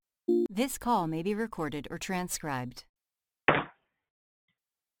This call may be recorded or transcribed.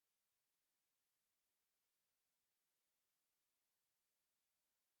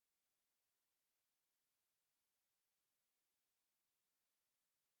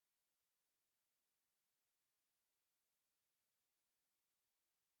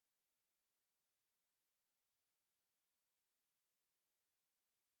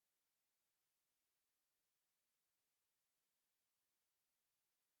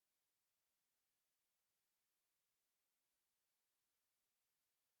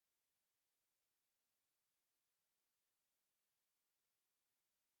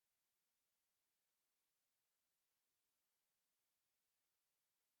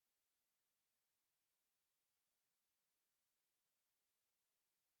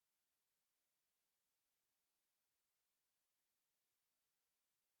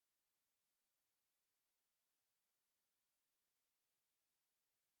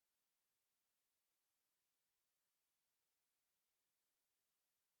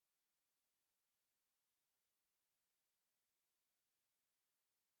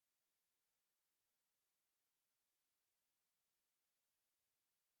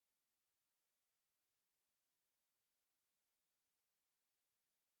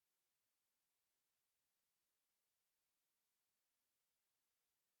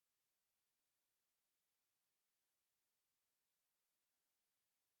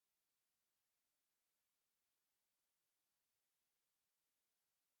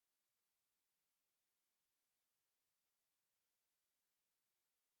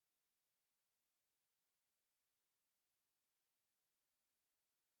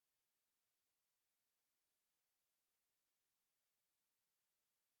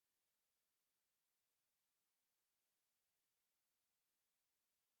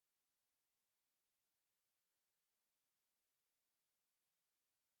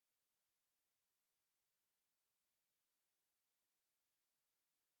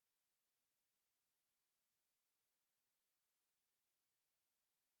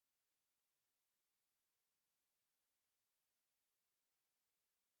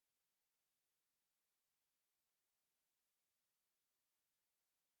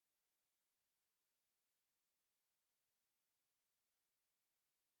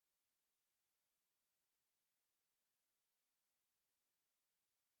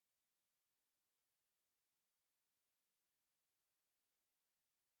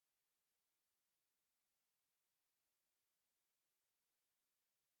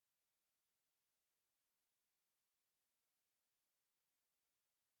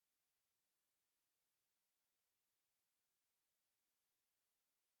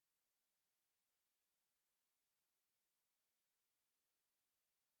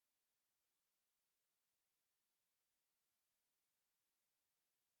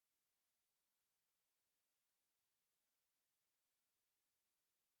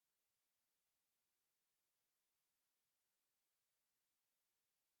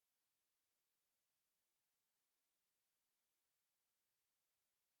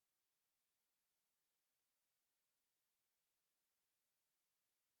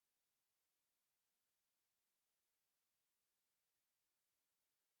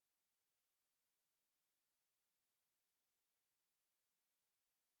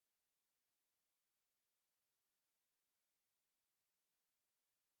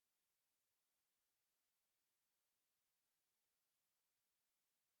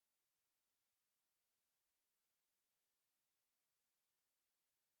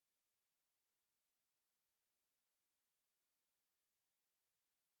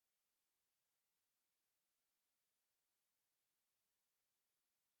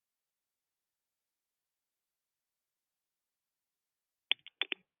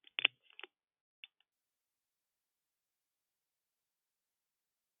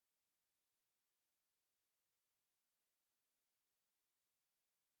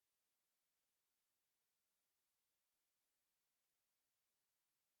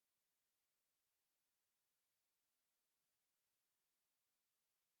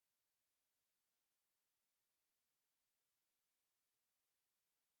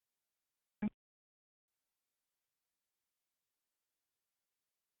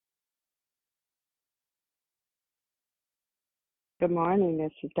 Good morning,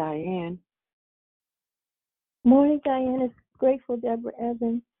 this is Diane. Morning, Diane. It's Grateful Deborah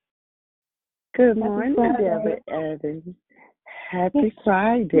Evans. Good morning, Deborah Evans. Happy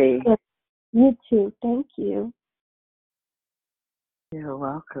Friday. You too. Thank you. You're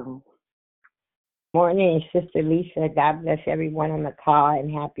welcome. Morning, Sister Lisa. God bless everyone on the call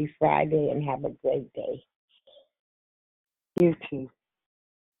and happy Friday and have a great day. You too.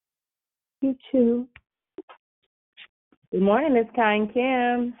 You too. Good morning, it's Kai and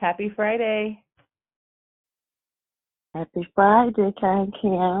Kim. Happy Friday. Happy Friday, kind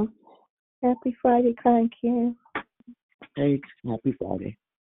Kim. Happy Friday, kind Kim. Thanks. Happy Friday.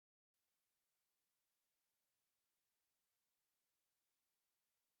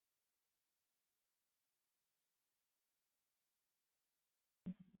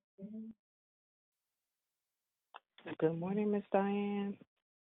 Good morning, Miss Diane.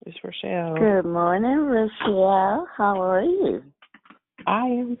 It's Rochelle. Good morning, Rochelle. How are you? I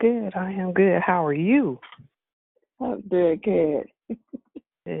am good. How are you? I'm doing good.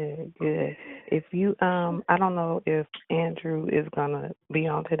 Good. If you I don't know if Andrew is gonna be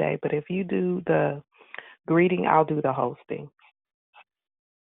on today, but if you do the greeting, I'll do the hosting.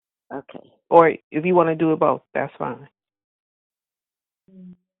 Okay. Or if you want to do it both, that's fine.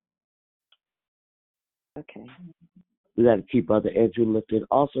 Okay. We got to keep Brother Andrew lifted.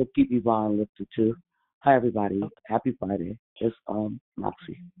 Also keep Yvonne lifted too. Hi everybody. Happy Friday. It's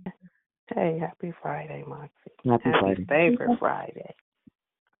Moxie. Hey, happy Friday, Moxie. Happy Friday. Favorite Friday.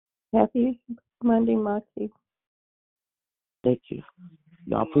 Happy Monday, Moxie. Thank you.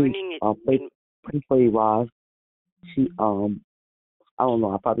 Y'all please pray for Yvonne. She I don't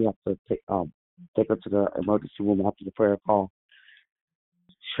know, I probably have to take her to the emergency room after the prayer call.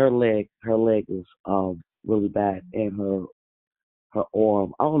 Her leg is really bad, and her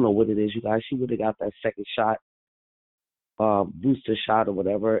arm, I don't know what it is, you guys. She would have got that second shot, booster shot or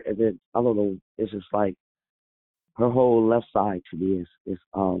whatever, and then I don't know, it's just like her whole left side to me is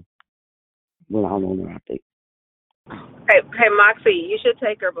well, I don't know, I think. Hey, Moxie, you should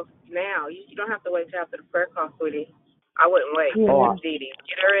take her now. You don't have to wait till after the prayer call, sweetie. I wouldn't wait. Yeah. Dee Dee.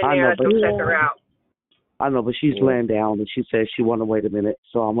 Get her in I there know, and but check her out. I know, but she's laying down and she says she want to wait a minute,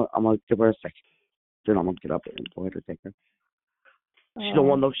 so I'm gonna give her a second. Then I'm gonna get up and go ahead and take her. She don't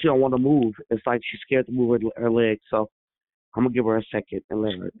want to move. It's like she's scared to move her legs, so I'm gonna give her a second and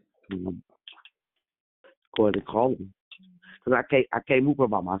let her go ahead and call him. Cause I can't move her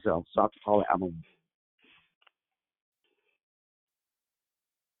by myself, so I have to call her.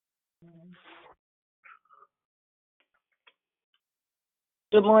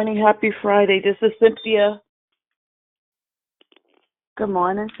 Good morning. Happy Friday. This is Cynthia. Good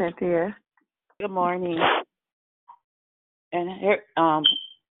morning, Cynthia. Good morning. And here,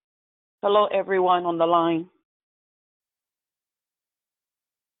 hello, everyone on the line.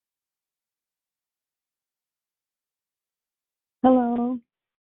 Hello.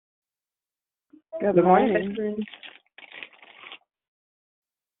 Good morning. morning.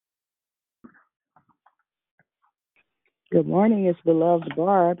 Good morning, it's beloved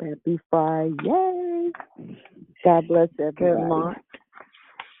Barb. Happy Friday. God bless everybody.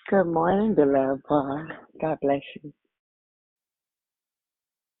 Good morning, beloved Paul. God bless you.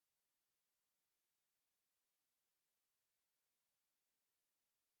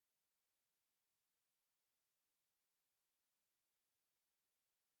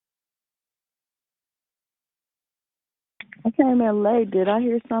 I came in late. Did I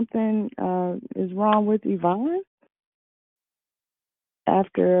hear something is wrong with Yvonne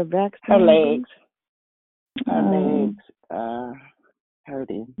after a vaccine? Her legs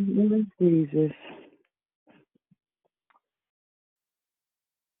hurting. Lord Jesus.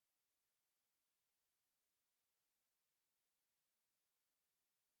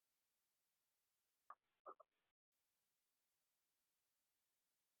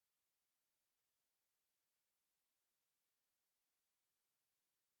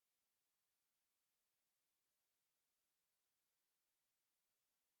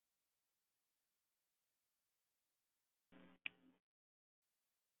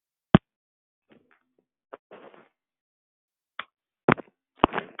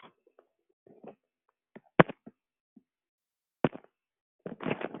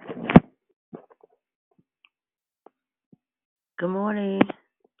 Good morning.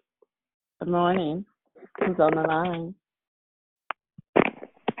 Good morning. Who's on the line?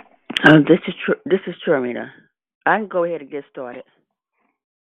 This is Termina. I can go ahead and get started.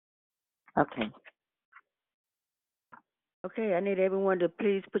 Okay. Okay, I need everyone to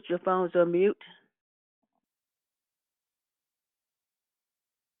please put your phones on mute.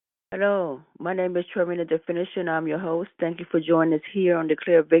 Hello, my name is Termina Definition. I'm your host. Thank you for joining us here on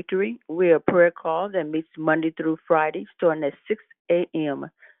Declare Victory. We're a prayer call that meets Monday through Friday, starting at 6 a.m.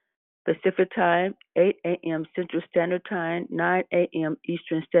 Pacific Time, 8 a.m. Central Standard Time, 9 a.m.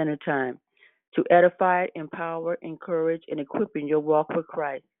 Eastern Standard Time, to edify, empower, encourage, and equip in your walk with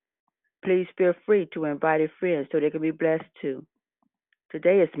Christ. Please feel free to invite a friend so they can be blessed too.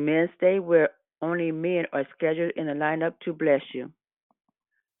 Today is Men's Day, where only men are scheduled in the lineup to bless you.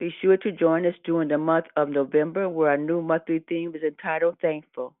 Be sure to join us during the month of November, where our new monthly theme is entitled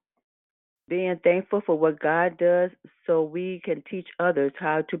Thankful. Being thankful for what God does so we can teach others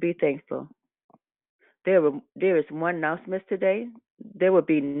how to be thankful. There is one announcement today. There will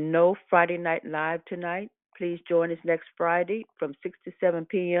be no Friday Night Live tonight. Please join us next Friday from 6 to 7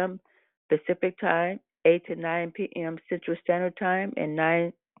 p.m. Pacific Time, 8 to 9 p.m. Central Standard Time, and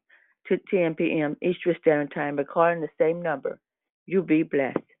 9 to 10 p.m. Eastern Standard Time by calling the same number. You be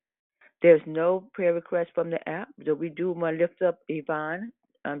blessed. There's no prayer request from the app, so we do want to lift up Yvonne.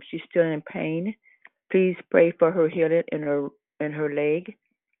 She's still in pain. Please pray for her healing in her leg.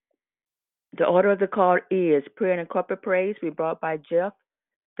 The order of the call is prayer and corporate praise. We brought by Jeff,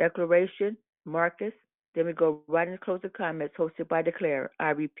 declaration, Marcus. Then we go right into closing comments hosted by Declare.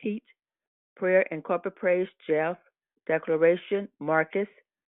 I repeat, prayer and corporate praise, Jeff, declaration, Marcus.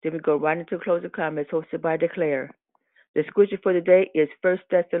 Then we go right into closing comments hosted by Declare. The scripture for the day is 1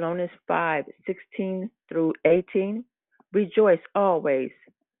 Thessalonians 5:16 through 18. Rejoice always.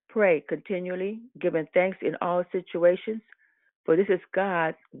 Pray continually, giving thanks in all situations, for this is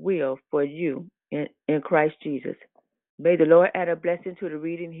God's will for you in Christ Jesus. May the Lord add a blessing to the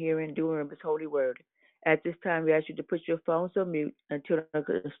reading, hearing, doing of His holy word. At this time, we ask you to put your phones on mute until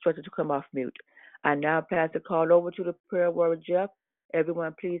instructed to come off mute. I now pass the call over to the prayer warrior, Jeff.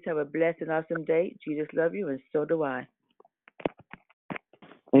 Everyone, please have a blessed and awesome day. Jesus loves you, and so do I.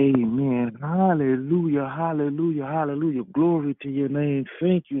 Amen. Hallelujah, hallelujah, hallelujah. Glory to your name.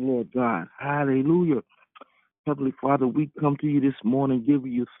 Thank you, Lord God. Hallelujah. Heavenly Father, we come to you this morning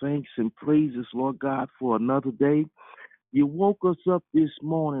giving you thanks and praises, Lord God, for another day. You woke us up this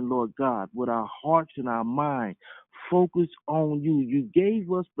morning, Lord God, with our hearts and our mind focused on you. You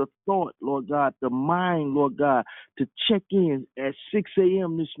gave us the thought, Lord God, the mind, Lord God, to check in at 6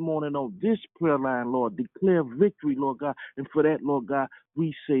 a.m. this morning on this prayer line, Lord. Declare victory, Lord God. And for that, Lord God,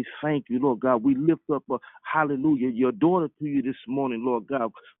 we say thank you, Lord God. We lift up a hallelujah, your daughter to you this morning, Lord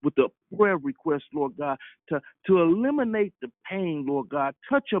God, with a prayer request, Lord God, to eliminate the pain, Lord God.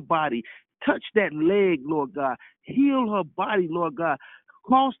 Touch her body. Touch that leg, Lord God. Heal her body, Lord God.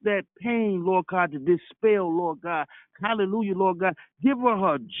 Cause that pain, Lord God, to dispel, Lord God. Hallelujah, Lord God. Give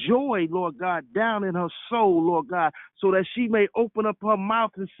her joy, Lord God, down in her soul, Lord God, so that she may open up her mouth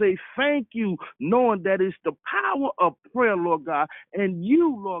and say thank you, knowing that it's the power of prayer, Lord God, and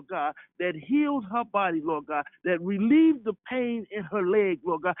you, Lord God, that healed her body, Lord God, that relieved the pain in her leg,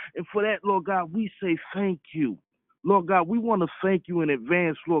 Lord God. And for that, Lord God, we say thank you. Lord God, we want to thank you in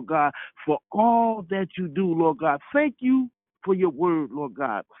advance, Lord God, for all that you do, Lord God. Thank you for your word, Lord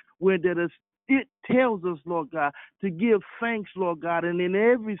God, where it tells us, Lord God, to give thanks, Lord God, and in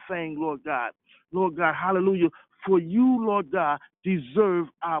everything, Lord God, hallelujah, for you, Lord God, deserve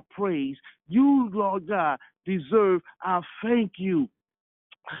our praise. You, Lord God, deserve our thank you.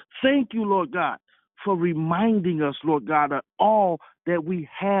 Thank you, Lord God, for reminding us, Lord God, of all that we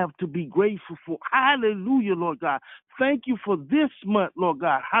have to be grateful for. Hallelujah, Lord God. Thank you for this month, Lord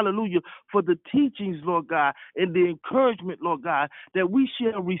God. Hallelujah, for the teachings, Lord God, and the encouragement, Lord God, that we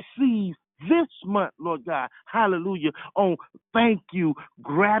shall receive this month, Lord God. Hallelujah. On thank you,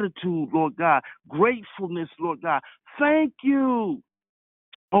 gratitude, Lord God, gratefulness, Lord God. Thank you.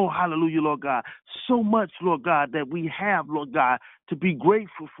 Oh, hallelujah, Lord God. So much, Lord God, that we have, Lord God, to be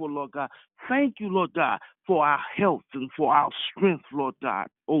grateful for, Lord God. Thank you, Lord God, for our health and for our strength, Lord God.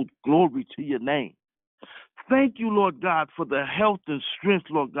 Oh, glory to your name. Thank you, Lord God, for the health and strength,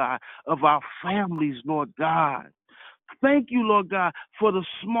 Lord God, of our families, Lord God. Thank you, Lord God, for the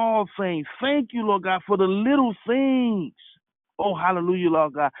small things. Thank you, Lord God, for the little things. Oh, hallelujah,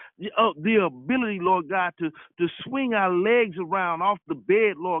 Lord God. The ability, Lord God, to swing our legs around off the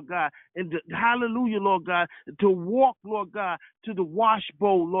bed, Lord God. And hallelujah, Lord God, to walk, Lord God, to the wash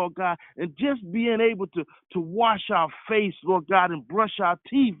bowl, Lord God. And just being able to wash our face, Lord God, and brush our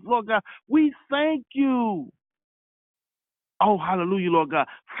teeth, Lord God. We thank you. Oh, hallelujah, Lord God,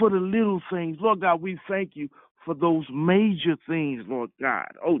 for the little things. Lord God, we thank you for those major things, Lord God.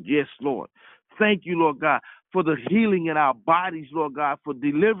 Oh, yes, Lord. Thank you, Lord God, for the healing in our bodies, Lord God, for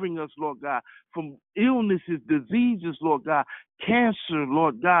delivering us, Lord God, from illnesses, diseases, Lord God, cancer,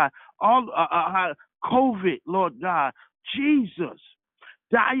 Lord God, all COVID, Lord God, Jesus,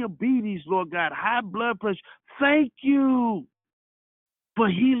 diabetes, Lord God, high blood pressure. Thank you for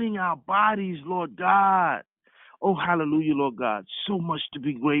healing our bodies, Lord God. Oh, hallelujah, Lord God. So much to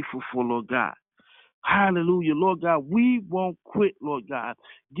be grateful for, Lord God. Hallelujah, Lord God. We won't quit, Lord God,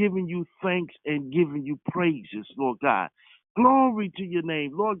 giving you thanks and giving you praises, Lord God. Glory to your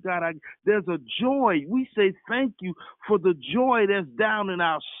name, Lord God. There's a joy. We say thank you for the joy that's down in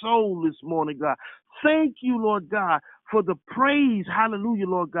our soul this morning, God. Thank you, Lord God, for the praise, hallelujah,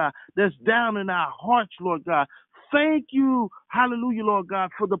 Lord God, that's down in our hearts, Lord God. Thank you, hallelujah, Lord God,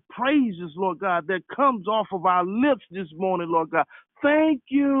 for the praises, Lord God, that comes off of our lips this morning, Lord God. Thank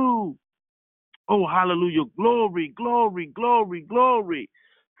you. Oh, hallelujah. Glory, glory, glory, glory.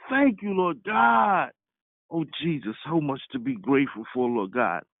 Thank you, Lord God. Oh, Jesus, so much to be grateful for, Lord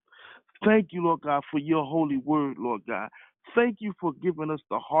God. Thank you, Lord God, for your holy word, Lord God. Thank you for giving us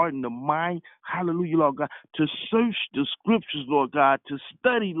the heart and the mind, hallelujah, Lord God, to search the scriptures, Lord God, to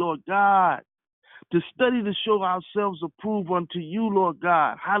study, Lord God, to study to show ourselves approved unto you, Lord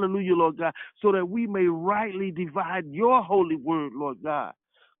God, hallelujah, Lord God, so that we may rightly divide your holy word, Lord God.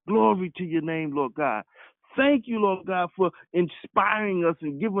 Glory to your name, Lord God. Thank you, Lord God, for inspiring us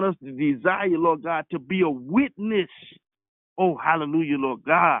and giving us the desire, Lord God, to be a witness. Oh, hallelujah, Lord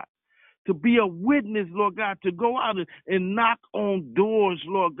God. To be a witness, Lord God, to go out and knock on doors,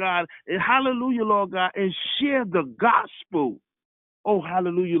 Lord God, and hallelujah, Lord God, and share the gospel. Oh,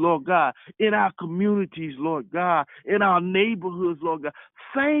 hallelujah, Lord God, in our communities, Lord God, in our neighborhoods, Lord God.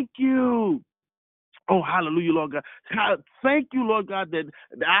 Thank you. Oh, hallelujah, Lord God. Thank you, Lord God, that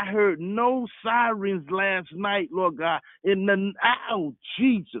I heard no sirens last night, Lord God, oh,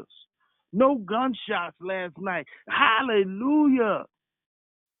 Jesus. No gunshots last night. Hallelujah.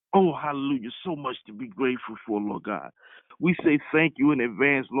 Oh, hallelujah. So much to be grateful for, Lord God. We say thank you in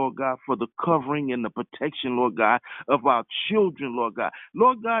advance, Lord God, for the covering and the protection, Lord God, of our children, Lord God.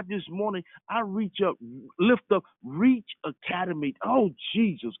 Lord God, this morning, I lift up Reach Academy. Oh,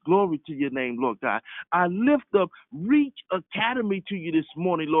 Jesus, glory to your name, Lord God. I lift up Reach Academy to you this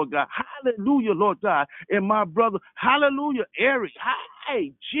morning, Lord God. Hallelujah, Lord God. And my brother, hallelujah, Eric.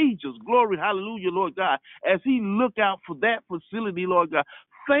 Hey, Jesus, glory, hallelujah, Lord God. As he look out for that facility, Lord God.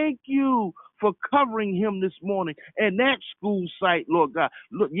 Thank you for covering him this morning and that school site, Lord God.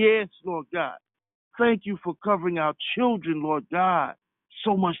 Look, yes, Lord God. Thank you for covering our children, Lord God.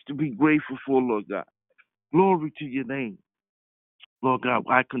 So much to be grateful for, Lord God. Glory to your name. Lord God,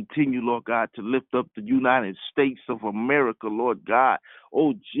 I continue, Lord God, to lift up the United States of America, Lord God.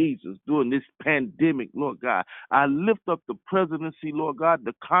 Oh, Jesus, during this pandemic, Lord God, I lift up the presidency, Lord God,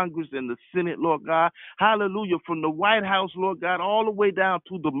 the Congress and the Senate, Lord God. Hallelujah. From the White House, Lord God, all the way down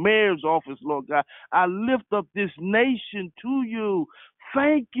to the mayor's office, Lord God. I lift up this nation to you.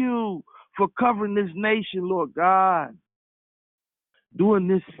 Thank you for covering this nation, Lord God, during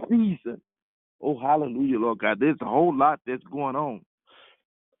this season. Oh, hallelujah, Lord God. There's a whole lot that's going on.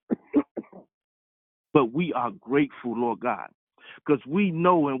 But we are grateful, Lord God, because we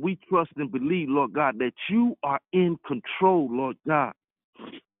know and we trust and believe, Lord God, that you are in control, Lord God.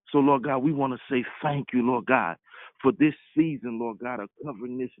 So, Lord God, we want to say thank you, Lord God, for this season, Lord God, of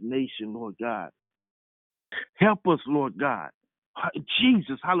covering this nation, Lord God. Help us, Lord God.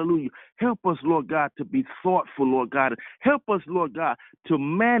 Jesus, hallelujah. Help us, Lord God, to be thoughtful, Lord God. Help us, Lord God, to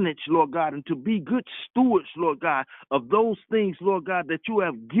manage, Lord God, and to be good stewards, Lord God, of those things, Lord God, that you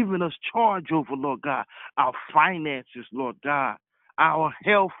have given us charge over, Lord God. Our finances, Lord God. Our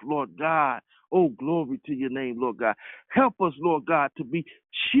health, Lord God. Oh, glory to your name, Lord God. Help us, Lord God, to be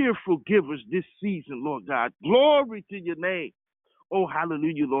cheerful givers this season, Lord God. Glory to your name. Oh,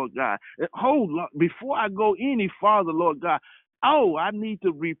 hallelujah, Lord God. Before I go any farther, Lord God, I need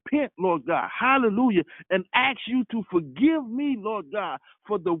to repent, Lord God. Hallelujah. And ask you to forgive me, Lord God,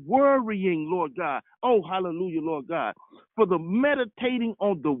 for the worrying, Lord God. Oh, hallelujah, Lord God. For the meditating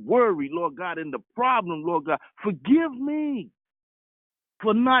on the worry, Lord God, and the problem, Lord God. Forgive me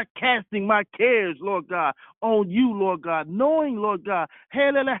for not casting my cares, Lord God, on you, Lord God, knowing, Lord God,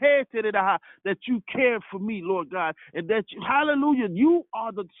 that you care for me, Lord God, and that you, hallelujah, you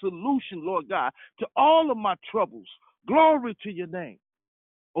are the solution, Lord God, to all of my troubles. Glory to your name.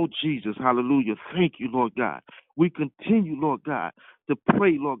 Oh, Jesus, hallelujah. Thank you, Lord God. We continue, Lord God, to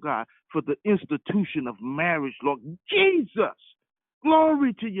pray, Lord God, for the institution of marriage, Lord Jesus.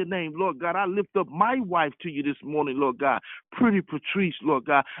 Glory to your name, Lord God. I lift up my wife to you this morning, Lord God, Pretty Patrice, Lord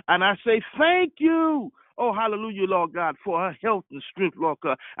God, and I say thank you. Oh, hallelujah, Lord God, for her health and strength, Lord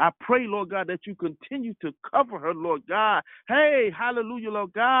God. I pray, Lord God, that you continue to cover her, Lord God. Hey, hallelujah,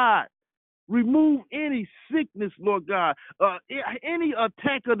 Lord God. Remove any sickness, Lord God, any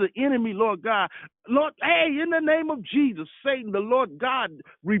attack of the enemy, Lord God. Lord, hey, in the name of Jesus, Satan, the Lord God,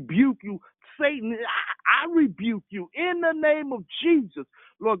 rebuke you. Satan, I rebuke you in the name of Jesus.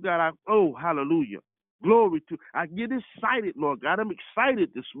 Lord God, hallelujah. Glory to, I get excited, Lord God. I'm excited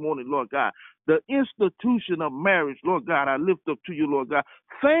this morning, Lord God. The institution of marriage, Lord God, I lift up to you, Lord God.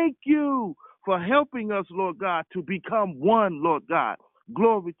 Thank you for helping us, Lord God, to become one, Lord God.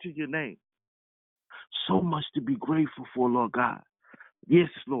 Glory to your name. So much to be grateful for, Lord God. Yes,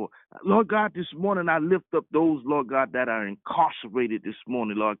 Lord. Lord God, this morning I lift up those, Lord God, that are incarcerated this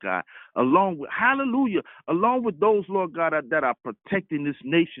morning, Lord God, along with those, Lord God, that are protecting this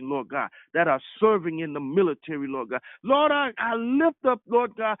nation, Lord God, that are serving in the military, Lord God. Lord, I lift up,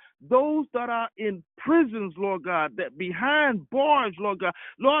 Lord God, those that are in prisons, Lord God, that behind bars, Lord God.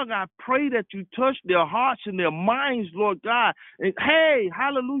 Lord, I pray that you touch their hearts and their minds, Lord God. And hey,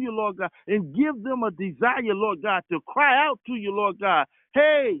 hallelujah, Lord God, and give them a desire, Lord God, to cry out to you, Lord God.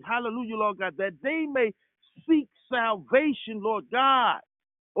 Hey, hallelujah, Lord God, that they may seek salvation, Lord God.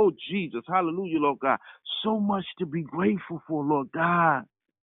 Oh, Jesus, hallelujah, Lord God. So much to be grateful for, Lord God.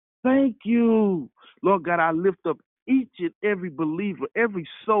 Thank you. Lord God, I lift up each and every believer, every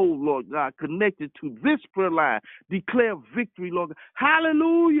soul, Lord God, connected to this prayer line. Declare victory, Lord God.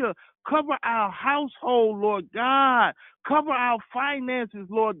 Hallelujah. Cover our household, Lord God. Cover our finances,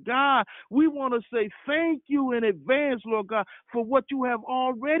 Lord God. We want to say thank you in advance, Lord God, for what you have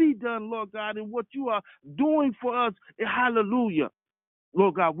already done, Lord God, and what you are doing for us. Hallelujah.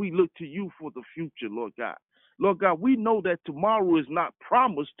 Lord God, we look to you for the future, Lord God. Lord God, we know that tomorrow is not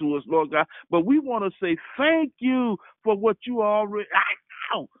promised to us, Lord God, but we want to say thank you for what you already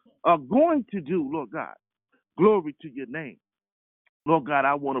are going to do, Lord God. Glory to your name. Lord God,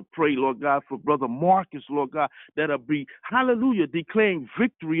 I want to pray, Lord God, for Brother Marcus, Lord God, that'll be, hallelujah, declaring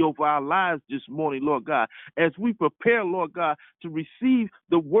victory over our lives this morning, Lord God, as we prepare, Lord God, to receive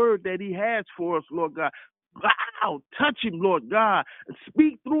the word that he has for us, Lord God. Wow, touch him, Lord God.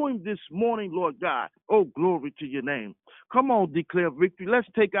 Speak through him this morning, Lord God. Oh, glory to your name. Come on, declare victory. Let's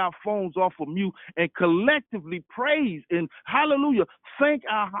take our phones off of mute and collectively praise and, hallelujah, thank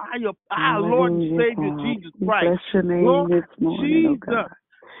our Lord and Savior, God. Jesus We Christ. bless your name Lord this morning, Jesus. oh God.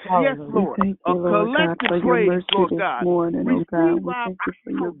 Yes, We Lord. thank A you, Lord God, collective for your praise, mercy Lord this God. morning, oh God. Receive We our thank you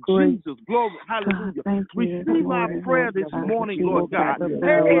for your grace. Jesus, glory, God, hallelujah. thank you this Receive our morning, prayer Lord this God, that morning, you Lord woke us God. up in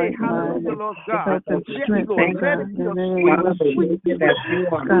our Hey, right mind hallelujah, and Lord God. health and Yes, strength, Lord. oh Let God, it be in a the sweet, name of sweet, Jesus. sweet,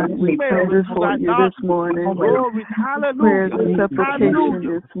 God, sweet we smell come into before thy you this nostrils. morning with Glory, prayers hallelujah, and supplication hallelujah.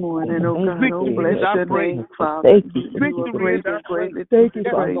 this morning, oh God. Oh, Victory bless is our your praise. name, Father. You are Victory is great our and praise. greatly to be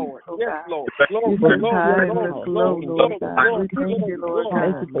Yes, praised, Lord. oh Yes, God. Lord. You Glory, sit glory, high and glory, look low, glory, Lord glory, God. We glory, thank you, Lord glory.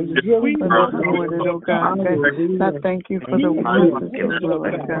 God, We for know this that you morning, will oh God. God. I thank you for the We know workers, yes, oh Lord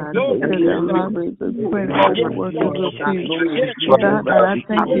Lord God. God. You Glory said to the your name. harvest is plenty, Oh, but the yes, workers Lord. are few. Yes, Oh Lord. God, but I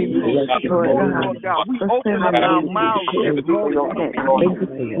thank Yes, you, Lord. This Lord morning, God, Lord God, we for open up sending our the mouths this morning, Lord that God.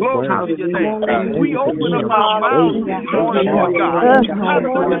 Glory to your name. We open up our mouths this morning, Lord God.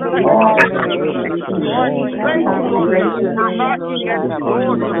 Hallelujah. in the name of Jesus. We thank I you, Lord praise God, your for name, Lord knocking at God. the I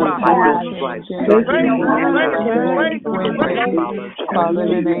doors praise of you our for hearts. changing Thank you, thank you, thank you, thank you. Father, in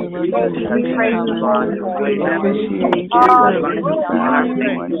the name of Glory Jesus, to they your name. come into officiate your Jesus, service, oh glory to God, your this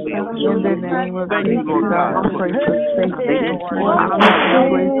name. morning. In the name of Thank you, Jesus, Lord God, God. I pray for safety Hey, this morning, glory to traveling God.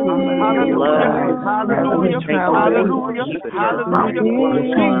 grace and mercy, oh Hallelujah. God, as we Hallelujah. travel this Hallelujah. Hallelujah. Jesus,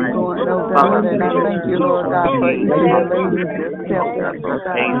 going, oh glory, God, glory, and I glory, thank you, Lord glory, God, for glory, each of glory, the glory. ladies that's helped us, oh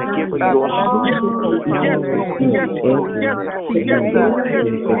God. God, bless Yes, them to Lord. keep on Yes, their Lord. head Yes, Lord. and Yes, their Lord. feet, Yes, oh Lord. God. Yes,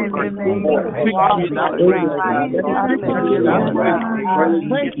 Lord. In the name of Victory Jesus, is our Lord praise. God, I thank Victory you, is our Lord praise. God.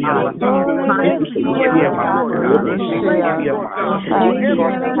 Thank you, Lord God. Every Hallelujah. challenge, Lord God. Thank you,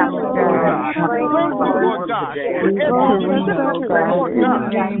 Lord God, for every challenge, Lord God. Thank you, Lord God, for every Karina, oh victory, God, Lord in the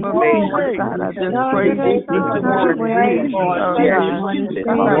God. name of Jesus, Glory. God, I just praise you for Sister Denise, oh God. God, I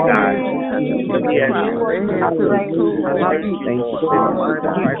pray that you touch her from the crown of their head to the soles of their feet. Oh Lord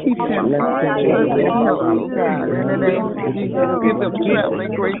God, keep them in perfect health, oh God, in the name of Jesus. Give them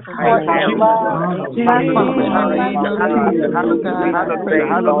traveling grace and mercy, oh God. Father, in the name of Jesus, oh God, I pray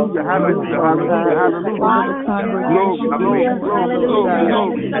for those Hallelujah. who are Hallelujah. sick, oh Hallelujah. God, Hallelujah. over the Glory, congregation this glory, morning, glory, oh glory, God.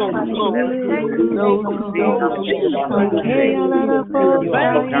 glory, glory, glory. Those who don't believe in Christ Jesus, keep them in your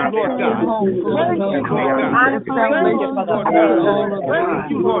Thank you, prayers, Lord their God. homes, Lord Thank you, God. Lord God. Their Thank you, salvation Lord comes God. to all of them Thank with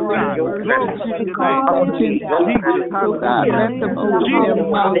you, Lord glory God. and mercy. Glory to your God, name. continue. Jesus, Oh God, hallelujah. let them open their Jesus,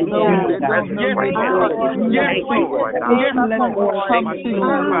 mouth, those hallelujah. that don't know Yes, their Lord. God to Yes, you. Lord. God, Yes, let them Lord. come My to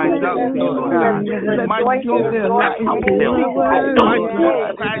soul you cries out today, to you, Lord Lord God. God. Let My them give soul their cries life out to to you. you today, My Lord soul God.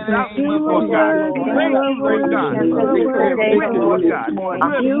 In cries the out to name you, of Lord God. Jesus, God, Thank I you, Lord praise God, you for that we are declare quick, victory Lord this God. morning.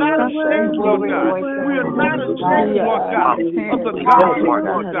 We are not I thank ashamed, you, Lord God. Lord We are God. not ashamed, Hallelujah. Lord I God, of repent, the oh gospel, God,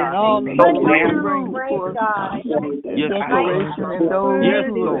 Lord and God. all the Thank things I you. bring before Yes, Lord. declaration and those Yes,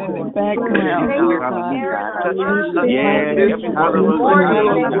 who are Lord. in the background, Jesus, Lord God. hallelujah. God, I thank you for Yes, this morning for your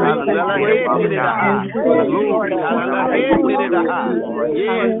hallelujah, grace and hallelujah. great Glory, mercy. hallelujah. Hallelujah.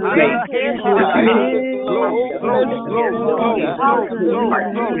 Yes, Hallelujah. hallelujah.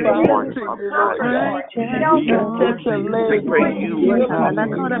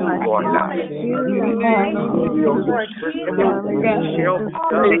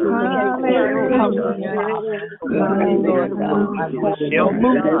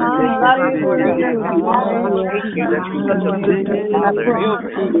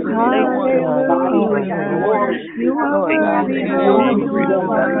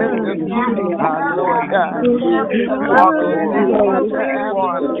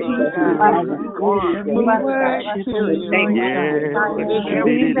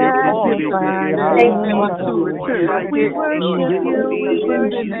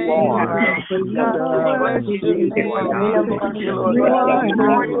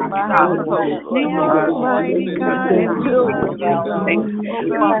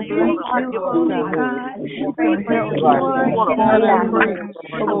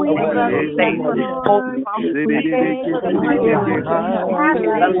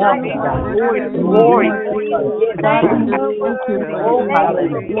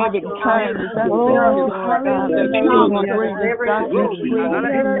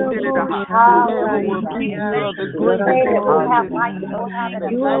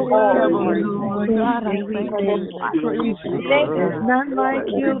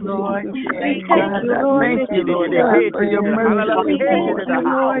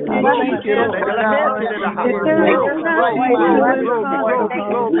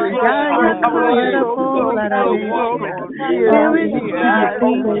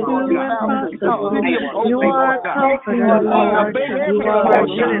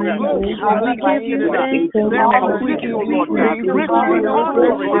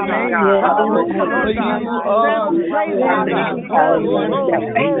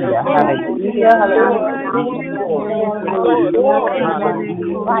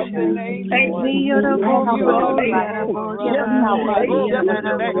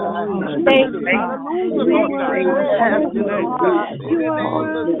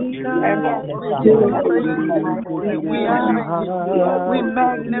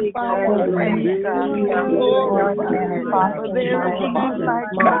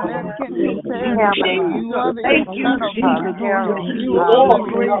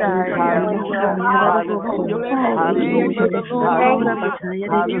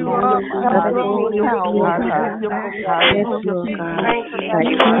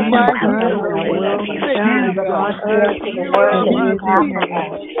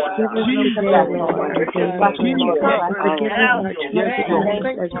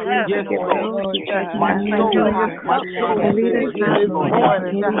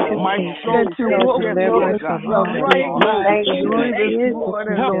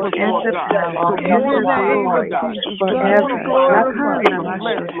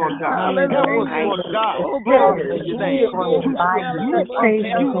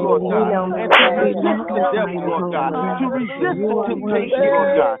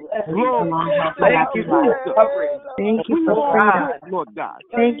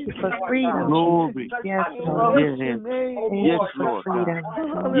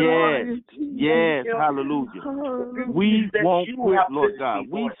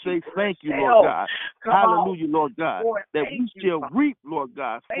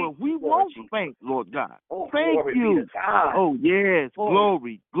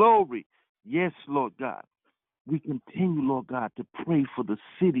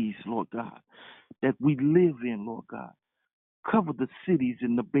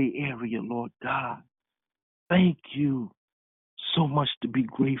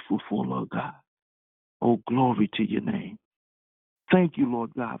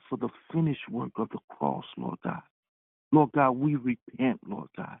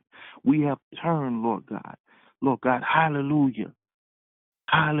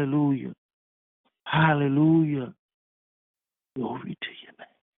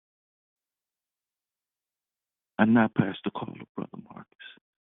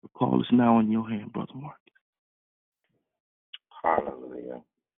 Hallelujah.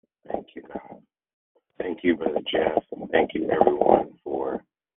 Thank you, God. Thank you, Brother Jeff, and thank you, everyone, for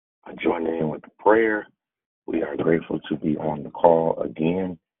joining in with the prayer. We are grateful to be on the call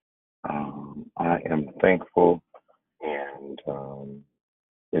again. I am thankful, and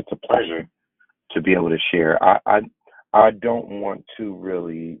it's a pleasure to be able to share. I don't want to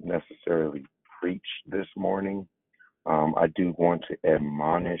really necessarily preach this morning. I do want to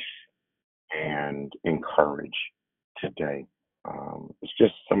admonish and encourage today. It's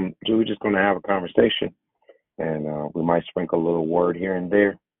just we're just going to have a conversation, and we might sprinkle a little word here and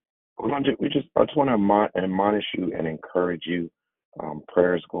there. I just want to admonish you and encourage you.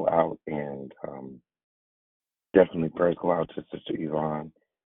 Prayers go out, and definitely prayers go out to Sister Yvonne.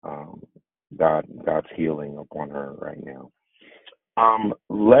 God's healing upon her right now.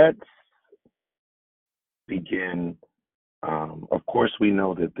 Let's begin. Of course, we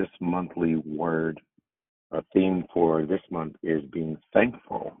know that this monthly word, a theme for this month is being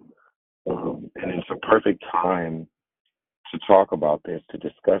thankful. And it's a perfect time to talk about this, to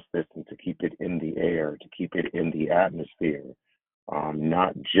discuss this, and to keep it in the air, to keep it in the atmosphere,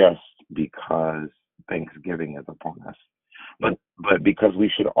 not just because Thanksgiving is upon us, but because we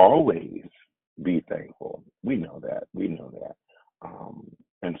should always be thankful. We know that.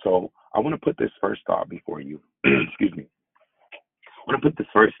 And so I want to put this first thought before you. Excuse me. I want to put this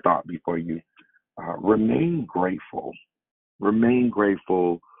first thought before you. Remain grateful. Remain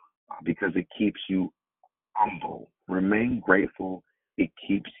grateful because it keeps you humble. Remain grateful. It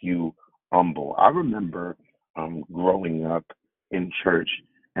keeps you humble. I remember growing up in church,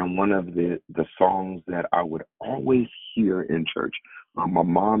 and one of the songs that I would always hear in church, my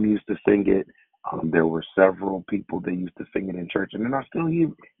mom used to sing it. There were several people that used to sing it in church, and then I still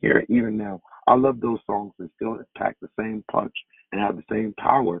hear it even now. I love those songs that still pack the same punch and have the same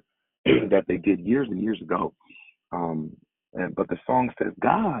power that they did years and years ago. But the song says,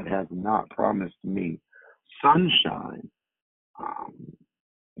 God has not promised me sunshine.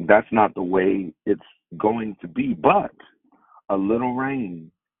 That's not the way it's going to be, but a little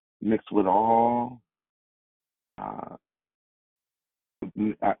rain mixed with all, I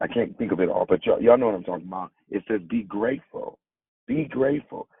can't think of it all, but y'all know what I'm talking about. It says, be grateful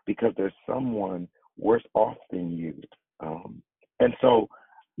because there's someone worse off than you. And so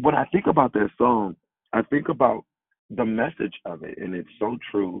when I think about that song, I think about the message of it, and it's so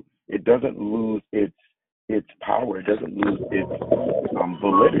true. It doesn't lose its power. It doesn't lose its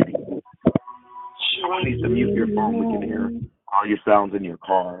validity. Someone needs to mute your phone. We can hear all your sounds in your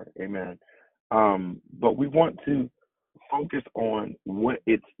car. Amen. But we want to focus on what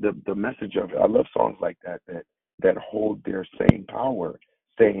it's the message of it. I love songs like that hold their same power,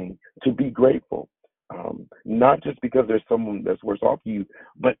 saying to be grateful. Not just because there's someone that's worse off you,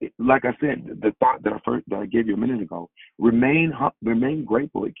 but like I said, the thought that I gave you a minute ago, remain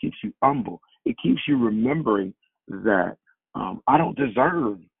grateful. It keeps you humble. It keeps you remembering that I don't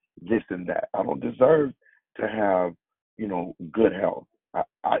deserve this and that. I don't deserve to have good health.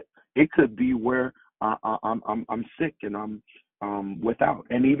 It could be where I'm sick and I'm without,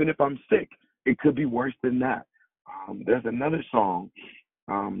 and even if I'm sick, it could be worse than that. There's another song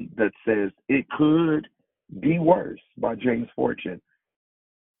that says it could be worse by James Fortune.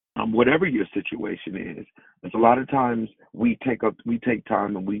 Whatever your situation is, there's a lot of times we take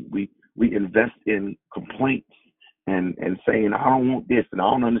time and we invest in complaints and saying I don't want this and I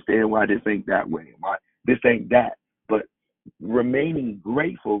don't understand why this ain't that way, why this ain't that. But remaining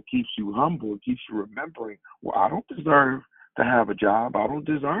grateful keeps you humble, keeps you remembering, well, I don't deserve to have a job. I don't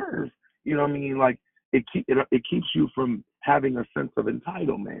deserve, like it keeps you from having a sense of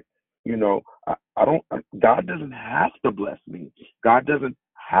entitlement. God doesn't have to bless me. God doesn't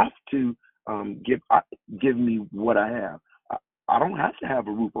have to give me what I have. I don't have to have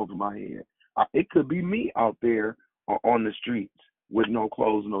a roof over my head. It could be me out there on the streets with no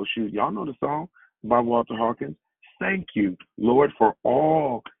clothes, no shoes. Y'all know the song by Walter Hawkins. Thank you, Lord, for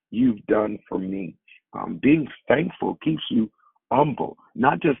all you've done for me. Being thankful keeps you humble,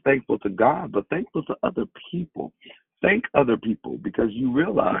 not just thankful to God, but thankful to other people. Thank other people because you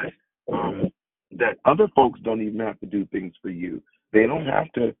realize that other folks don't even have to do things for you. They don't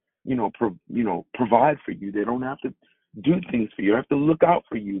have to, provide for you. They don't have to do things for you. They don't have to look out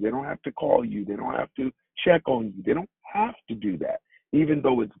for you. They don't have to call you. They don't have to check on you. They don't have to do that, even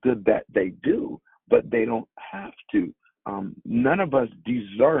though it's good that they do, but they don't have to. None of us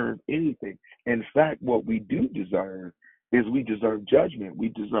deserve anything. In fact, what we do deserve is we deserve judgment. We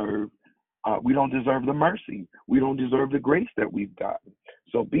don't deserve the mercy. We don't deserve the grace that we've gotten.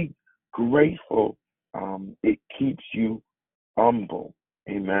 So be grateful. It keeps you humble.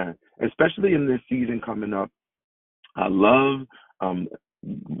 Amen. Especially in this season coming up. I love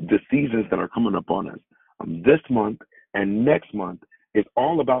the seasons that are coming up on us. This month and next month is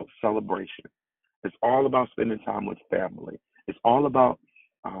all about celebration. It's all about spending time with family. It's all about,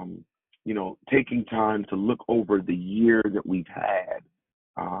 taking time to look over the year that we've had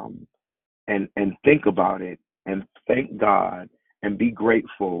and think about it and thank God and be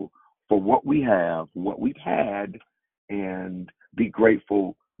grateful for what we have, what we've had, and be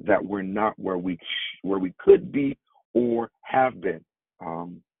grateful that we're not where we could be or have been.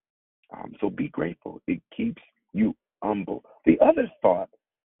 So be grateful. It keeps you humble. The other thought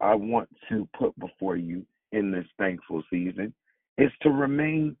I want to put before you in this thankful season is to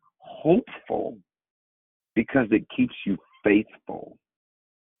remain hopeful. because it keeps you faithful.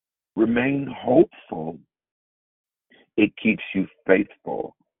 Remain hopeful. It keeps you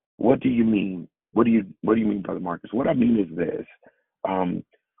faithful. What do you mean? What do you mean, Brother Marcus? What I mean is this.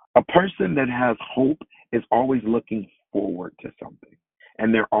 A person that has hope is always looking forward to something,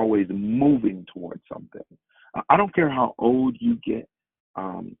 and they're always moving towards something. I don't care how old you get,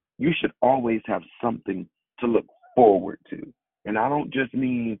 you should always have something to look forward to. And I don't just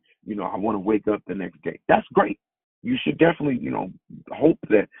mean, I want to wake up the next day. That's great. You should definitely, hope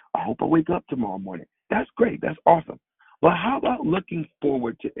that I hope I wake up tomorrow morning. That's great. That's awesome. But how about looking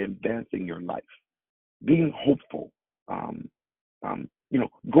forward to advancing your life, being hopeful?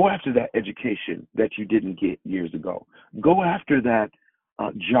 Go after that education that you didn't get years ago. Go after that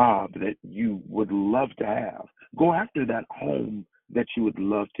job that you would love to have. Go after that home that you would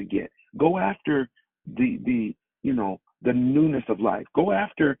love to get. Go after the newness of life. Go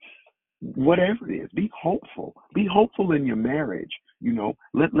after whatever it is. Be hopeful. Be hopeful in your marriage.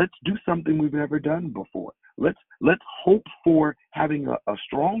 Let's do something we've never done before. Let's hope for having a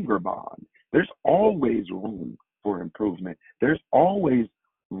stronger bond. There's always room for improvement. There's always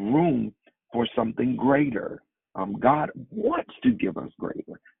room for something greater. God wants to give us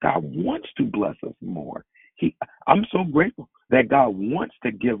greater. God wants to bless us more. I'm so grateful that God wants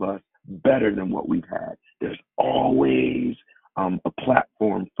to give us better than what we've had. There's always a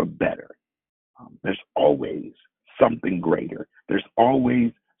platform for better. There's always something greater. There's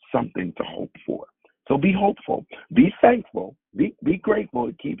always something to hope for. So be hopeful. Be thankful. Be grateful.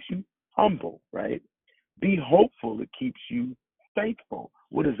 It keeps you humble, right? Be hopeful. It keeps you faithful.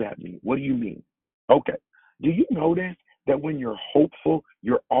 What does that mean? What do you mean? Okay. Do you notice that when you're hopeful,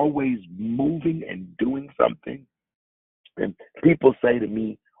 you're always moving and doing something? And people say to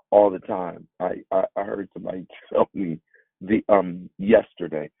me all the time, I heard somebody tell me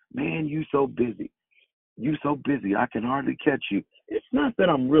yesterday, man, you so busy. You so busy. I can hardly catch you. It's not that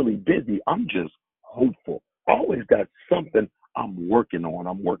I'm really busy. I'm just hopeful. Always got something I'm working on.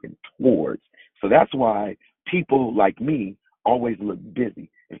 I'm working towards. So that's why people like me always look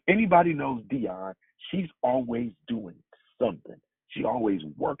busy. If anybody knows Dion, she's always doing something. She's always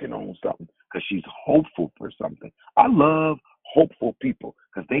working on something because she's hopeful for something. I love hopeful people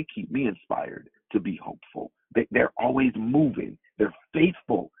because they keep me inspired to be hopeful. They're always moving. They're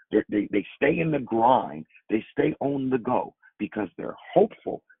faithful. They stay in the grind. They stay on the go because they're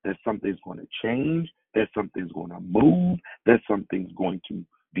hopeful that something's going to change, that something's going to move, that something's going to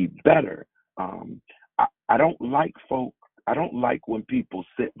be better. I don't like when people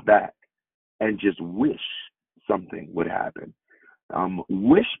sit back and just wish something would happen.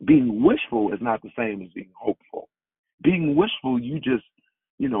 Being wishful is not the same as being hopeful. Being wishful, you're just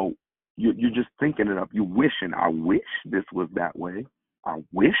thinking it up. You wishing, I wish this was that way. I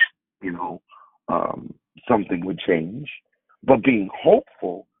wish, something would change. But being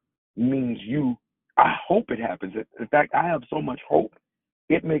hopeful means I hope it happens. In fact, I have so much hope,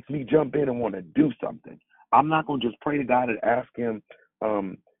 it makes me jump in and want to do something. I'm not going to just pray to God and ask him,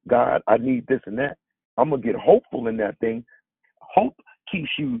 God, I need this and that. I'm going to get hopeful in that thing. Hope keeps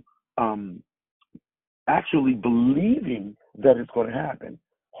you actually believing that it's going to happen.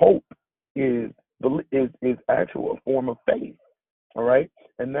 Hope is actual a form of faith. All right?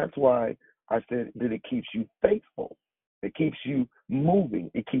 And that's why I said that it keeps you faithful. It keeps you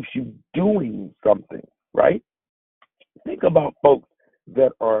moving. It keeps you doing something, right? Think about folks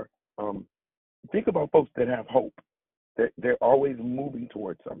that have hope. They're always moving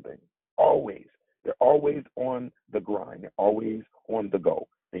towards something. Always. They're always on the grind. They're always on the go.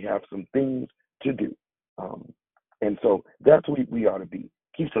 They have some things to do. And so that's what we ought to be. It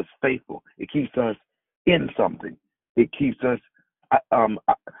keeps us faithful. It keeps us in something. It keeps us.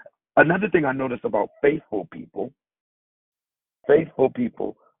 Another thing I notice about faithful people,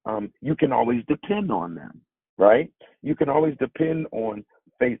 you can always depend on them, right? You can always depend on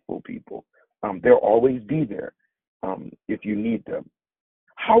faithful people. They'll always be there if you need them.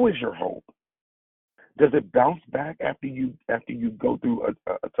 How is your hope? Does it bounce back after you go through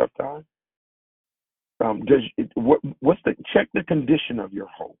a tough time? Check the condition of your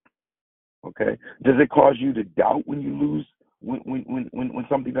hope? Okay. Does it cause you to doubt when you lose, when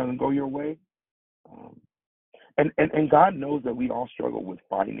something doesn't go your way? And God knows that we all struggle with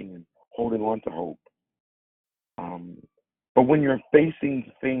finding and holding on to hope. But when you're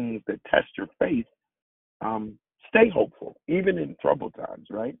facing things that test your faith, stay hopeful, even in troubled times,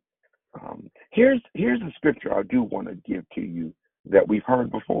 right? Here's a scripture I do want to give to you that we've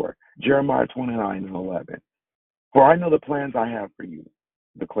heard before. Jeremiah 29:11. For I know the plans I have for you,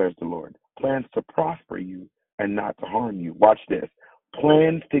 declares the Lord. Plans to prosper you and not to harm you. Watch this.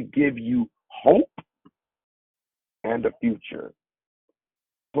 Plans to give you hope and a future.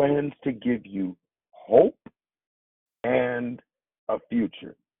 Plans to give you hope and a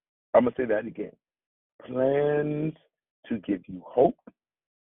future. I'm going to say that again. Plans to give you hope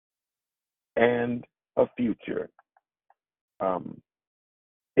and a future.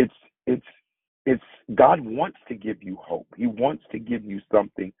 It's God wants to give you hope. He wants to give you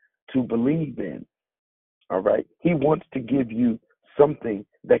something to believe in. All right. He wants to give you something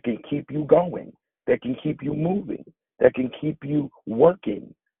that can keep you going, that can keep you moving, that can keep you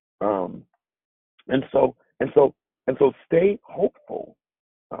working. And so stay hopeful.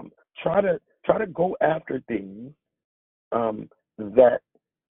 Try to go after things that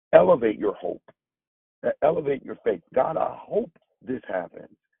elevate your hope, that elevate your faith. God, I hope this happens.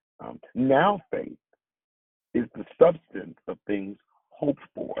 Now faith is the substance of things hoped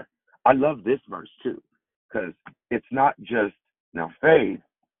for. I love this verse too, because it's not just now faith.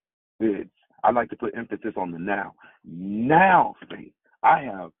 I like to put emphasis on the now. Now faith. I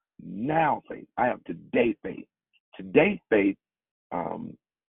have now faith. I have today faith. Today faith.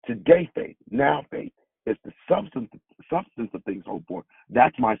 Today faith. Now faith. It's the substance of things hoped for.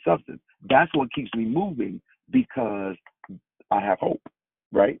 That's my substance. That's what keeps me moving because I have hope,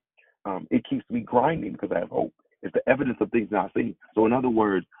 right? It keeps me grinding because I have hope. It's the evidence of things not seen. So in other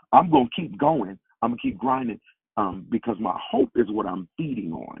words, I'm going to keep going. I'm going to keep grinding because my hope is what I'm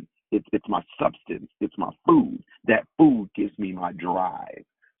feeding on. It's my substance. It's my food. That food gives me my drive.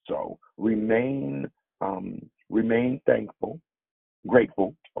 So remain thankful,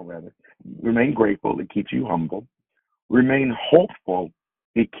 grateful, or rather, remain grateful. It keeps you humble. Remain hopeful.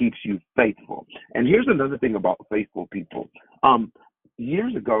 It keeps you faithful. And here's another thing about faithful people.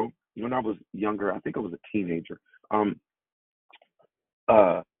 Years ago, when I was younger, I think I was a teenager,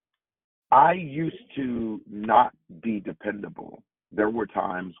 I used to not be dependable. There were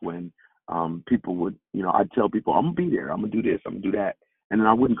times when people would, I'd tell people, I'm going to be there, I'm going to do this, I'm going to do that, and then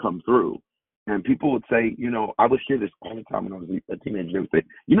I wouldn't come through. And people would say, I would hear this all the time when I was a teenager. They would say,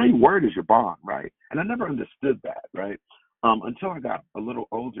 your word is your bond, right? And I never understood that, right? Until I got a little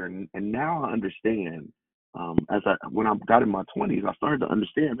older, and now I understand. When I got in my 20s, I started to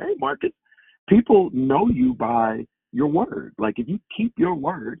understand, hey, Marcus, people know you by your word. Like if you keep your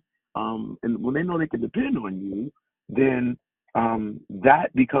word, and when they know they can depend on you, then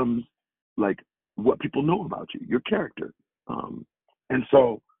that becomes like what people know about you, your character. And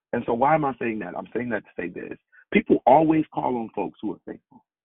so why am I saying that? I'm saying that to say this. People always call on folks who are faithful.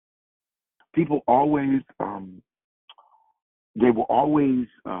 People always, they will always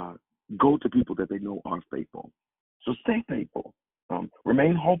go to people that they know are faithful. So stay faithful.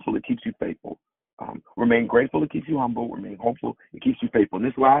 Remain hopeful. It keeps you faithful. Remain grateful. It keeps you humble. Remain hopeful. It keeps you faithful. And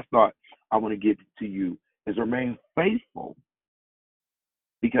this last thought I want to give to you is remain faithful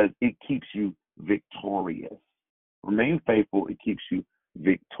because it keeps you victorious. Remain faithful. It keeps you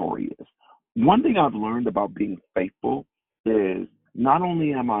victorious. One thing I've learned about being faithful is not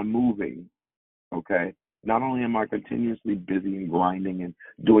only am I moving, okay, not only am I continuously busy and grinding and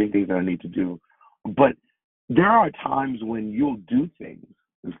doing things that I need to do, but there are times when you'll do things,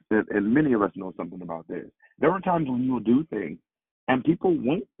 and many of us know something about this. There are times when you'll do things and people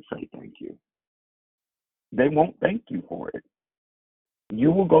won't say thank you. They won't thank you for it.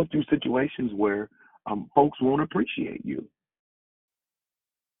 You will go through situations where folks won't appreciate you.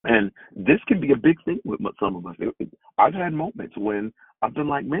 And this can be a big thing with some of us. I've had moments when I've been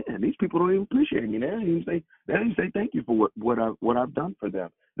like, man, these people don't even appreciate me. They don't even say thank you for what I've done for them.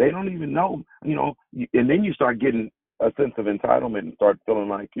 They don't even know, and then you start getting a sense of entitlement and start feeling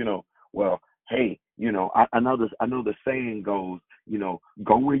like, well, hey, I know this. I know the saying goes,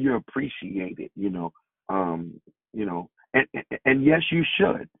 go where you're appreciated. And yes, you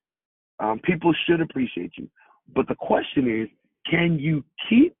should. People should appreciate you, but the question is, can you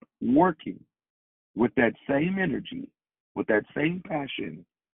keep working with that same energy, with that same passion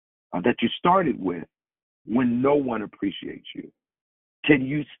that you started with when no one appreciates you? Can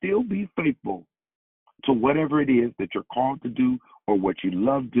you still be faithful to whatever it is that you're called to do or what you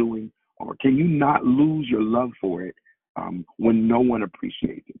love doing? Or can you not lose your love for it when no one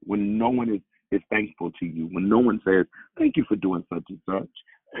appreciates it, when no one is thankful to you, when no one says, thank you for doing such and such,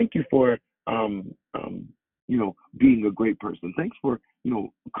 thank you for being a great person, thanks for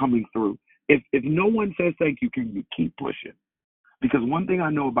coming through. If no one says thank you, can you keep pushing? Because one thing I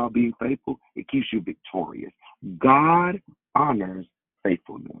know about being faithful, it keeps you victorious. God honors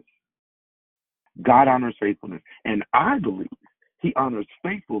faithfulness. God honors faithfulness. And I believe he honors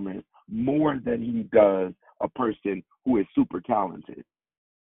faithfulness more than he does a person who is super talented.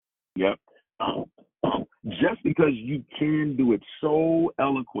 Yep. Just because you can do it so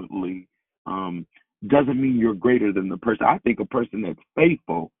eloquently, doesn't mean you're greater than the person. I think a person that's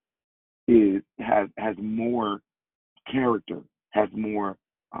faithful has more character, has more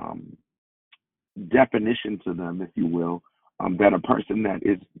definition to them, if you will, than a person that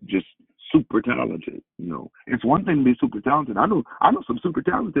is just super talented. It's one thing to be super talented. I know some super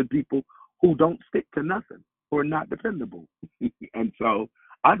talented people who don't stick to nothing, who are not dependable. And so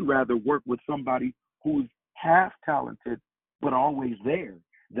I'd rather work with somebody who's half talented but always there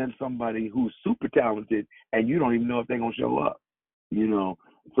than somebody who's super talented and you don't even know if they're gonna show up.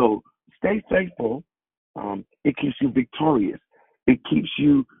 So stay faithful. It keeps you victorious. It keeps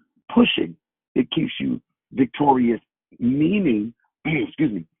you pushing. It keeps you victorious, meaning,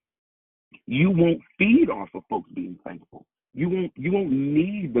 excuse me, you won't feed off of folks being thankful. You won't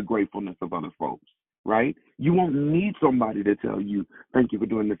need the gratefulness of other folks, right? You won't need somebody to tell you, thank you for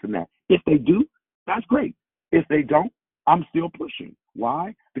doing this and that. If they do, that's great. If they don't, I'm still pushing.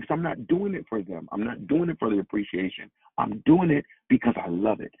 Why? Because I'm not doing it for them. I'm not doing it for the appreciation. I'm doing it because I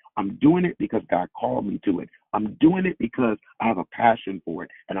love it. I'm doing it because God called me to it. I'm doing it because I have a passion for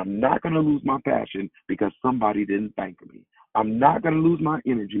it. And I'm not going to lose my passion because somebody didn't thank me. I'm not going to lose my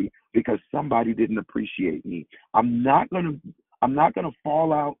energy because somebody didn't appreciate me. I'm not going to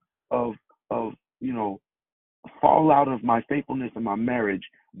fall out of my faithfulness in my marriage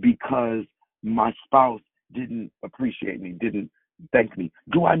because my spouse didn't appreciate me, didn't thank me.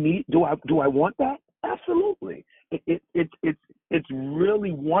 Do I want that? Absolutely. It's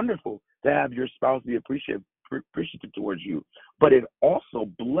really wonderful to have your spouse be appreciative towards you, but it also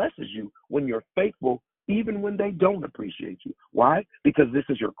blesses you when you're faithful, even when they don't appreciate you. Why? Because this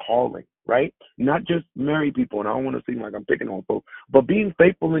is your calling, right? Not just married people, and I don't want to seem like I'm picking on folks, but being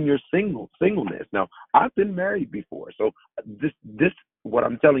faithful in your singleness. Now, I've been married before, so this what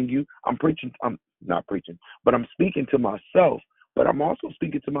I'm telling you, I'm not preaching, but I'm speaking to myself. But I'm also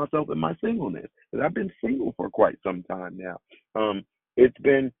speaking to myself in my singleness, because I've been single for quite some time now. It's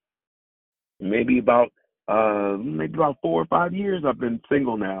been maybe about 4 or 5 years I've been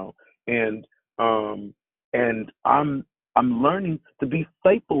single now, and I'm learning to be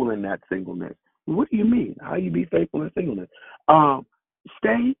faithful in that singleness. What do you mean? How you be faithful in singleness?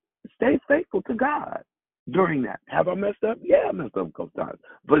 Stay faithful to God during that. Have I messed up? Yeah, I messed up a couple times.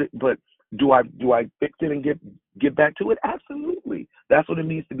 But do I fix it and get back to it? Absolutely. That's what it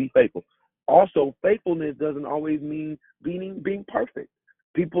means to be faithful. Also, faithfulness doesn't always mean being perfect.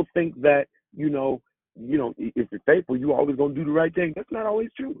 People think that, if you're faithful, you're always going to do the right thing. That's not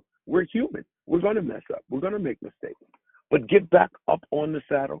always true. We're human. We're going to mess up. We're going to make mistakes. But get back up on the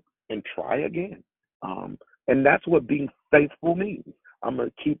saddle and try again. And that's what being faithful means. I'm going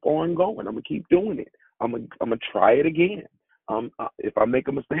to keep on going. I'm going to keep doing it. I'm going to try it again. If I make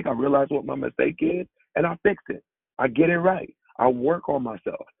a mistake, I realize what my mistake is, and I fix it. I get it right. I work on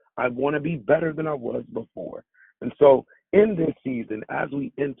myself. I want to be better than I was before. And so in this season, as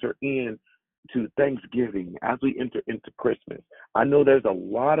we enter into Thanksgiving, as we enter into Christmas, I know there's a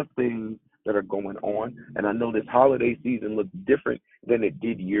lot of things that are going on, and I know this holiday season looks different than it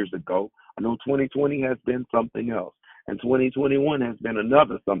did years ago. I know 2020 has been something else, and 2021 has been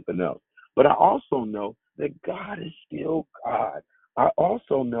another something else. But I also know that God is still God. I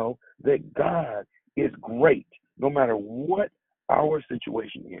also know that God is great, no matter what our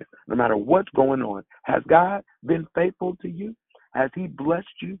situation is, no matter what's going on. Has God been faithful to you? Has he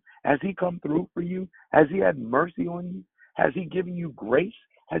blessed you? Has he come through for you? Has he had mercy on you? Has he given you grace?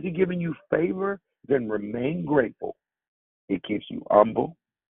 Has he given you favor? Then remain grateful. It keeps you humble.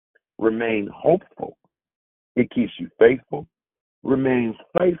 Remain hopeful. It keeps you faithful. Remain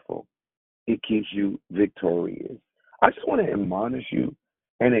faithful. It keeps you victorious. I just want to admonish you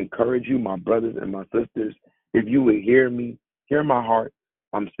and encourage you, my brothers and my sisters. If you would hear me, hear my heart.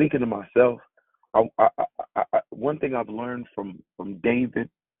 I'm speaking to myself. One thing I've learned from David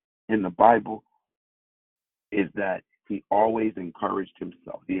in the Bible is that he always encouraged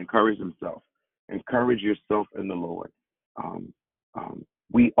himself. He encouraged himself. Encourage yourself in the Lord.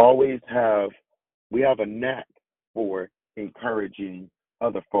 We have a knack for encouraging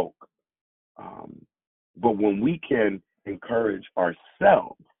other folk. But when we can encourage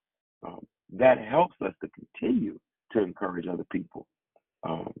ourselves, that helps us to continue to encourage other people.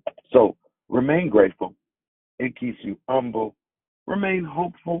 So remain grateful. It keeps you humble. Remain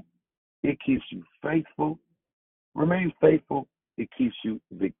hopeful. It keeps you faithful. Remain faithful. It keeps you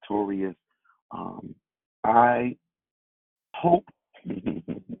victorious. I hope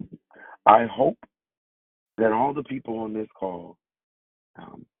that all the people on this call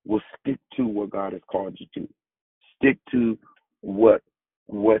will stick to what God has called you to. Stick to what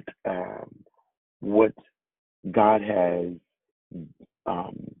God has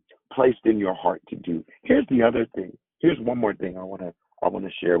placed in your heart to do. Here's the other thing. Here's one more thing I want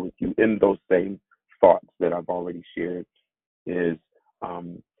to share with you in those same thoughts that I've already shared is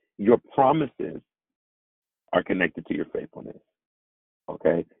your promises are connected to your faithfulness.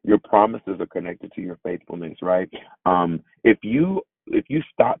 Okay, your promises are connected to your faithfulness, right? If you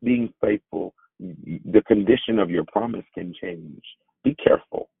stop being faithful, the condition of your promise can change. Be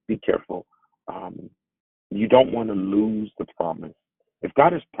careful. Be careful. You don't want to lose the promise. If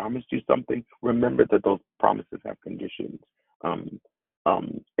God has promised you something, remember that those promises have conditions.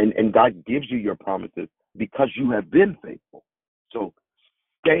 And God gives you your promises because you have been faithful. So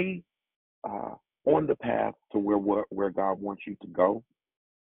stay on the path to where God wants you to go.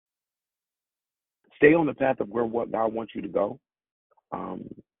 Stay on the path of what God wants you to go.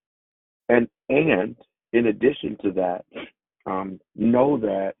 And in addition to that, know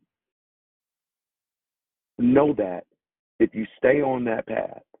that if you stay on that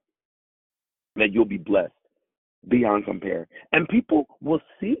path, that you'll be blessed beyond compare. And people will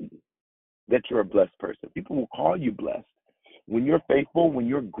see that you're a blessed person. People will call you blessed. When you're faithful, when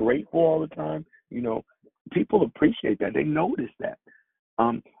you're grateful all the time, people appreciate that. They notice that.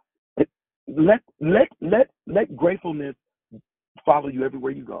 Let gratefulness follow you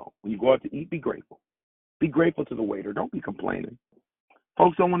everywhere you go. When you go out to eat, be grateful. Be grateful to the waiter. Don't be complaining.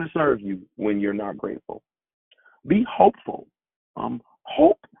 Folks don't want to serve you when you're not grateful. Be hopeful.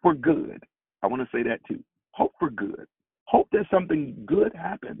 Hope for good. I want to say that too. Hope for good. Hope that something good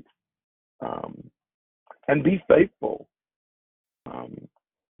happens. And be faithful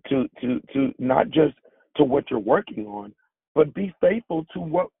to not just to what you're working on, but be faithful to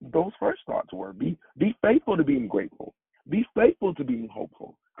what those first thoughts were. Be faithful to being grateful. Be faithful to being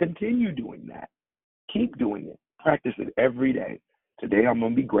hopeful. Continue doing that. Keep doing it. Practice it every day. Today I'm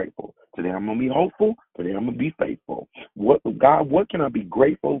going to be grateful. Today I'm going to be hopeful. Today I'm going to be faithful. What can I be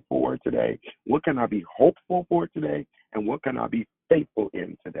grateful for today? What can I be hopeful for today? And what can I be faithful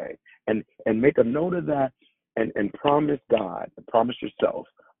in today? And make a note of that and promise God, and promise yourself,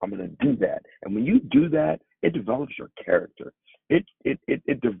 I'm going to do that. And when you do that, it develops your character. It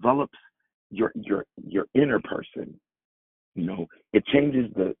develops your inner person. It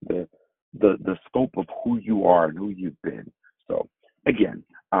changes the scope of who you are and who you've been. So again,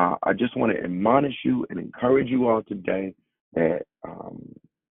 I just want to admonish you and encourage you all today that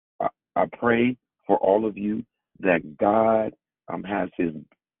I pray for all of you that God has his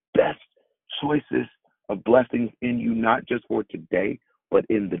best choices of blessings in you, not just for today, but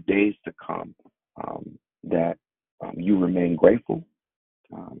in the days to come, that you remain grateful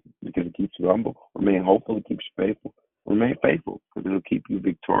because it keeps you humble. Remain hopeful, it keeps you faithful. Remain faithful because it'll keep you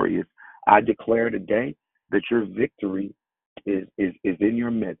victorious. I declare today that your victory is in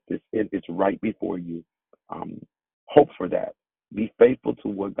your midst. It's right before you. Hope for that. Be faithful to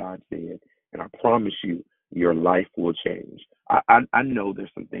what God said, and I promise you, your life will change. I know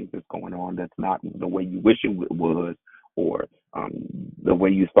there's some things that's going on that's not the way you wish it was, or the way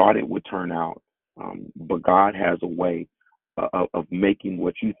you thought it would turn out. But God has a way of making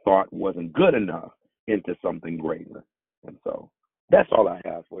what you thought wasn't good enough into something greater. And so that's all I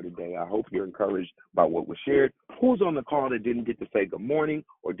have for today. I hope you're encouraged by what was shared. Who's on the call that didn't get to say good morning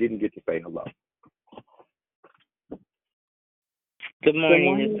or didn't get to say hello? Good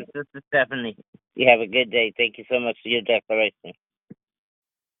morning. This is Sister Stephanie. You have a good day. Thank you so much for your declaration.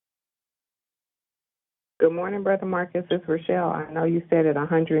 Good morning, Brother Marcus. It's Rochelle. I know you said it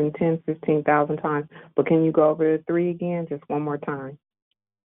 15,000 times, but can you go over the 3 again, just one more time?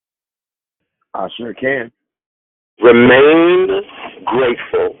 I sure can. Remain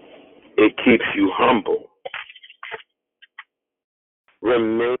grateful. It keeps you humble. Let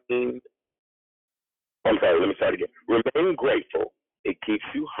me start again. Remain grateful. It keeps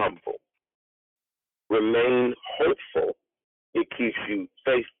you humble. Remain hopeful. It keeps you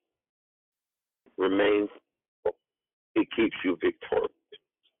faithful. Remain hopeful. It keeps you victorious.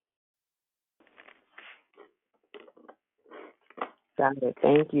 Got it.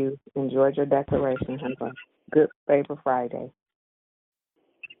 Thank you. Enjoyed your declaration. Have a good Favor Friday.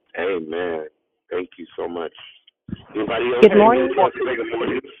 Amen. Thank you so much. Anybody else? Good morning.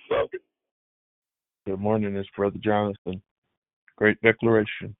 Good morning, it's Brother Jonathan. Great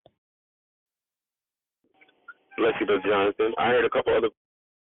declaration. Bless you, Brother Jonathan. I heard a couple other.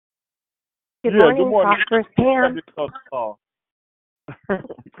 Good morning, Prosperous Pam.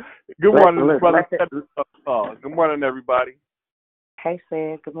 Good morning, Brother. Good morning, everybody. Hey,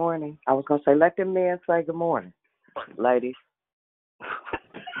 Sam. Good morning. I was gonna say, let them men say good morning, ladies.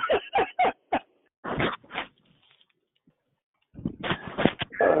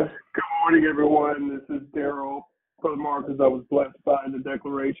 Good morning, everyone. This is Daryl. Brother Marcus, I was blessed by the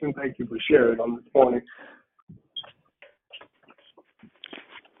declaration. Thank you for sharing on this morning.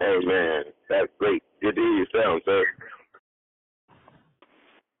 Amen. That's great. Good to hear you sound, sir.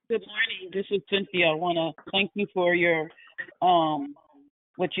 Good morning. This is Cynthia. I want to thank you for your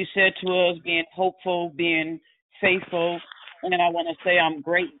what you said to us, being hopeful, being faithful, and I want to say I'm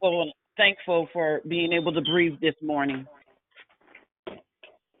grateful and thankful for being able to breathe this morning.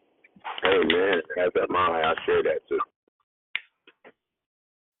 Amen. That's at mine. I share that too.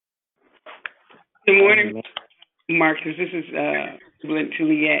 Good morning, Marcus. This is Glenn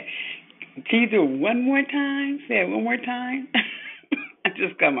Juliet. Can you do it one more time? Say it one more time. I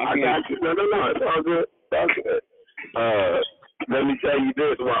just got my I got you. No. It's all good. It's all good. Let me tell you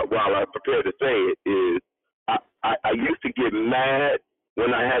this while I prepare to say it is I used to get mad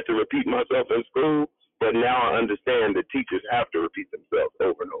when I had to repeat myself in school, but now I understand that teachers have to repeat themselves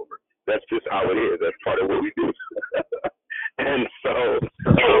over and over. That's just how it is. That's part of what we do. And so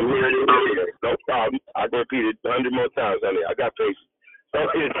here it is. No problem. I can repeat it 100 more times, honey. I got patience. So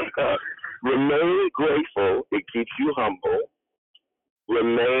it's remain grateful. It keeps you humble.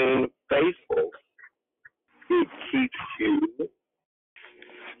 Remain faithful. It keeps you.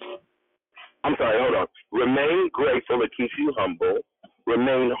 I'm sorry, hold on. Remain grateful. It keeps you humble.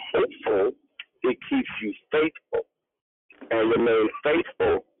 Remain hopeful. It keeps you faithful. And remain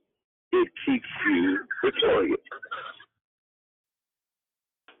faithful. It keeps you victorious.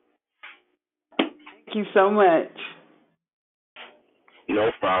 Thank you so much.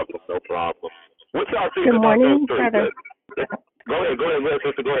 No problem. What y'all think Good about morning, those three? brother. Go ahead,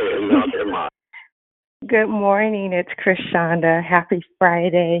 sister. Go ahead. And I'll share mine. Good morning. It's Krishanda. Happy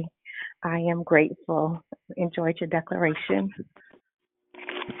Friday. I am grateful. Enjoyed your declaration.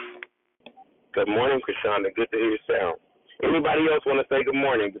 Good morning, Krishanda. Good to hear your sound. Anybody else want to say good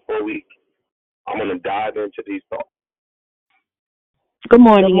morning before I'm going to dive into these thoughts? Good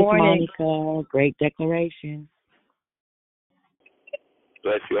morning, it's Monica. Great declaration.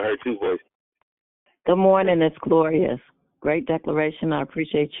 Bless you. I heard two voices. Good morning, it's Glorious. Great declaration. I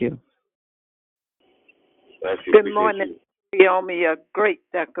appreciate you. Bless you. Good morning, Naomi. A great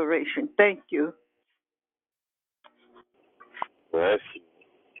declaration. Thank you. Bless you.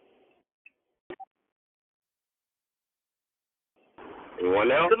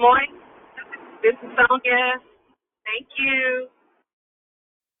 Anyone else? Good morning. This is Sonia. Thank you.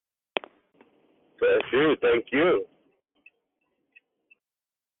 Bless you. Thank you.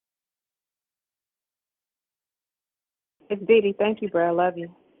 It's Dee Dee. Thank you, bro. I love you.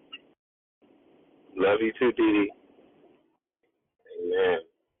 Love you too, Dee Dee. Amen.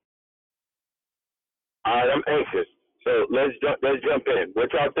 All right, I'm anxious. So let's jump in.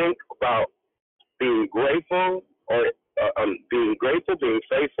 What y'all think about being grateful or being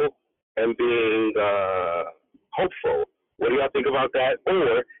faithful, and being hopeful? What do y'all think about that?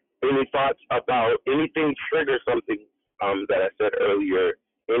 Or any thoughts about anything trigger something that I said earlier?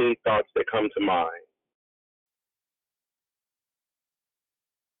 Any thoughts that come to mind?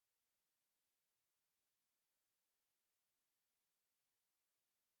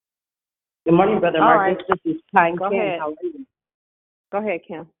 Good morning, Brother All Marcus. right. This is Kim. Go ahead. How are you? Go ahead,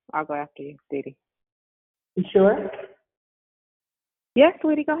 Kim. I'll go after you, Dee Dee. You sure? Yes,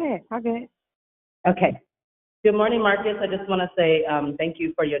 sweetie, go ahead. I'll go ahead. Okay. Good morning, Marcus. I just want to say thank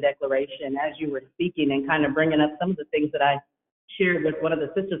you for your declaration. As you were speaking and kind of bringing up some of the things that I shared with one of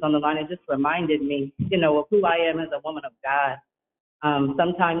the sisters on the line, it just reminded me, of who I am as a woman of God.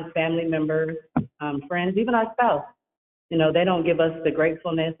 Sometimes family members, friends, even our spouse, they don't give us the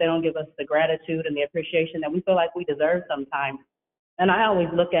gratefulness, they don't give us the gratitude and the appreciation that we feel like we deserve sometimes. And I always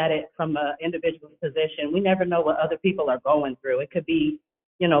look at it from an individual's position. We never know what other people are going through. It could be,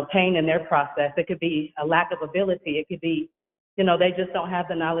 pain in their process. It could be a lack of ability. It could be, they just don't have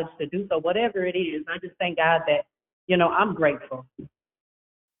the knowledge to do so. Whatever it is, I just thank God that, I'm grateful.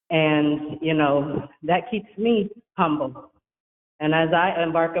 And, that keeps me humble. And as I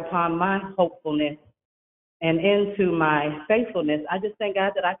embark upon my hopefulness and into my faithfulness, I just thank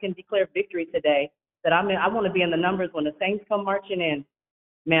God that I can declare victory today, that I want to be in the numbers when the saints come marching in,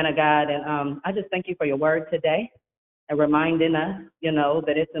 man of God. And I just thank you for your word today and reminding us,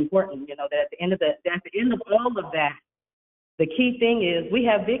 that it's important, that at the end of all of that, the key thing is we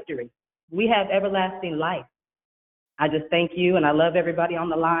have victory. We have everlasting life. I just thank you, and I love everybody on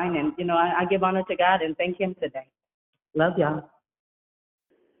the line. And, I give honor to God and thank him today. Love y'all.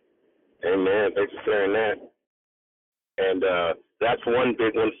 Amen. Thanks for sharing that. And that's one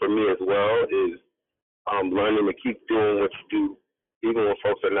big one for me as well, is learning to keep doing what you do, even when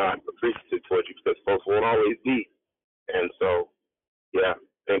folks are not appreciative towards you, because folks won't always be. And so, yeah,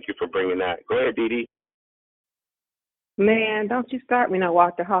 thank you for bringing that. Go ahead, Dee Dee. Man, don't you start me no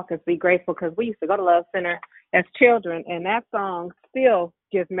Walter Hawkins, Be Grateful, because we used to go to Love Center as children, and that song still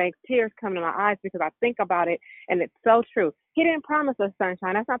just makes tears come to my eyes because I think about it, and it's so true. He didn't promise us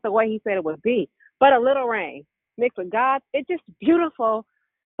sunshine. That's not the way he said it would be, but a little rain mixed with God. It's just beautiful.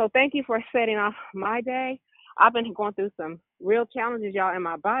 So thank you for setting off my day. I've been going through some real challenges, y'all, in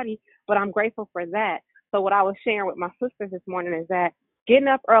my body, but I'm grateful for that. So what I was sharing with my sisters this morning is that getting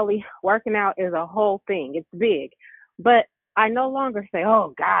up early, working out is a whole thing. It's big. But I no longer say,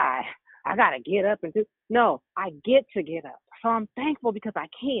 oh, God, I got to get up and do. No, I get to get up. So I'm thankful because I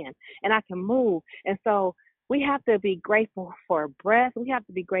can and I can move. And so we have to be grateful for breath. We have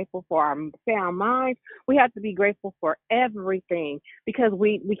to be grateful for our sound minds. We have to be grateful for everything because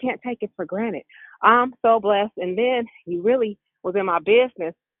we can't take it for granted. I'm so blessed. And then he really was in my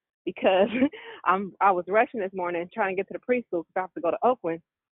business because I was rushing this morning trying to get to the preschool because I have to go to Oakland.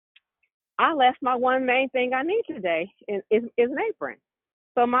 I left my one main thing I need today is an apron.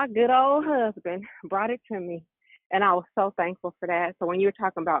 So my good old husband brought it to me, and I was so thankful for that. So when you were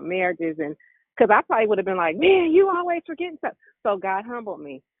talking about marriages, and because I probably would have been like, man, you always forgetting stuff. So God humbled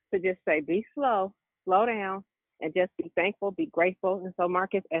me to just say, be slow down, and just be thankful, be grateful. And so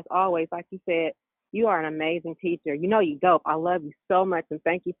Marcus, as always, like you said, you are an amazing teacher. You know you dope. I love you so much, and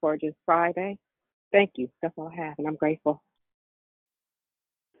thank you for just Friday. Thank you. That's all I have, and I'm grateful.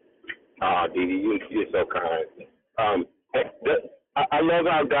 Dee Dee, you're so kind. I love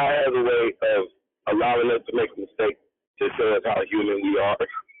how God has a way of allowing us to make mistakes to show us how human we are.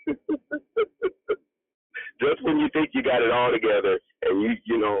 Just when you think you got it all together and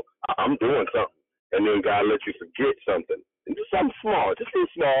you know, I'm doing something, and then God lets you forget something. And just something small, just be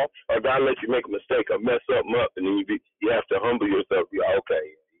small, or God lets you make a mistake or mess something up, and then you have to humble yourself. Be like,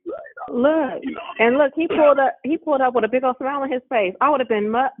 okay, right. Look, you know. And look, he pulled up with a big old smile on his face. I would have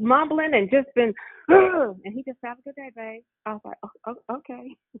been mumbling and just been, and he just said, have a good day, babe. I was like, oh,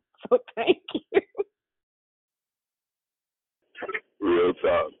 okay. So thank you. Real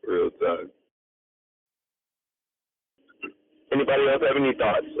talk. Anybody else have any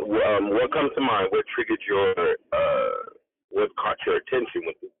thoughts? What comes to mind? What triggered what caught your attention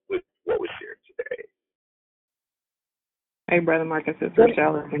with what was shared today? Hey, Brother Marcus, it's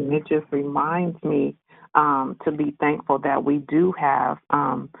Rochelle, and it just reminds me to be thankful that we do have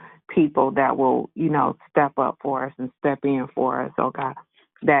people that will, step up for us and step in for us, oh God,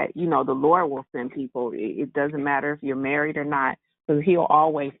 that, the Lord will send people. It doesn't matter if you're married or not, because he'll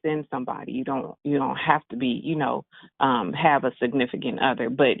always send somebody. You don't have to be, have a significant other,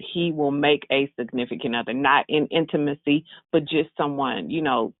 but he will make a significant other, not in intimacy, but just someone,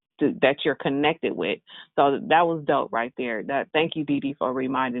 that you're connected with. So that was dope right there. Thank you, Dee Dee, for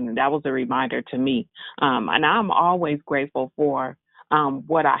reminding me. That was a reminder to me. And I'm always grateful for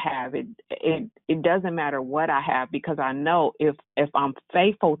what I have. It doesn't matter what I have, because I know if I'm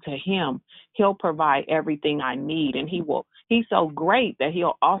faithful to him, he'll provide everything I need, and he's so great that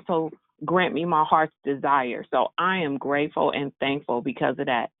he'll also grant me my heart's desire. So I am grateful and thankful because of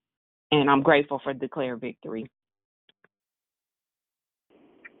that. And I'm grateful for Declare Victory.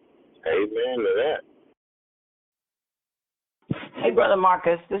 Amen to that. Hey, Brother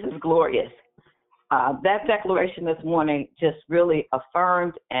Marcus, this is Glorious. That declaration this morning just really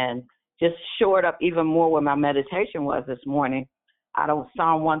affirmed and just shored up even more where my meditation was this morning out of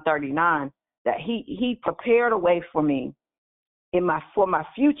Psalm 139, that he prepared a way for me for my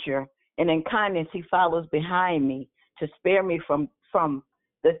future, and in kindness he follows behind me to spare me from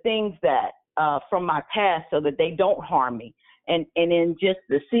the things that from my past, so that they don't harm me. And in just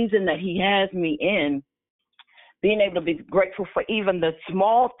the season that he has me in, being able to be grateful for even the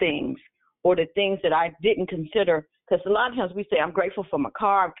small things or the things that I didn't consider. Because a lot of times we say, I'm grateful for my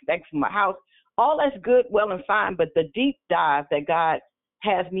car, I'm thankful for my house. All that's good, well and fine, but the deep dive that God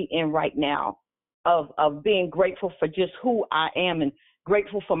has me in right now of being grateful for just who I am and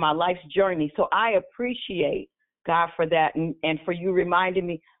grateful for my life's journey. So I appreciate God for that, and for you reminding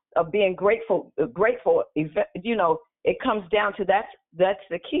me of being grateful, it comes down to that's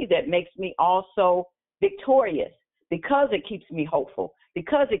the key that makes me also victorious, because it keeps me hopeful,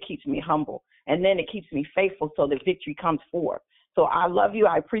 because it keeps me humble, and then it keeps me faithful so that victory comes forth. So I love you,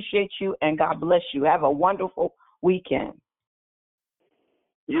 I appreciate you, and God bless you. Have a wonderful weekend.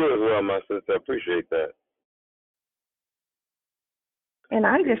 You as well, my sister. I appreciate that. And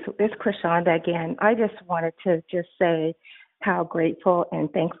it's Krishanda again. I just wanted to just say how grateful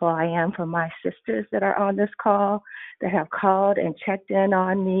and thankful I am for my sisters that are on this call, that have called and checked in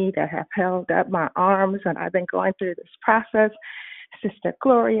on me, that have held up my arms when I've been going through this process. Sister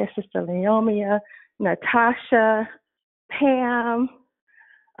Gloria, Sister Leomia, Natasha, Pam,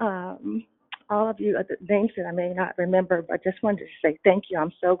 all of you, the names that I may not remember, but just wanted to say thank you.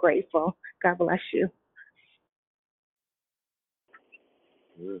 I'm so grateful. God bless you.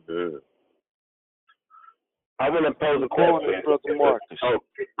 Mm-hmm. I want to pose a question. Brother Marcus. Oh,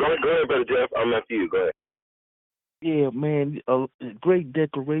 go ahead, Brother Jeff. I'm after you. Go ahead. Yeah, man, a great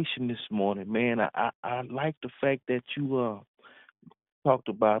declaration this morning, man. I like the fact that you talked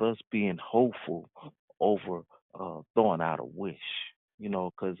about us being hopeful over throwing out a wish, you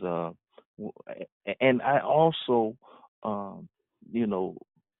know, because and I also, you know,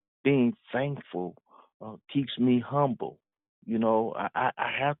 being thankful keeps me humble. You know, I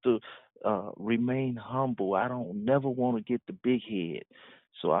have to remain humble. I don't never want to get the big head,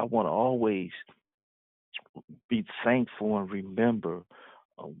 so I want to always be thankful and remember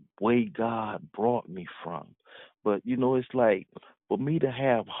where God brought me from. But you know, it's like for me to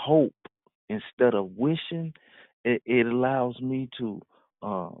have hope instead of wishing, it allows me to,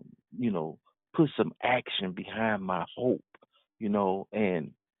 you know, put some action behind my hope. You know,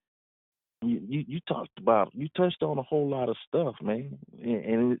 and you touched on a whole lot of stuff, man,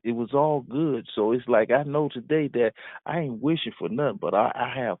 and it was all good. So it's like I know today that I ain't wishing for nothing, but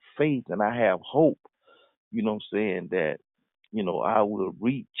I have faith and I have hope, you know what I'm saying, that, you know, I will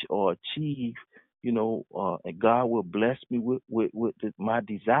reach or achieve, you know, and God will bless me with my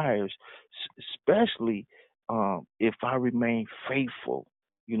desires, especially if I remain faithful,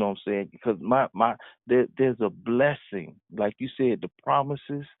 you know what I'm saying, because there's a blessing, like you said, the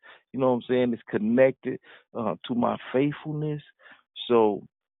promises, you know what I'm saying, is connected to my faithfulness. So,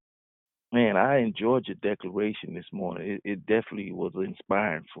 man, I enjoyed your declaration this morning. It definitely was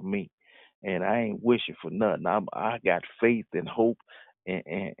inspiring for me, and I ain't wishing for nothing. I got faith and hope,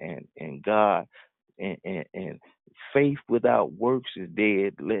 and God, and faith without works is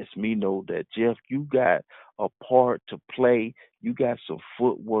dead. Lets me know that Jeff, you got a part to play. You got some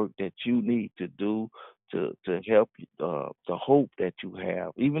footwork that you need to do to help the hope that you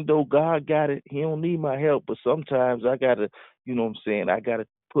have. Even though God got it, He don't need my help. But sometimes I gotta, you know what I'm saying, I gotta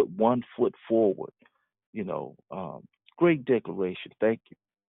put one foot forward. You know, great declaration. Thank you.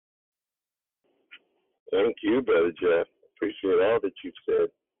 Thank you, Brother Jeff. Appreciate all that you've said.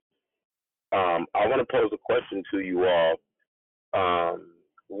 I want to pose a question to you all.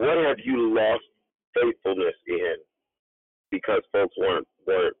 What have you lost faithfulness in because folks weren't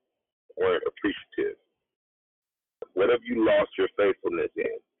appreciative? What have you lost your faithfulness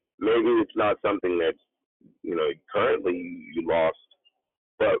in? Maybe it's not something that's, you know, currently you lost,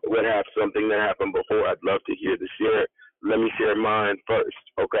 but what have something that happened before? I'd love to hear the share. Let me share mine first,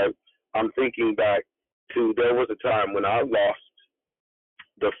 okay? I'm thinking back to there was a time when I lost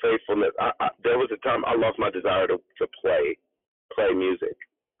the faithfulness. There was a time I lost my desire to play music.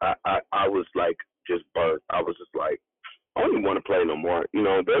 I was like just burnt. I was just like, I don't even want to play no more. You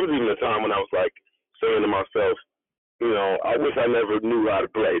know, there was even a time when I was like saying to myself, you know, I wish I never knew how to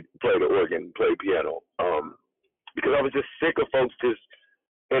play the organ, play piano, because I was just sick of folks just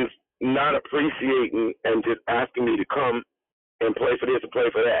and not appreciating and just asking me to come and play for this and play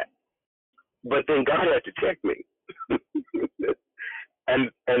for that. But then God had to check me.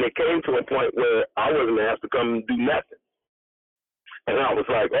 and it came to a point where I wasn't going to have to come and do nothing. And I was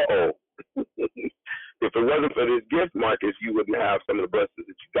like, uh-oh. If it wasn't for this gift, Marcus, you wouldn't have some of the blessings that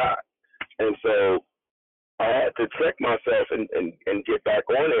you got. And so I had to check myself and get back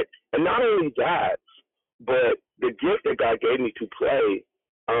on it. And not only that, but the gift that God gave me to play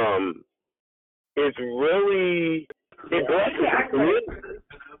is really, it blesses me.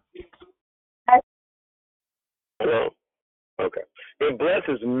 Hello? Okay. It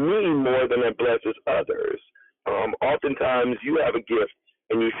blesses me more than it blesses others. Oftentimes you have a gift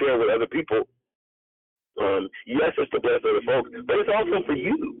and you share with other people. Yes, it's to bless other folks, but it's also for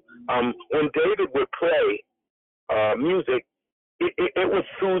you. When David would play music, it was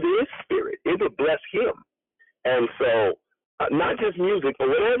through his spirit. It would bless him. And so, not just music, but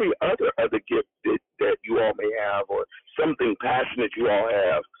whatever other gift that you all may have, or something passionate you all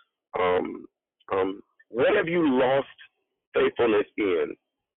have, what have you lost faithfulness in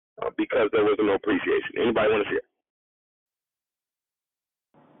because there was no appreciation? Anybody want to share?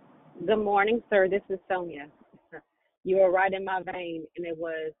 Good morning, sir. This is Sonia. You were right in my vein, and it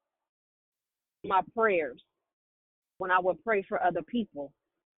was my prayers. When I would pray for other people,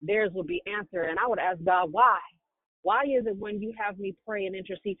 theirs would be answered, and I would ask God, why? Why is it when you have me pray and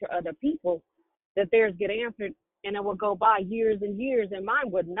intercede for other people that theirs get answered, and it would go by years and years, and mine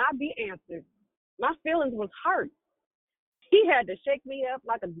would not be answered? My feelings was hurt. He had to shake me up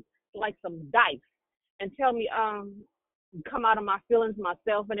like some dice and tell me, come out of my feelings,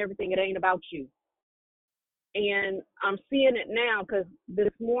 myself, and everything. It ain't about you. And I'm seeing it now because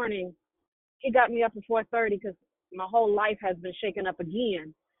this morning He got me up at 4:30 because my whole life has been shaken up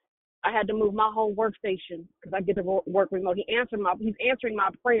again. I had to move my whole workstation because I get to work remote. He's answering my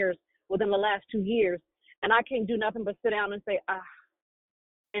prayers within the last 2 years, and I can't do nothing but sit down and say,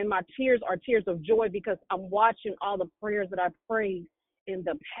 and my tears are tears of joy because I'm watching all the prayers that I prayed in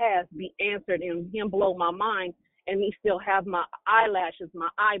the past be answered and him blow my mind, and me still have my eyelashes, my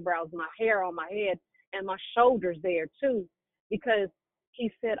eyebrows, my hair on my head, and my shoulders there too, because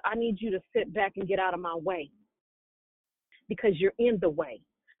he said, I need you to sit back and get out of my way because you're in the way.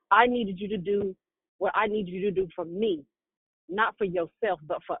 I needed you to do what I need you to do for me, not for yourself,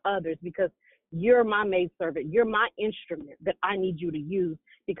 but for others, because you're my maidservant. You're my instrument that I need you to use,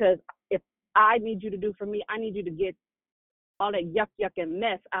 because if I need you to do for me, I need you to get all that yuck and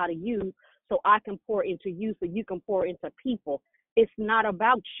mess out of you so I can pour into you so you can pour into people. It's not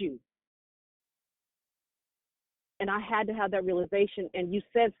about you. And I had to have that realization. And you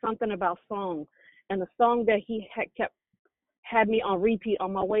said something about song, and the song that he had me on repeat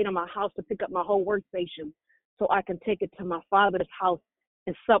on my way to my house to pick up my whole workstation so I can take it to my father's house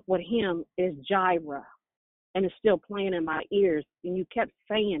and sup with him is Jireh. And it's still playing in my ears. And you kept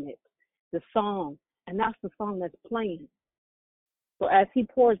saying it, the song. And that's the song that's playing. So as he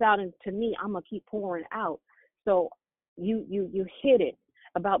pours out into me, I'm going to keep pouring out. So you hit it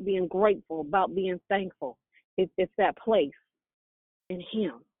about being grateful, about being thankful. It's that place in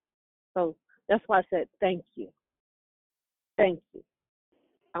him. So that's why I said thank you. Thank you.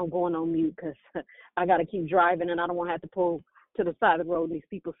 I'm going on mute because I got to keep driving and I don't want to have to pull to the side of the road and these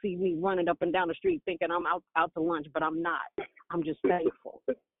people see me running up and down the street thinking I'm out to lunch, but I'm not. I'm just thankful.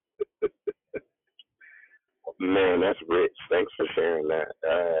 Man, that's rich. Thanks for sharing that.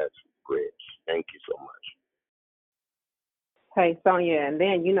 That's rich. Thank you so much. Hey, Sonia, and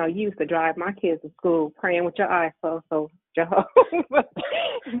then, you used to drive my kids to school praying with your eyes closed, so Jehovah.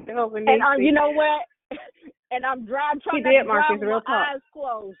 And you know what? And I'm trying to drive with my eyes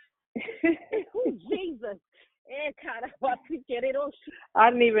closed. Jesus. I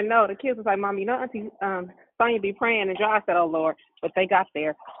didn't even know. The kids was like, Mom, Auntie Sonia be praying, and I said, oh, Lord, but they got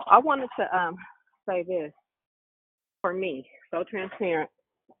there. I wanted to say this for me, so transparent,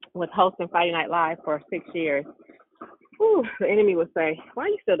 with hosting Friday Night Live for 6 years. Whew, the enemy would say, why are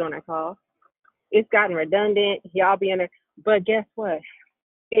you still doing that call? It's gotten redundant. Y'all be in there. But guess what?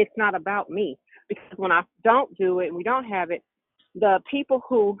 It's not about me. Because when I don't do it and we don't have it, the people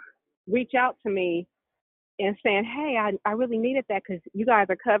who reach out to me and saying, hey, I really needed that because you guys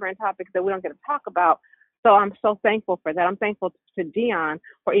are covering topics that we don't get to talk about. So I'm so thankful for that. I'm thankful to Dion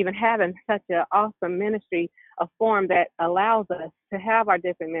for even having such an awesome ministry, a forum that allows us to have our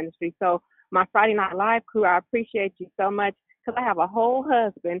different ministries. So my Friday Night Live crew, I appreciate you so much because I have a whole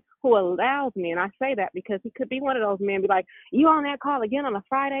husband who allows me, and I say that because he could be one of those men, be like, you on that call again on a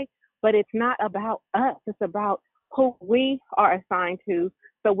Friday? But it's not about us. It's about who we are assigned to.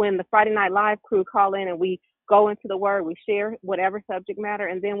 So when the Friday Night Live crew call in and we go into the word, we share whatever subject matter,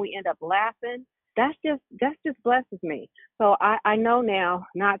 and then we end up laughing, that just blesses me. So I know now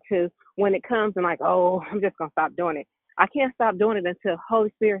not to, when it comes and like, oh, I'm just going to stop doing it. I can't stop doing it until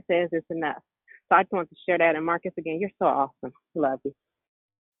Holy Spirit says it's enough. So I just wanted to share that. And Marcus, again, you're so awesome. Love you.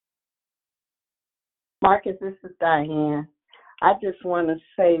 Marcus, this is Diane. I just want to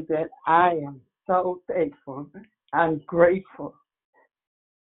say that I am so thankful. I'm grateful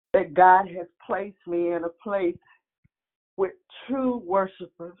that God has placed me in a place with true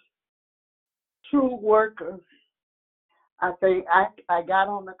worshipers, true workers. I think I got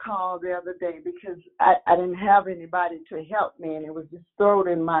on the call the other day because I didn't have anybody to help me, and it was just thrown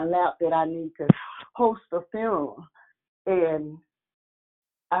in my lap that I need to host a funeral. And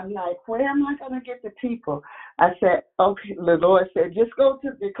I'm like, where am I going to get the people? I said, okay, the Lord said, just go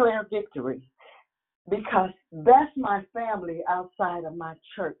to Declare Victory, because that's my family outside of my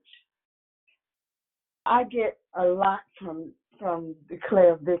church. I get a lot from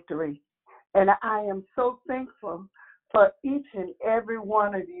Declare Victory, and I am so thankful for each and every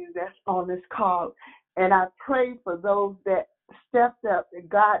one of you that's on this call. And I pray for those that stepped up, that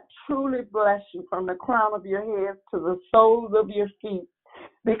God truly bless you from the crown of your head to the soles of your feet,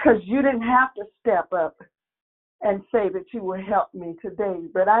 because you didn't have to step up and say that you will help me today.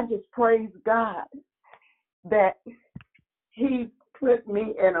 But I just praise God that he put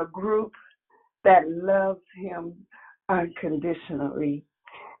me in a group that loves him unconditionally.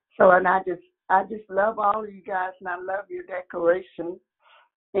 So, and I just love all of you guys, and I love your declaration.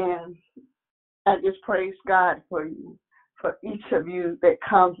 And I just praise God for you, for each of you that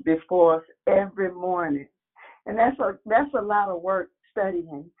comes before us every morning. And that's a lot of work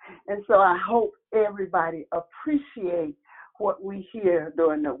studying. And so I hope everybody appreciates what we hear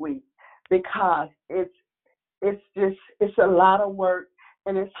during the week, because it's a lot of work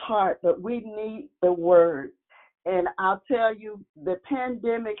and it's hard, but we need the word. And I'll tell you, the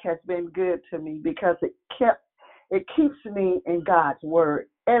pandemic has been good to me because it keeps me in God's word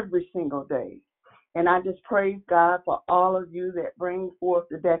every single day. And I just praise God for all of you that bring forth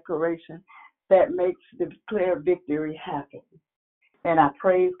the declaration that makes the declared victory happen. And I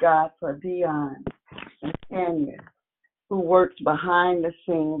praise God for Dion and Tanya, who works behind the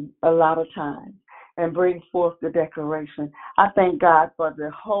scenes a lot of times and brings forth the declaration. I thank God for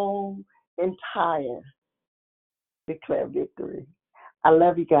the whole entire declare victory. I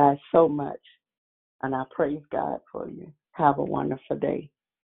love you guys so much, and I praise God for you. Have a wonderful day.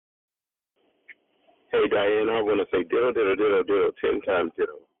 Hey, Diane, I want to say ditto, 10 times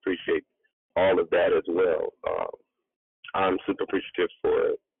ditto. Appreciate all of that as well. I'm super appreciative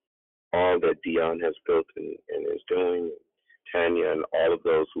for all that Dion has built and is doing, Tanya, and all of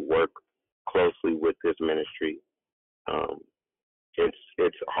those who work closely with this ministry.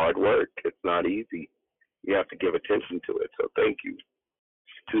 It's hard work. It's not easy. You have to give attention to it. So thank you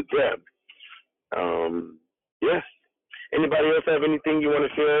to them. Yes. Anybody else have anything you want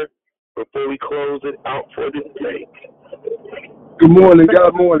to share before we close it out for this day? Good morning.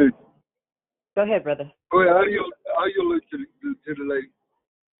 God morning. Go ahead, brother. Go ahead. How you look to the lady?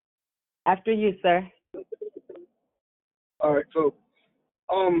 After you, sir. All right. So,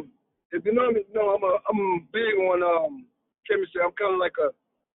 if you know me, I'm big on chemistry. I'm kind of like a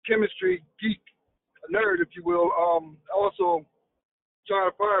chemistry geek, a nerd, if you will. Also,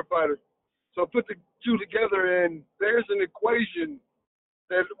 child firefighter. So I put the two together, and there's an equation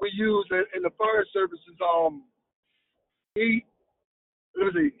that we use in the fire services. Heat,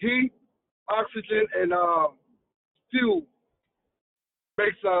 oxygen, and fuel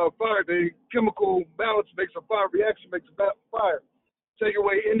makes fire. The chemical balance makes a fire reaction, makes a fire. Take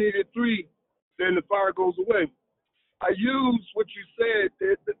away any of the three, then the fire goes away. I use what you said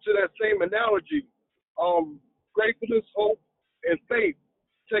to that same analogy. Gratefulness, hope, and faith.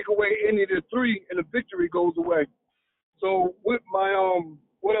 Take away any of the three, and the victory goes away. So with my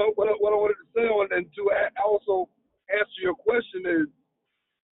what I wanted to say on, and to also answer your question is,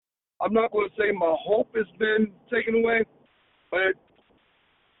 I'm not going to say my hope has been taken away, but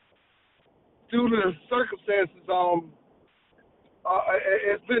due to the circumstances,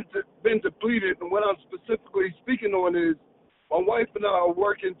 it's been depleted. And what I'm specifically speaking on is, my wife and I are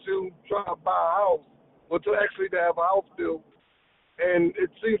working to try to buy a house, or to have a house built. And it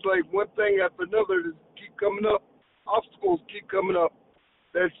seems like one thing after another just keep coming up. Obstacles keep coming up.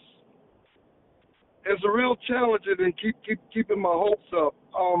 It's a real challenge, and keeping my hopes up.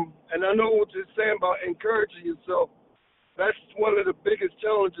 And I know what you're saying about encouraging yourself. That's one of the biggest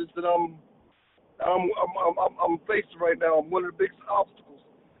challenges that I'm facing right now. I'm one of the biggest obstacles.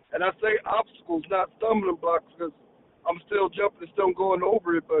 And I say obstacles, not stumbling blocks, because I'm still jumping and still going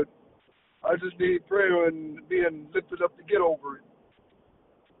over it, but I just need prayer and being lifted up to get over it.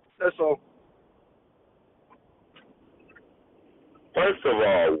 That's all. First of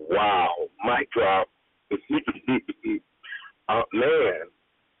all, wow, mic drop. Man,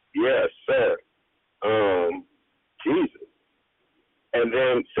 yes, sir. Jesus. And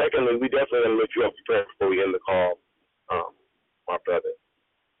then, secondly, we definitely want to lift you up for prayer before we end the call, my brother.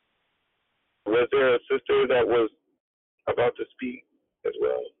 Was there a sister that was about to speak as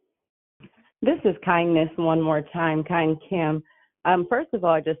well? This is Kindness one more time, Kind Kim. First of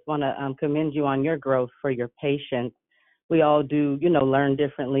all, I just want to commend you on your growth, for your patience. We all do, learn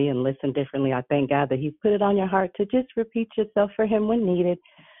differently and listen differently. I thank God that He's put it on your heart to just repeat yourself for Him when needed.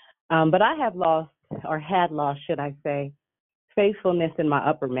 But I have lost, or had lost, should I say, faithfulness in my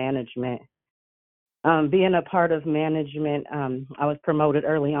upper management. Being a part of management, I was promoted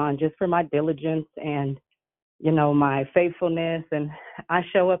early on just for my diligence and, my faithfulness. And I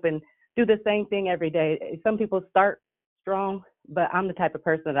show up and do the same thing every day. Some people start strong, but I'm the type of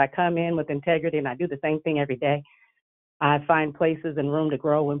person that I come in with integrity, and I do the same thing every day. I find places and room to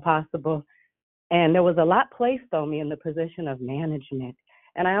grow when possible. And there was a lot placed on me in the position of management.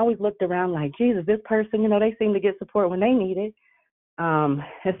 And I always looked around like, Jesus, this person, they seem to get support when they need it.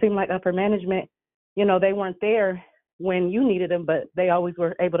 It seemed like upper management, they weren't there when you needed them, but they always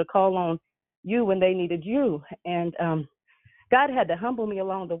were able to call on you when they needed you. And God had to humble me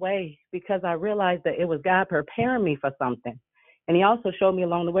along the way, because I realized that it was God preparing me for something. And He also showed me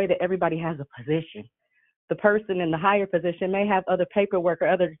along the way that everybody has a position. The person in the higher position may have other paperwork or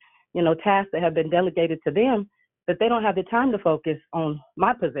other, tasks that have been delegated to them, but they don't have the time to focus on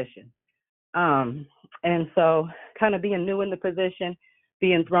my position. And so kind of being new in the position,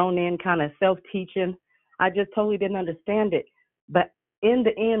 being thrown in, kind of self-teaching, I just totally didn't understand it. But in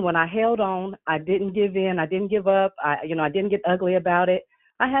the end, when I held on, I didn't give in, I didn't give up, I didn't get ugly about it.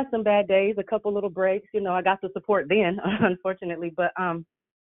 I had some bad days, a couple little breaks. I got the support then, unfortunately, but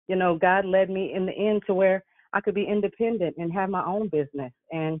God led me in the end to where I could be independent and have my own business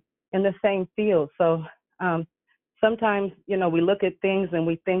and in the same field. So sometimes, we look at things and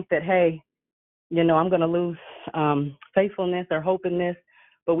we think that, hey, I'm going to lose faithfulness or hope in this,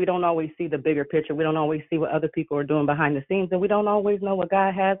 but we don't always see the bigger picture. We don't always see what other people are doing behind the scenes, and we don't always know what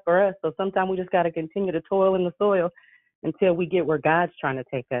God has for us. So sometimes we just got to continue to toil in the soil until we get where God's trying to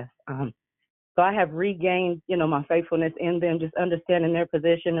take us. So I have regained, my faithfulness in them, just understanding their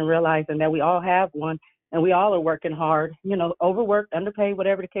position and realizing that we all have one and we all are working hard, overworked, underpaid,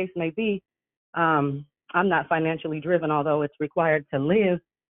 whatever the case may be. I'm not financially driven, although it's required to live.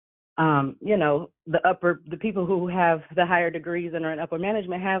 The people who have the higher degrees and are in upper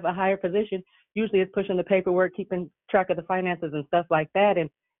management have a higher position. Usually it's pushing the paperwork, keeping track of the finances and stuff like that. And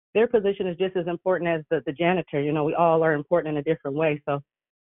their position is just as important as the janitor. We all are important in a different way. So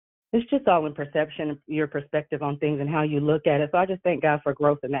it's just all in perception, your perspective on things and how you look at it. So I just thank God for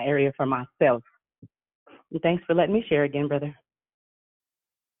growth in that area for myself. And thanks for letting me share again, brother.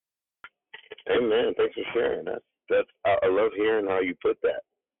 Amen. Thanks for sharing. I love hearing how you put that.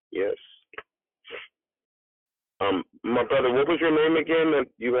 Yes. My brother, what was your name again? That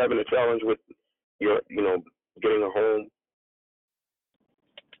you having a challenge with your, getting a home?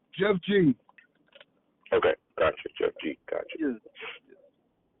 Jeff G. Okay, gotcha. Jeff G. Gotcha. Yes.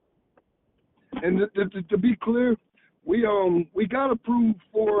 And to be clear, we got approved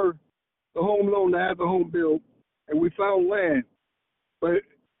for the home loan to have the home built, and we found land, but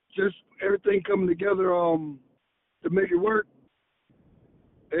just everything coming together to make it work.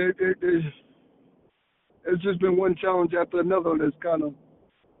 It's just been one challenge after another that's kind of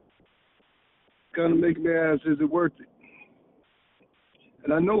making me ask, is it worth it?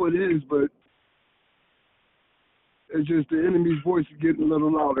 And I know it is, but it's just the enemy's voice is getting a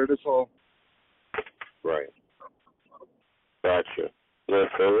little louder. That's all. Right. Gotcha.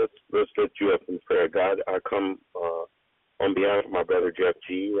 So let's lift you up in prayer. God, I come on behalf of my brother Jeff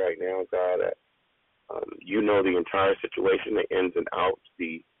G. right now, God. You know the entire situation, the ins and outs,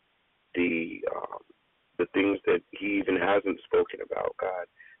 the things that he even hasn't spoken about, God.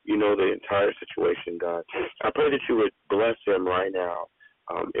 You know the entire situation, God. I pray that you would bless him right now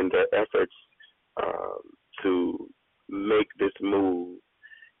in their efforts to make this move.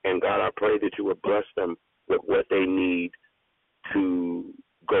 And God, I pray that you would bless them with what they need to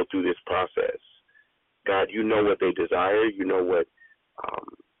go through this process. God, you know what they desire. You know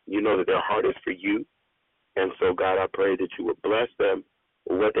that their heart is for you. And so, God, I pray that you would bless them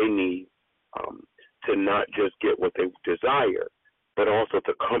with what they need to not just get what they desire, but also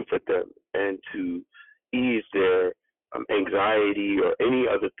to comfort them and to ease their anxiety or any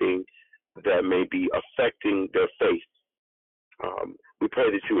other thing that may be affecting their faith. We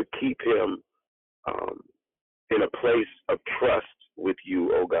pray that you would keep him in a place of trust with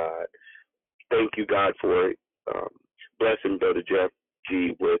you, oh God. Thank you, God, for blessing Brother Jeff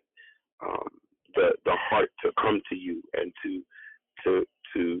G. with the heart to come to you and to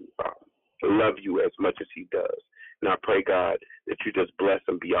love you as much as he does. And I pray, God, that you just bless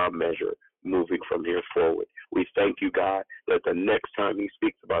him beyond measure moving from here forward. We thank you, God, that the next time he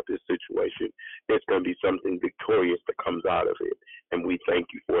speaks about this situation, it's going to be something victorious that comes out of it. And we thank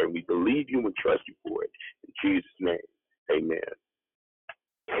you for it. And we believe you and trust you for it. In Jesus' name, amen.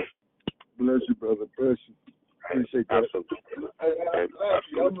 Bless you, brother. Bless you. Appreciate that. Absolutely.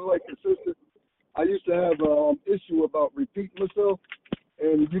 I'm like your sister. I used to have an issue about repeating myself,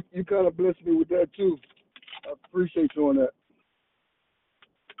 and you kind of blessed me with that, too. I appreciate you on that.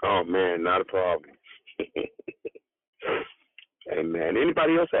 Oh, man, not a problem. Amen.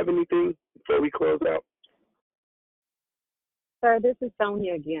 Anybody else have anything before we close out? Sir, this is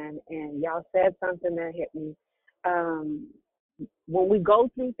Sonia again, and y'all said something that hit me. When we go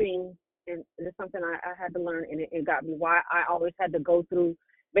through things, and it's something I had to learn, and it got me why I always had to go through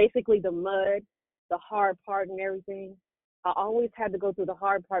basically the mud, the hard part and everything. I always had to go through the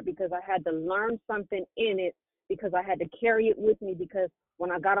hard part because I had to learn something in it, because I had to carry it with me, because when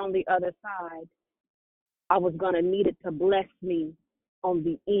I got on the other side, I was going to need it to bless me on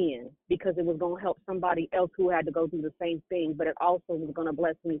the end, because it was going to help somebody else who had to go through the same thing, but it also was going to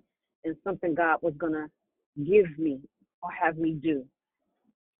bless me in something God was going to give me or have me do.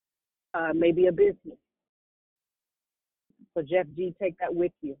 Maybe a business. So Jeff G, take that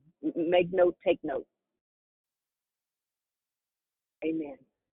with you. Make note, take note. Amen.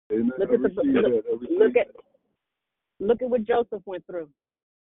 Amen. Look at what Joseph went through.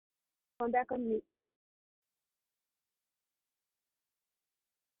 Come back on mute.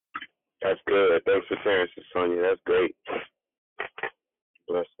 That's good. Thanks for sharing, Sister Sonia. That's great.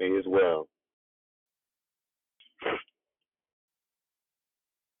 Bless me as well.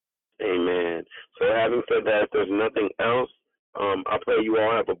 Amen. So having said that, if there's nothing else, I pray you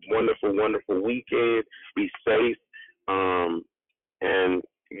all have a wonderful, wonderful weekend. Be safe. And,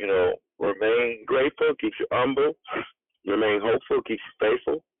 remain grateful, keep you humble, remain hopeful, keep you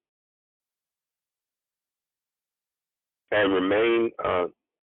faithful, and remain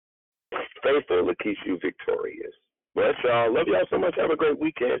faithful, it keeps you victorious. Bless y'all. Love y'all so much. Have a great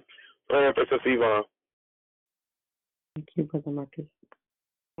weekend. Praying for Sister Yvonne. Thank you, Brother Marcus.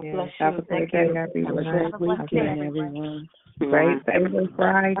 Bless Have you. a great Thank day, you. everyone. Have a blessed day, Everyone. Great Favorite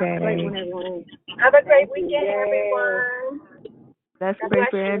Friday. Have a great weekend, everyone. Let's God pray bless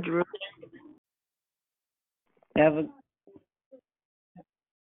for you. Andrew.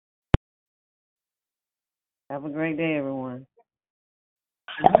 Have a great day, everyone.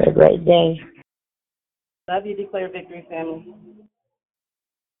 Have a great day. Love you, Declare Victory, family.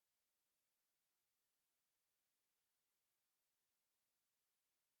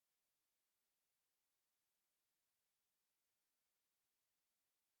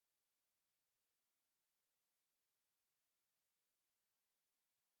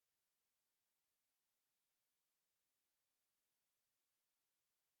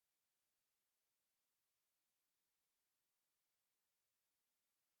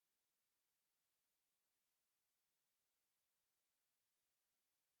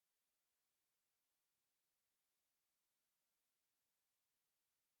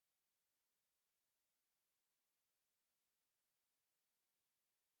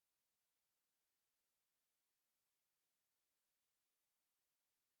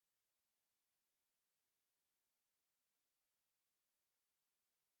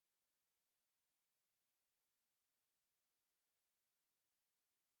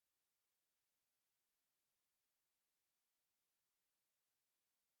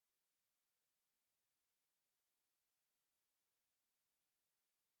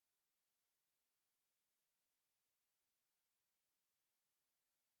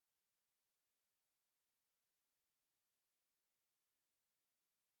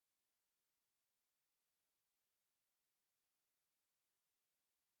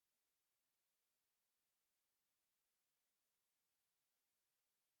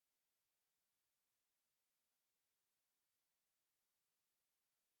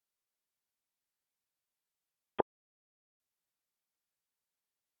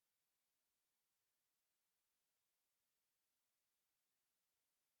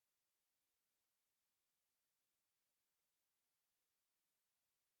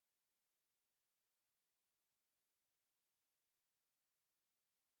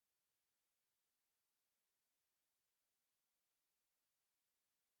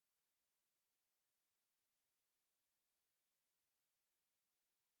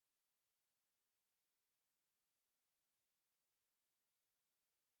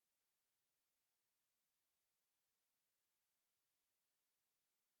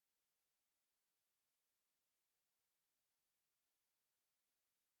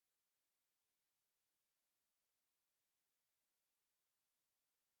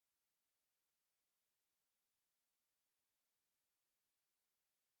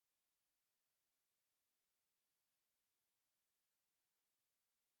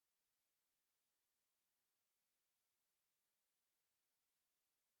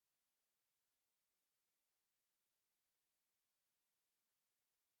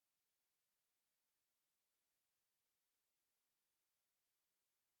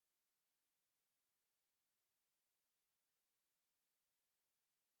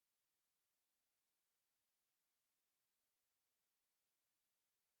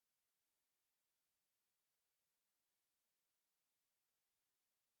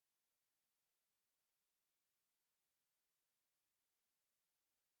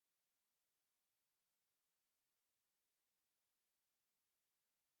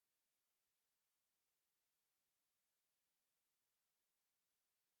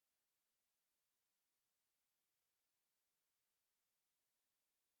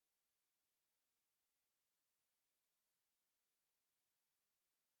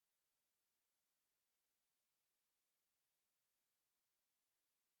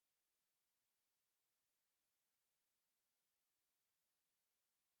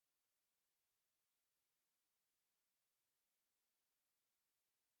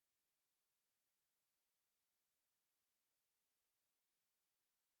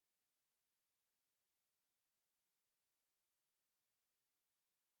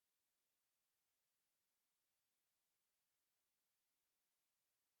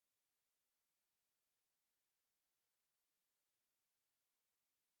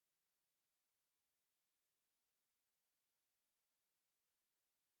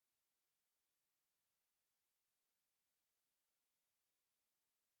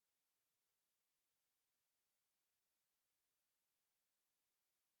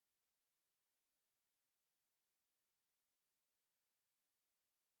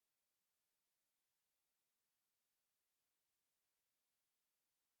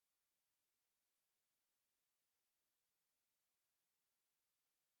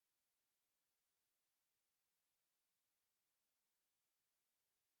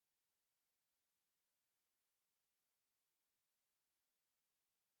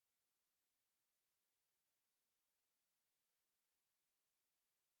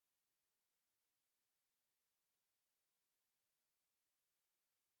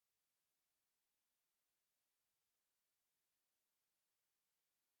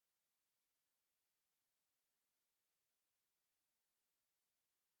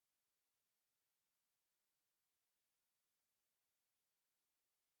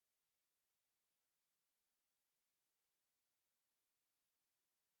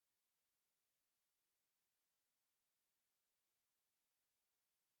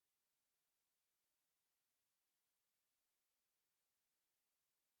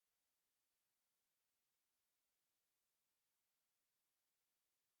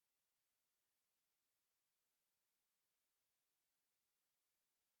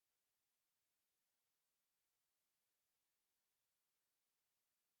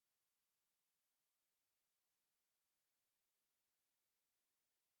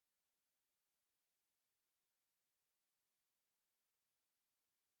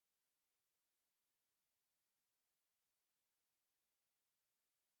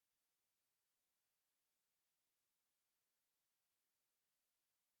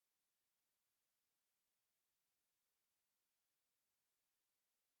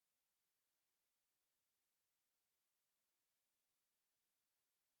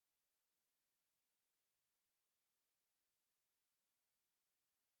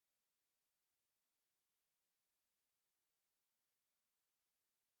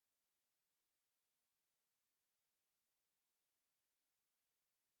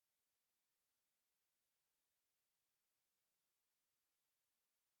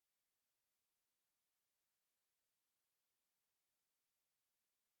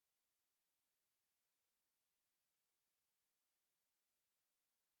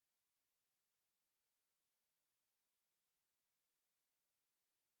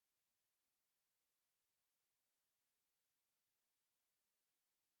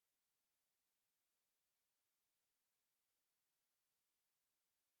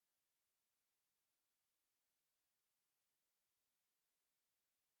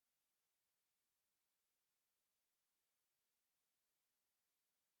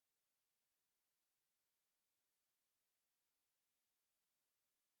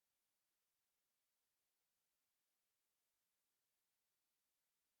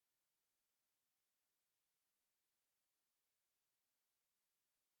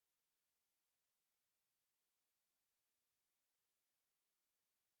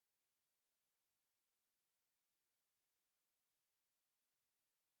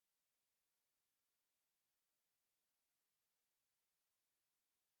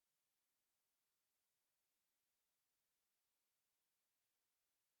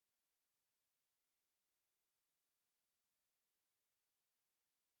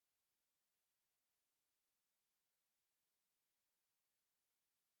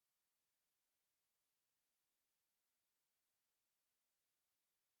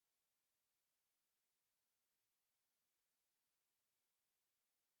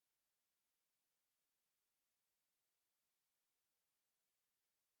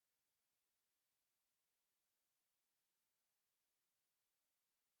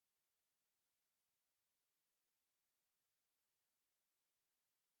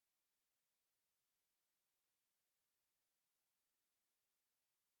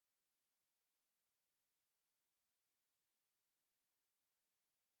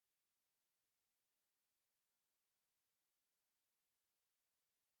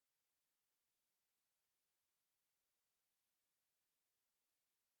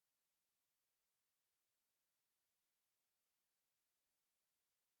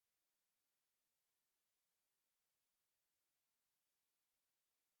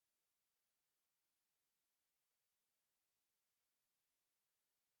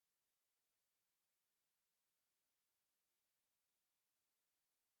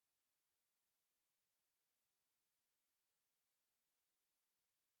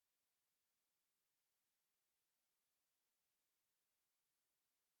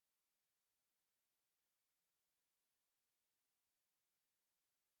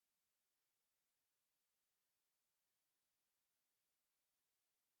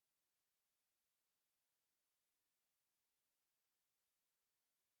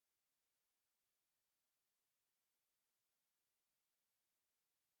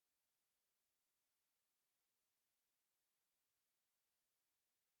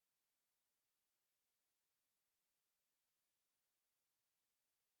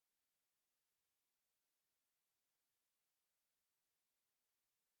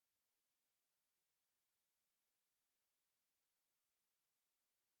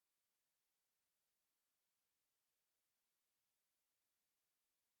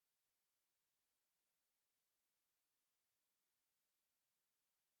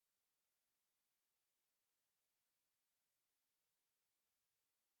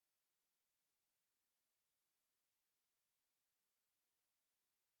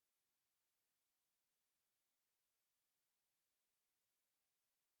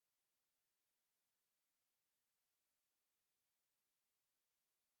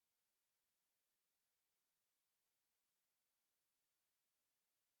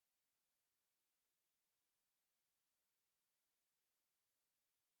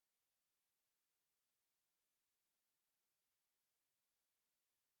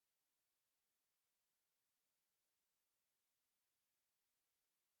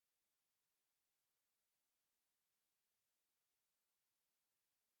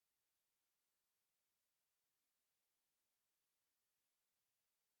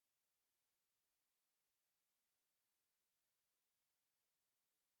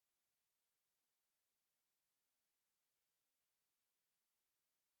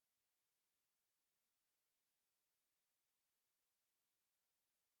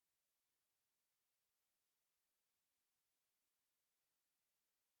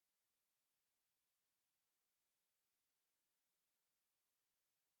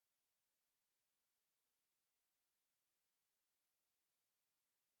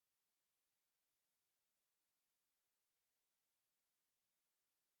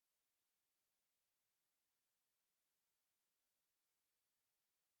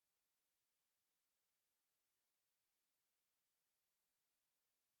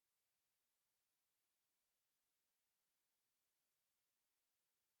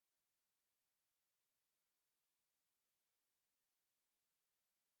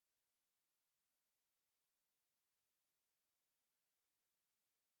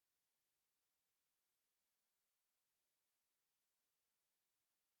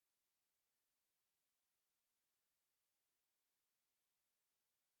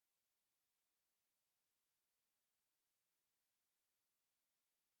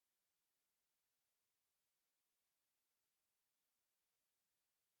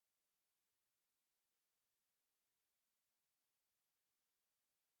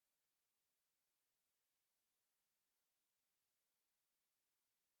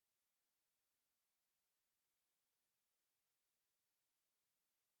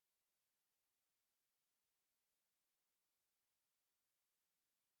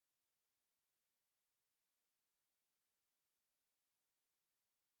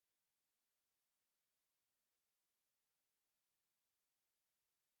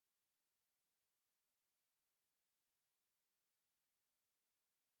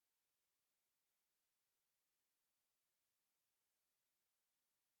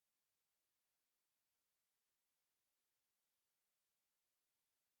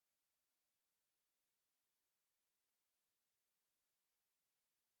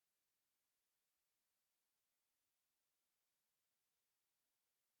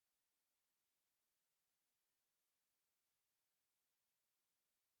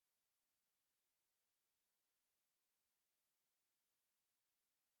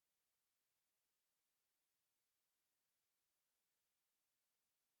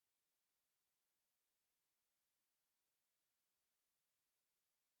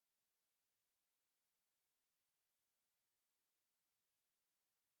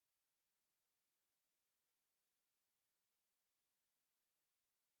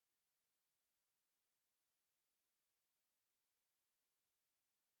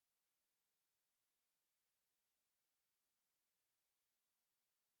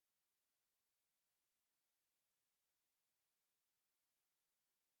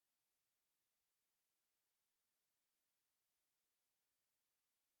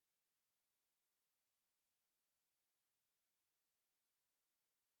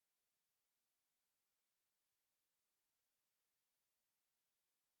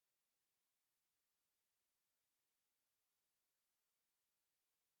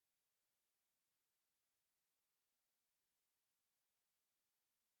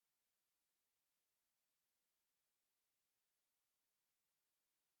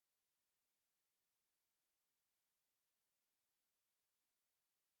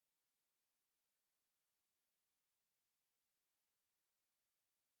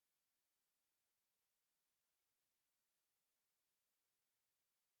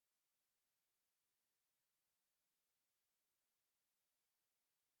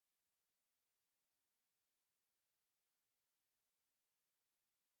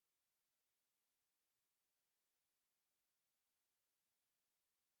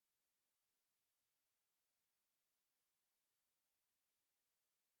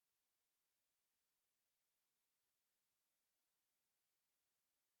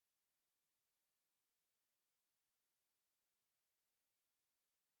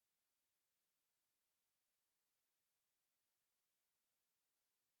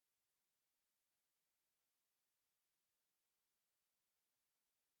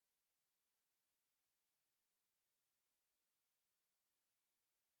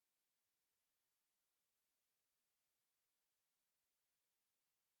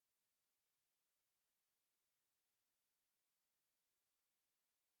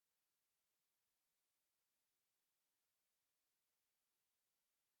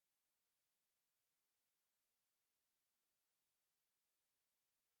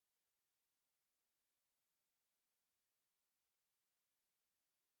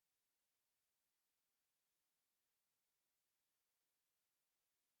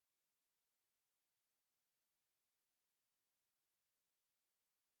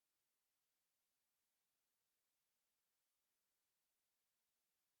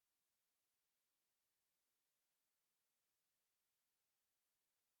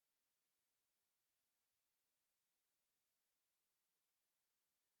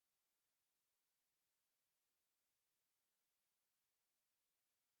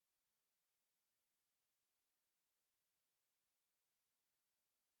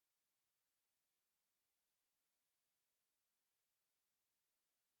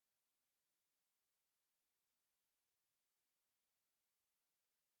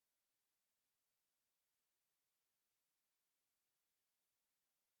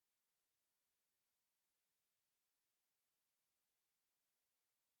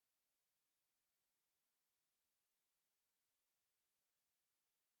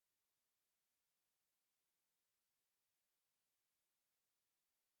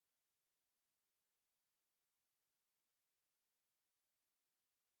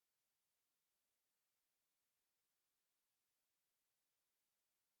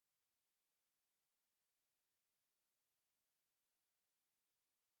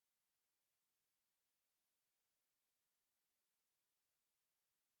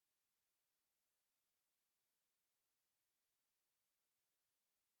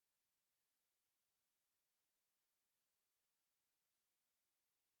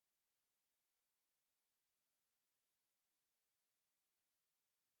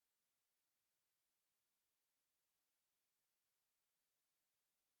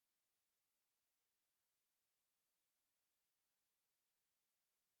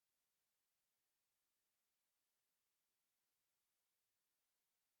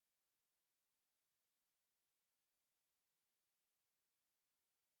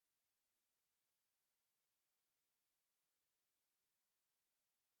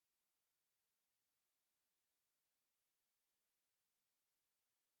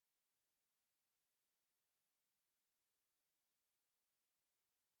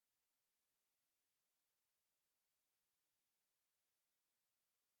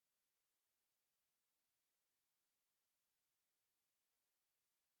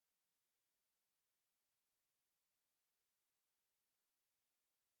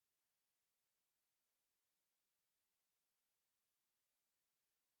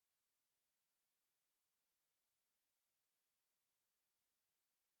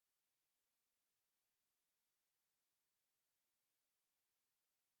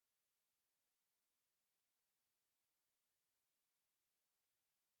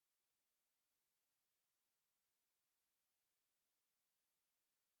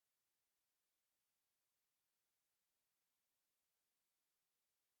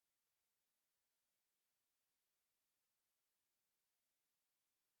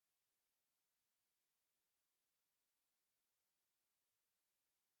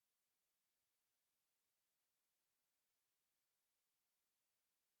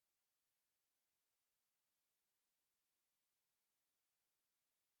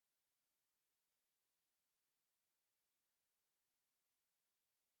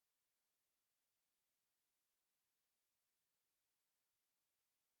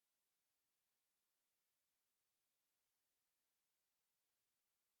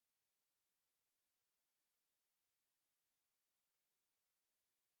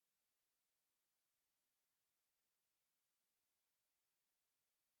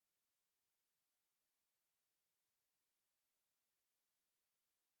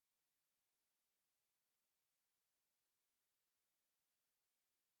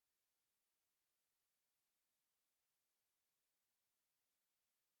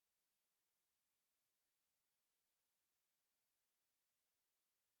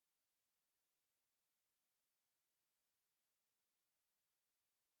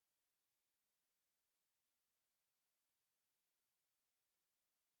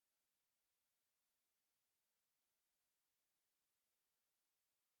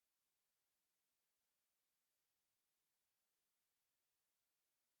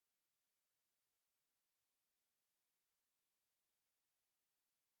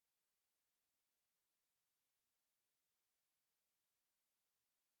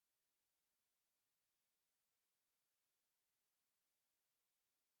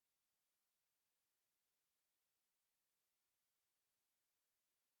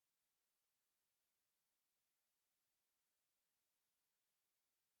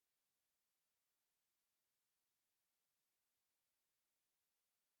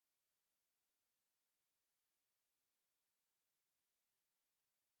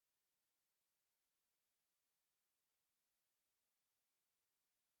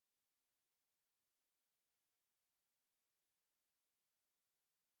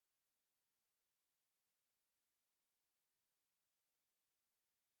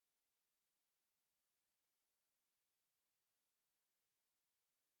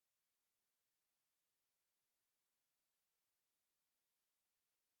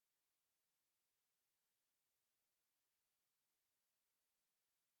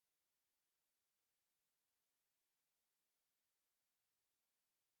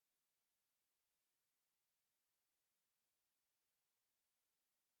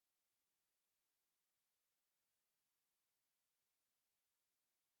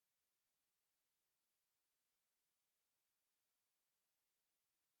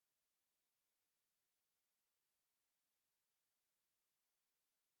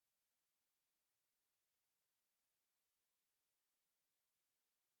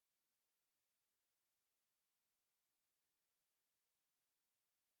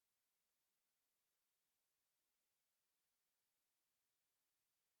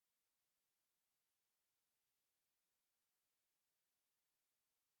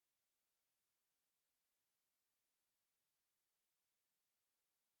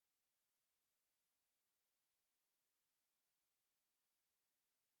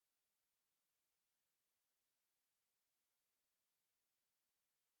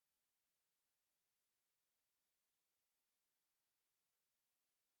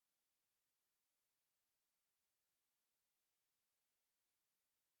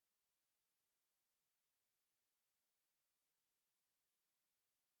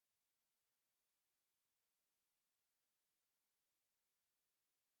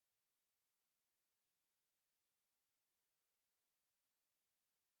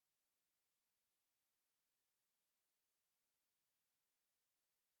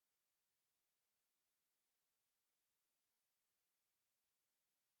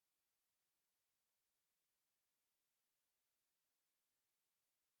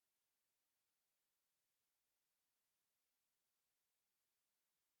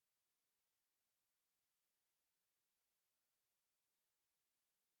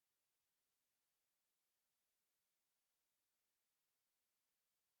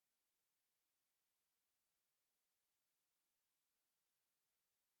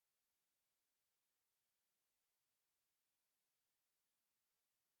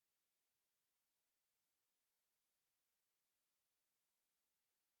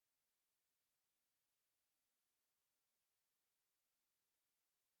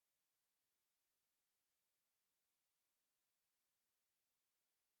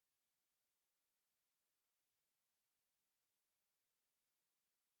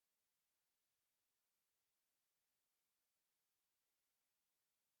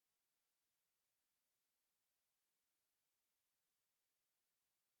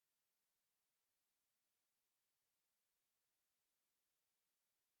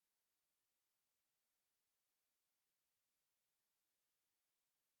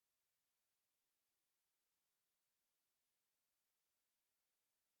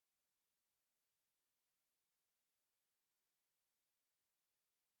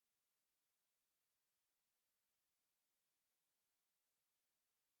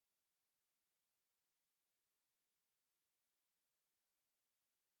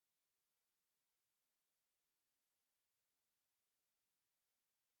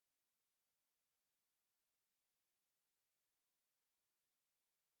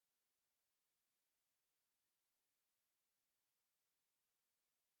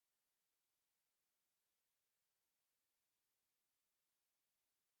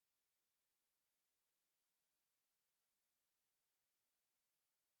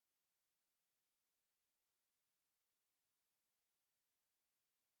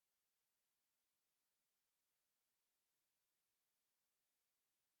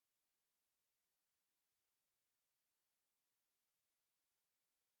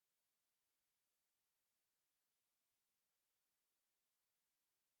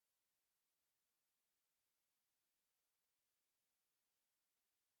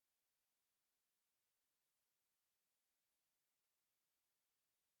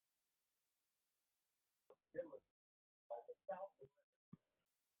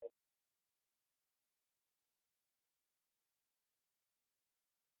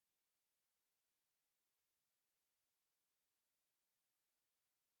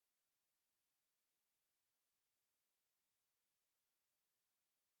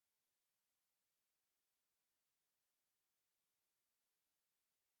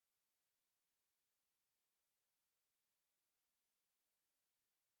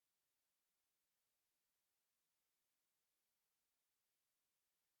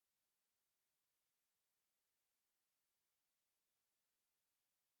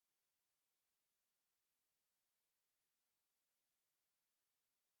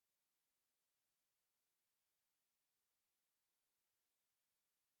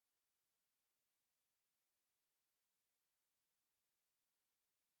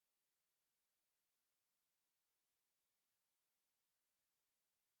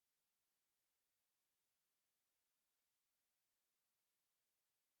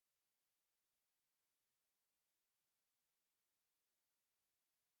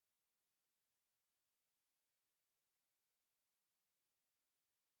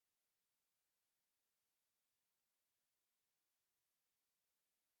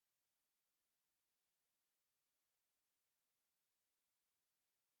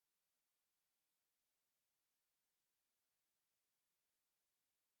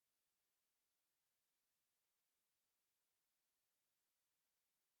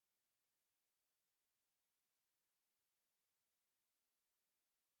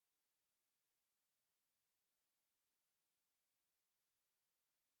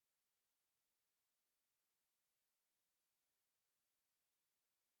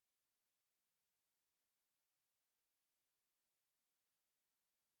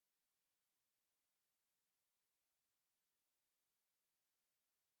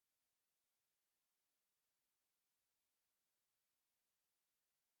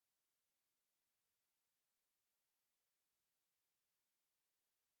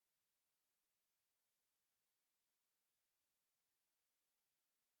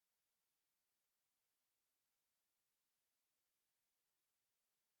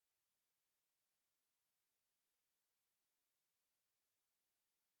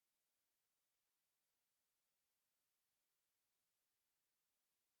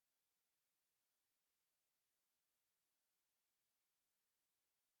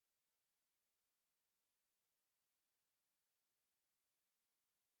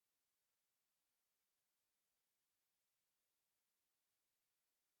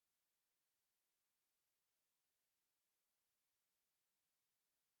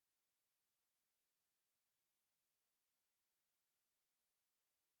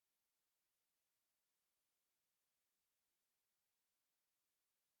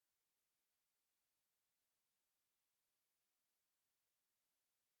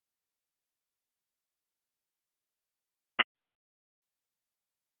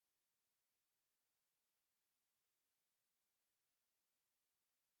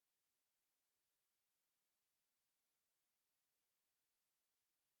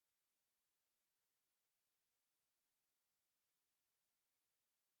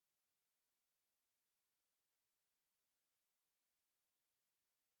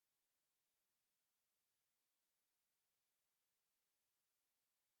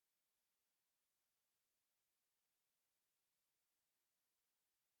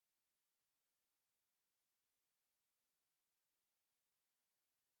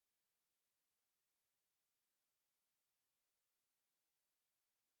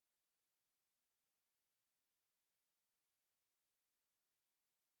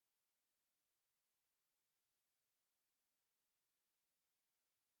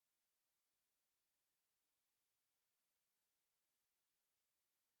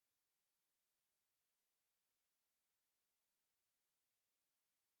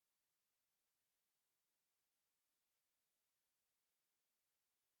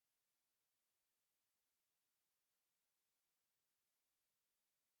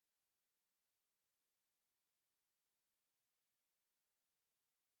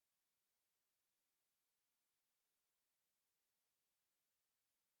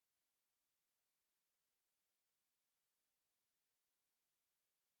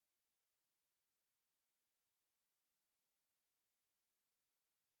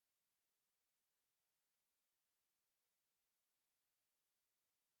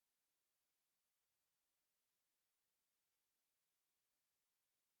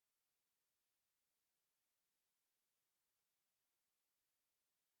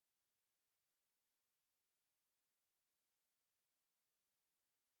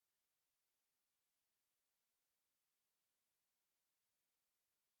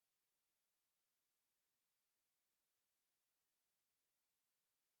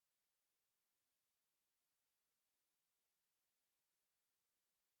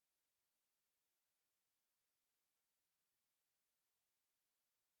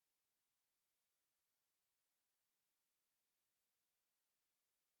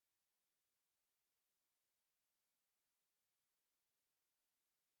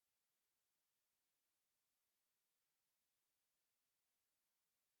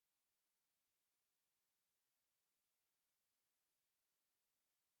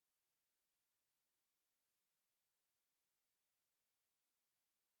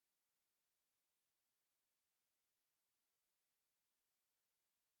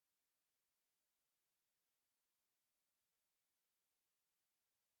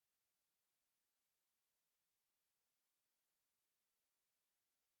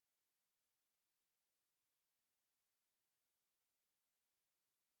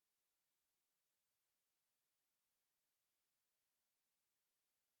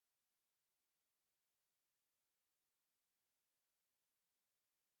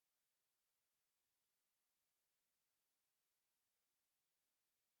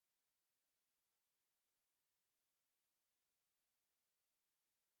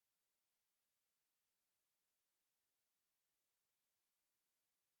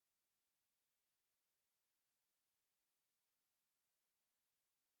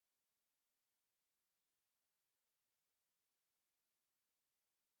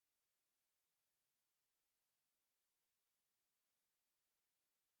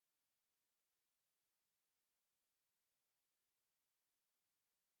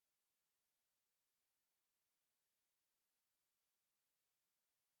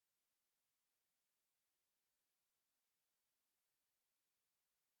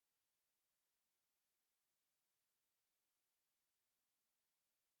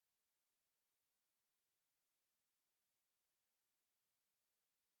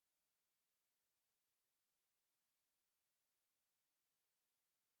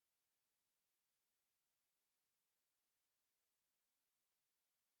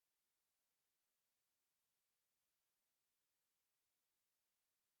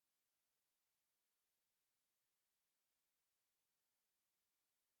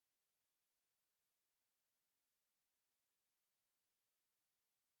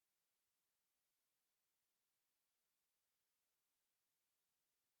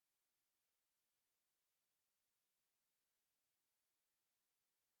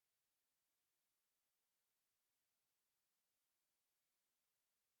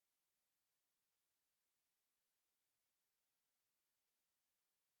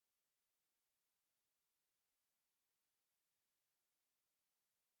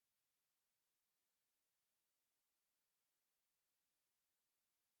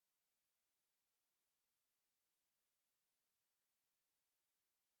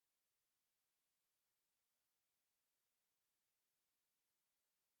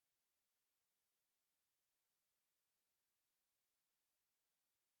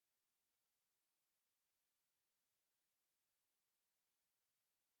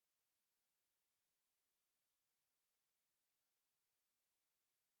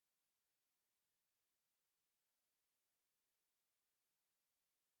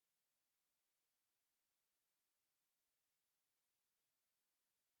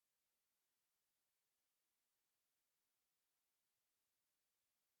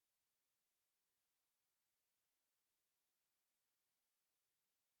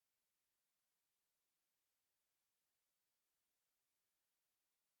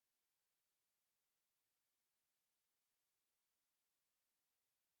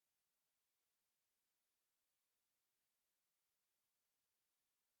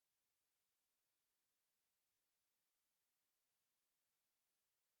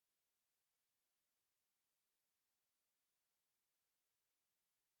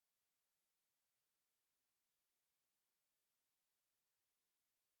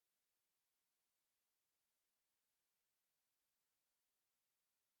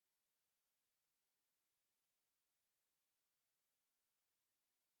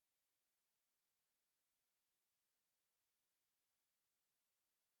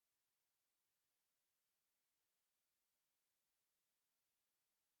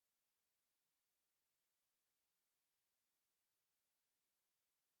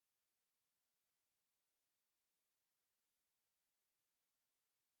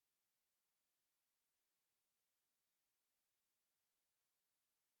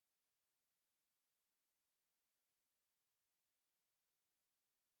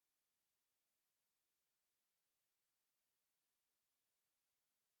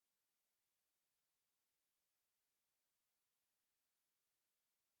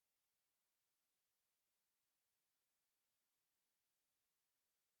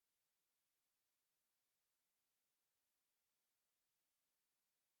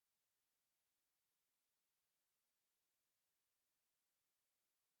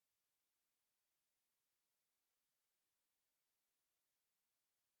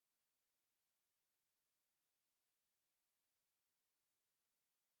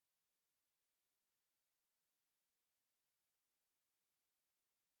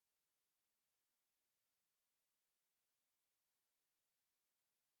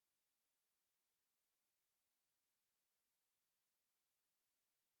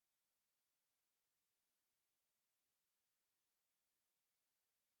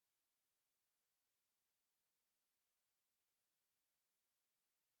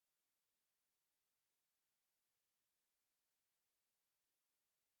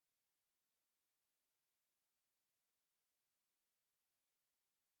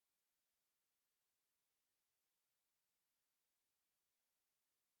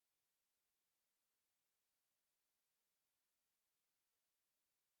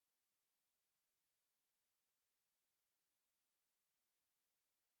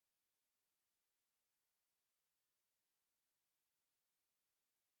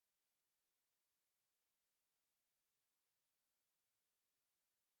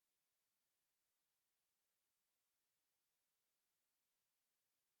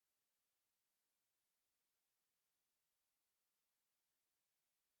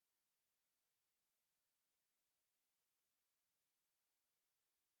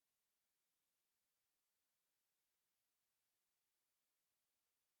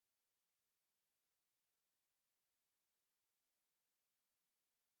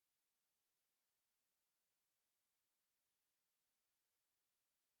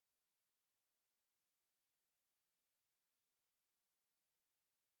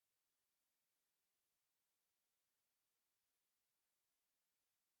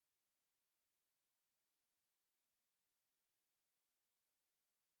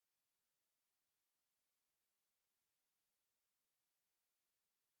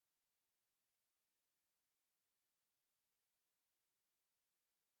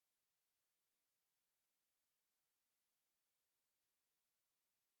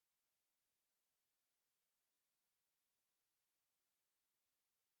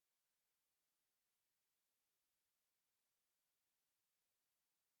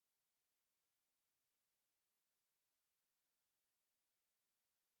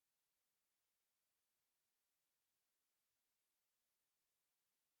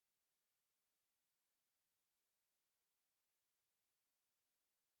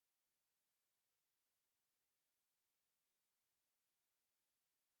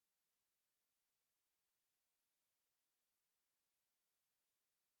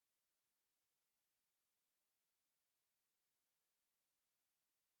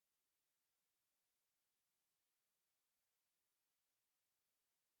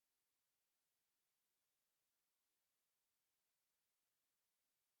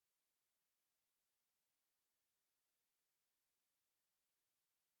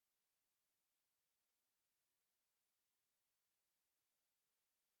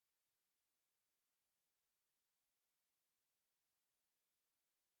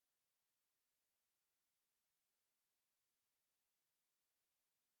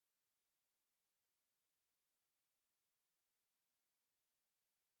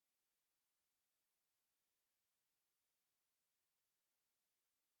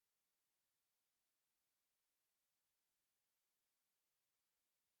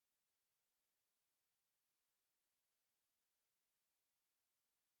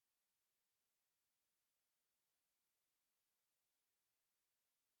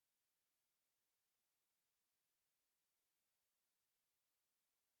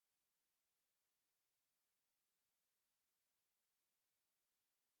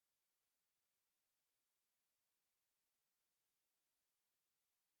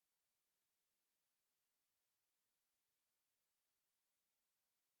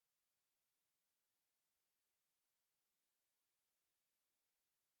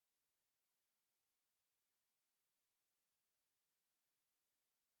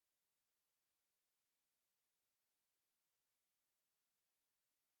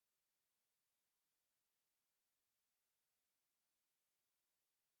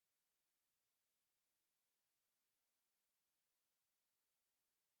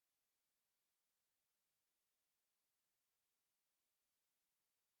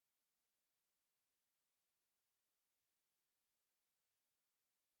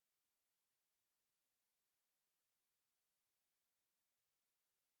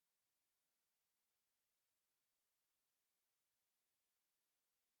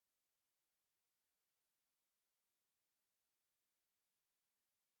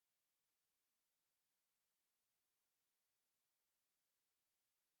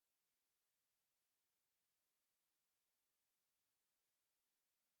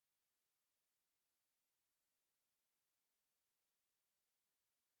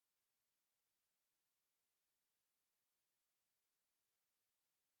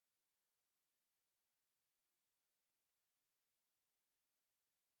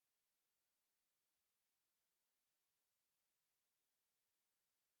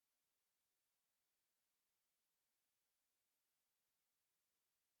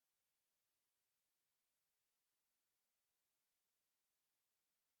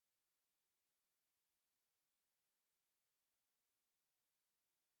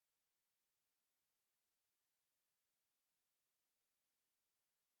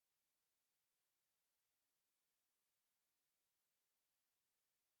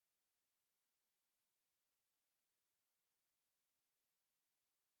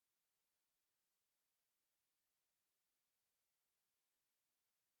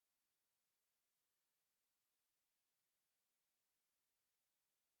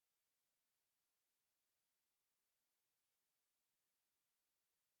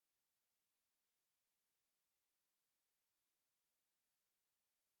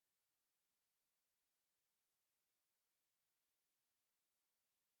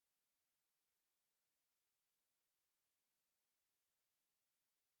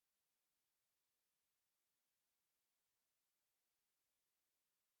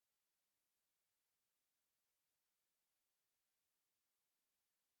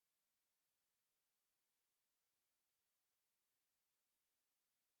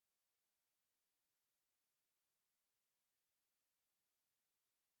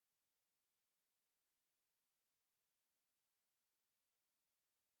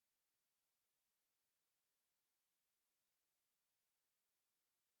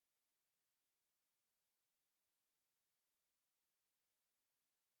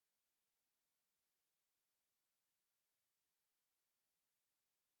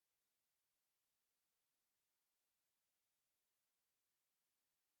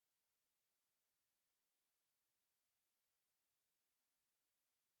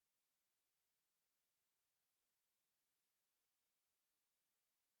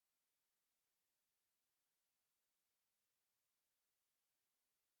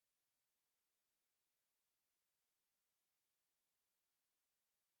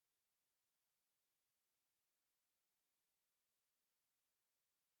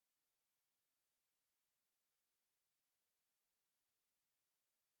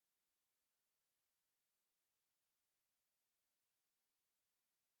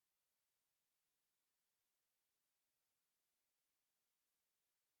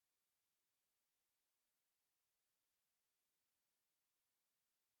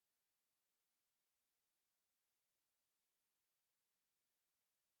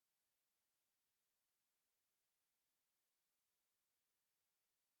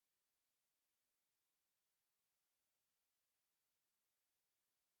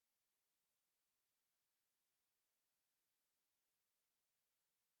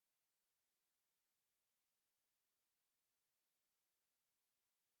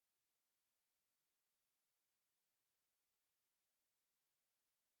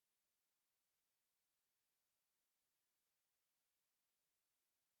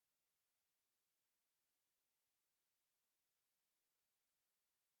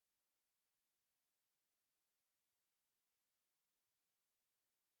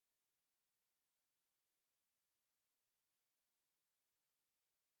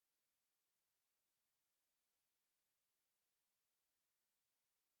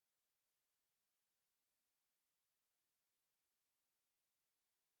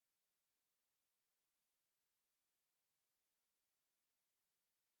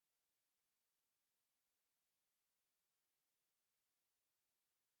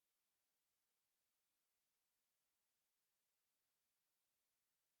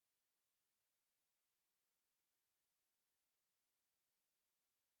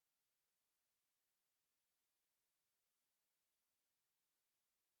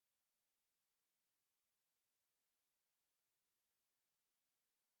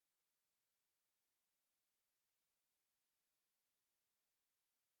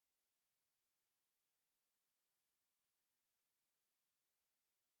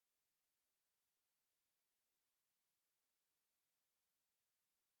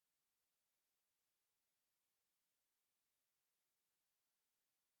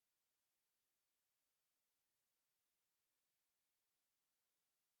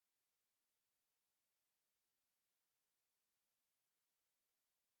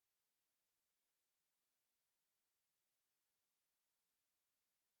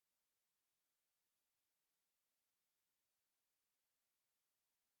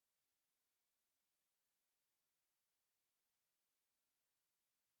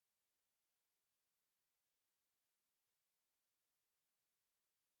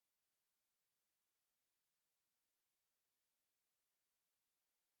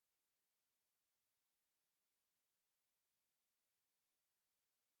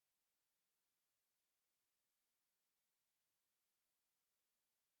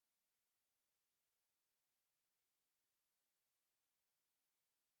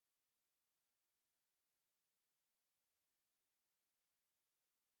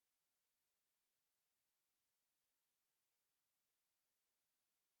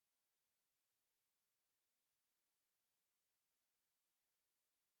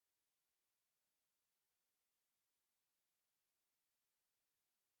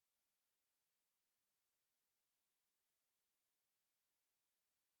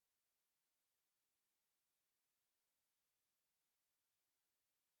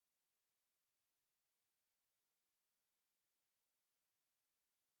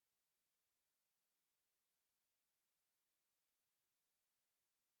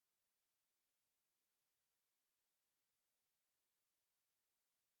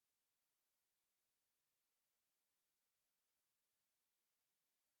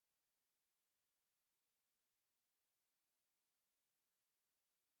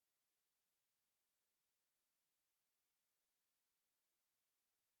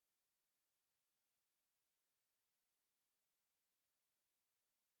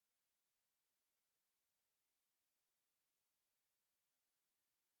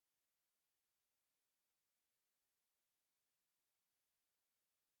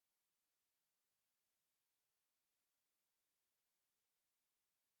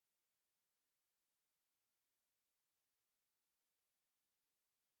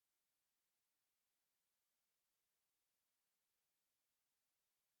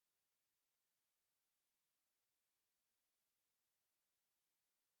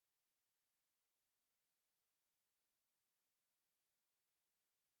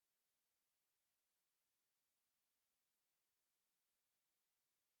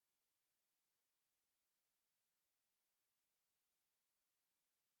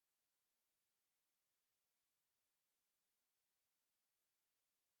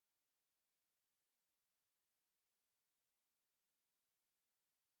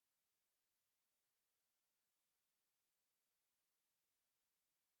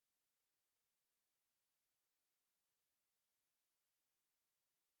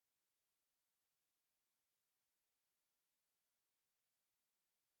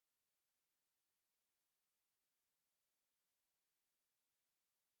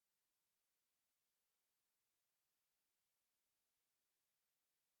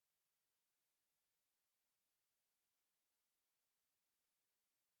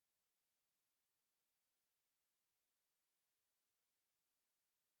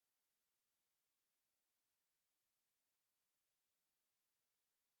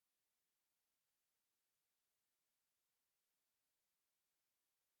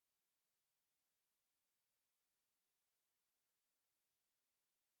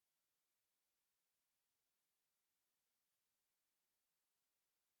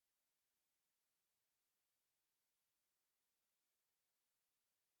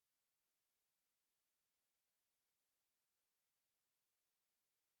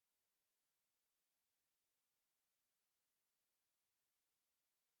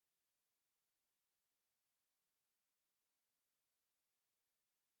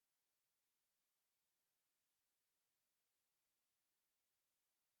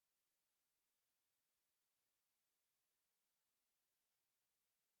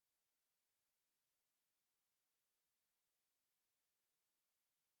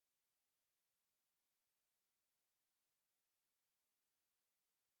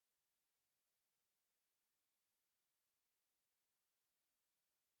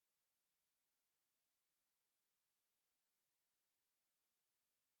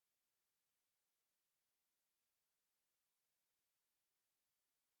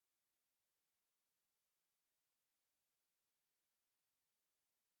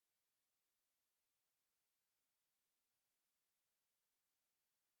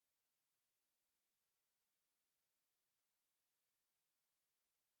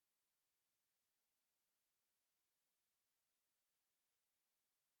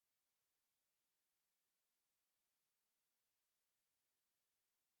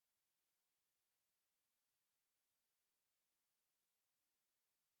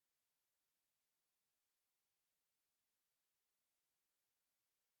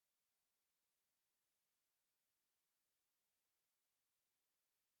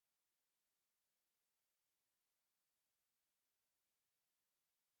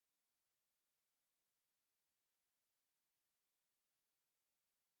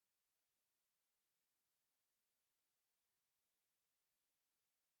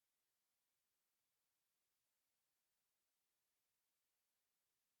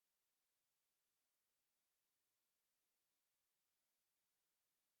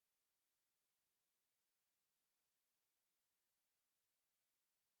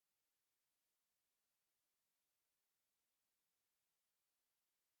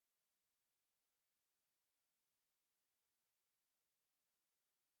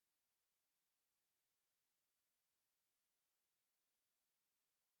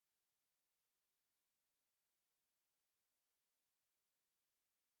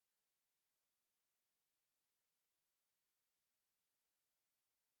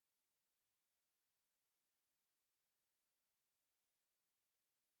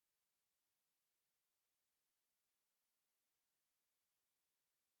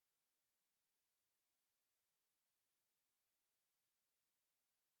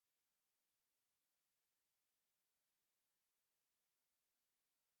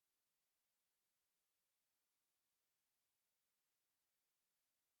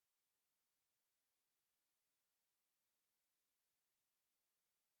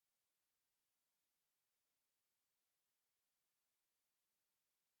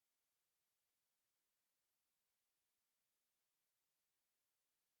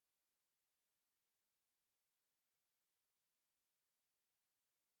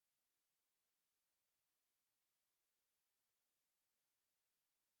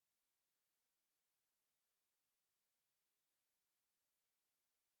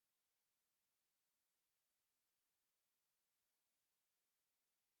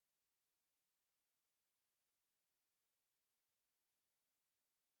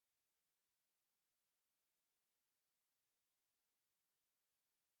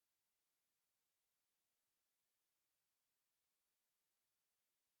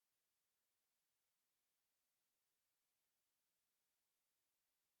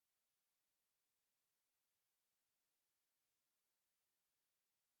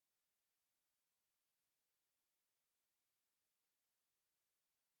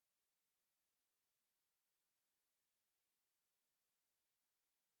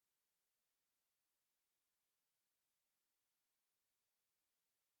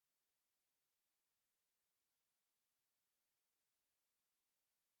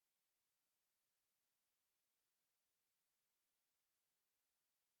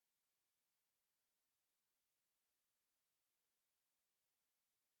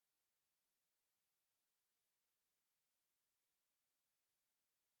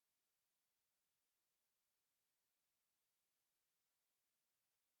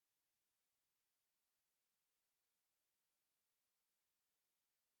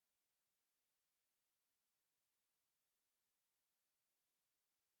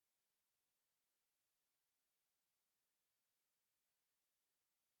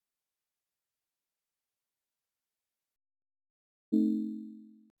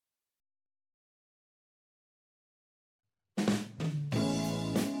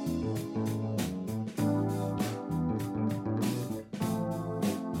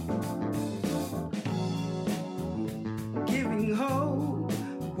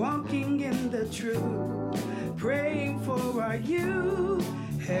 walking in the truth, praying for our youth,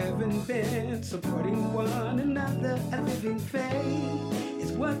 having been supporting one another. A living faith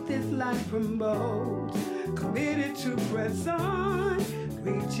is what this life promotes, committed to press on,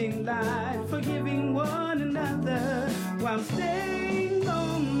 reaching life, forgiving one another while staying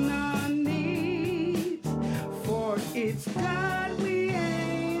on our knees. For it's God we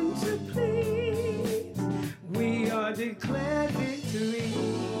aim to please. We are declared victory.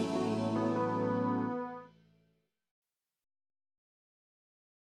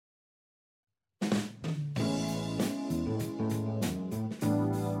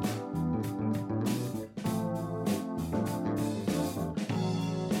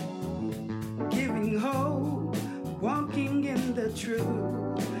 Giving hope, walking in the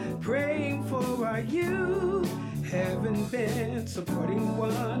truth, praying for our youth, having been supporting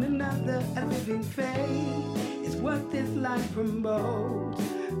one another. A living faith is what this life promotes,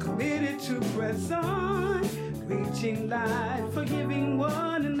 committed to press on, reaching life, forgiving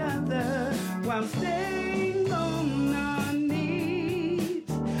one another while staying on our knees.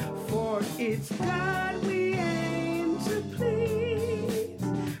 For it's God we aim to please.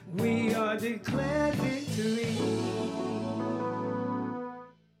 We are declared victory.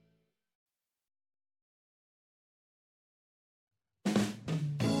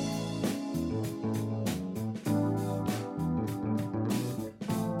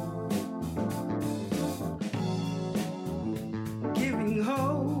 Giving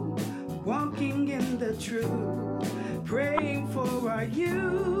hope, walking in the truth, praying for our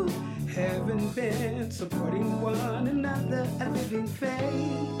youth, having been supporting one another. A living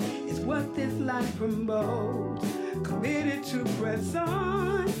faith is what this life promotes, committed to press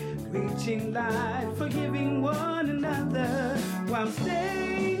on, reaching life, forgiving one another while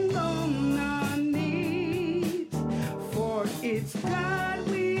staying on our knees. For it's God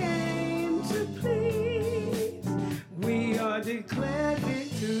we aim to please. We are declared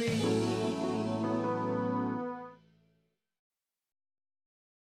victory.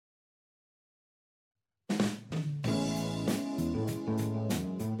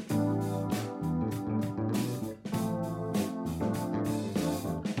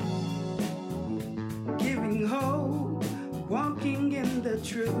 Giving hope, walking in the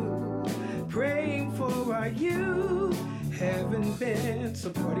truth, praying for our youth, having been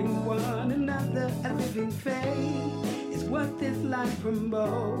supporting one another. A living faith is what this life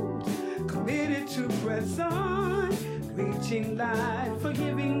promotes, committed to press on, reaching life,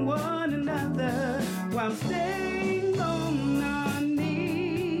 forgiving one another while staying on our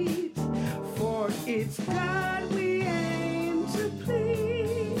knees. For it's God we aim to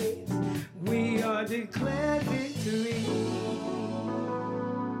please. We are declared victory.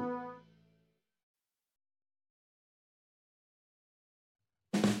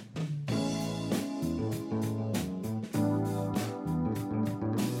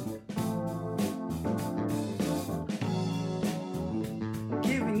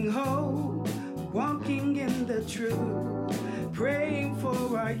 Giving hope, walking in the truth, praying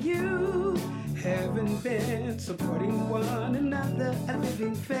for our youth, having been supporting one another. A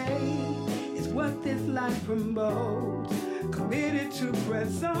living faith is what this life promotes, committed to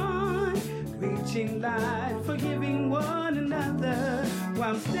press on, reaching life, forgiving one another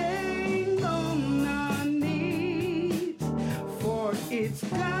while staying on our knees. For it's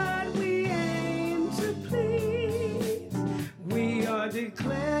God we aim to please. We are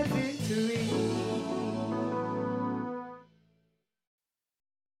declared victory.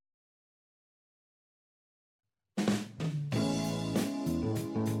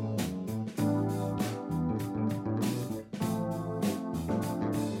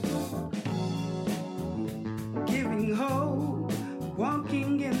 Giving hope,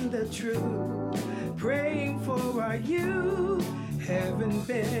 walking in the truth, praying for our youth, having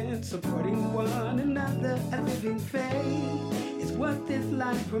been supporting one another. A living faith is what this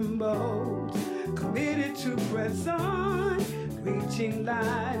life promotes, committed to press on, reaching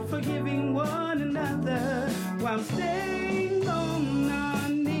life, forgiving one another while staying on our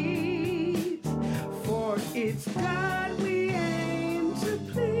knees. For it's God we aim to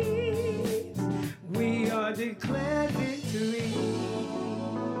please. We are declared victory.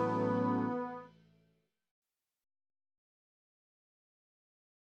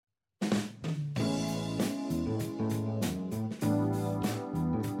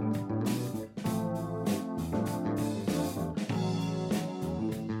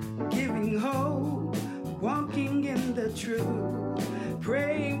 Giving hope, walking in the truth,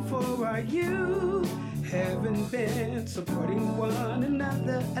 praying for our youth, having been supporting one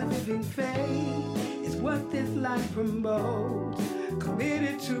another. A living faith is what this life promotes.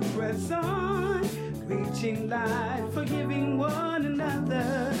 Committed to press on, reaching light, forgiving one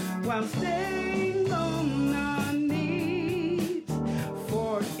another while staying on our knees.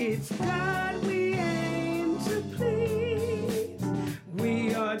 For it's God we aim to please.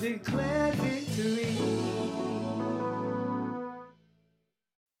 We are declared victory.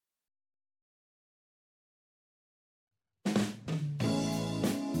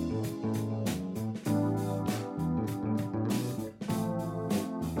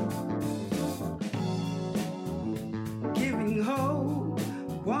 Giving hope,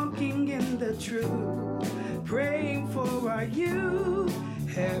 walking in the truth, praying for our youth,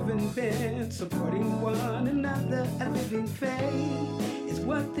 heaven bent, supporting one another, a living faith is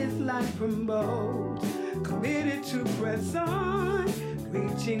what this life promotes. Committed to press on,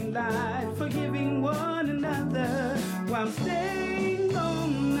 reaching light, forgiving one another while staying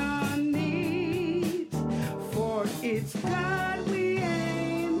on our knees. For it's God we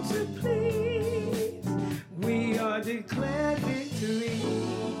aim to please. We are declared victory.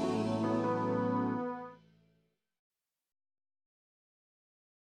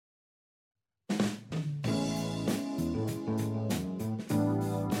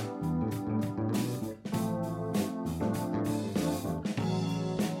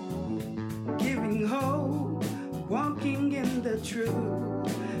 Giving hope, walking in the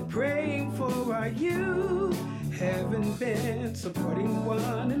truth, praying for our youth, heaven bent, supporting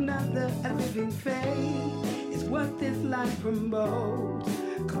one another, a living faith is what this life promotes.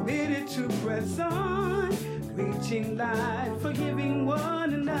 Committed to press on, reaching light, forgiving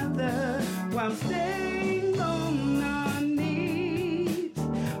one another while staying on our knees.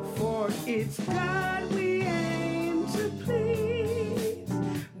 For it's God we aim to please.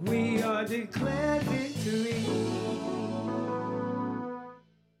 We are declared victory.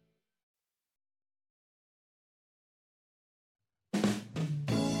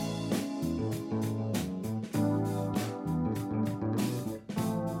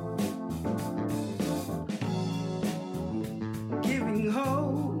 Giving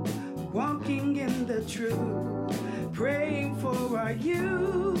hope, walking in the truth, praying for our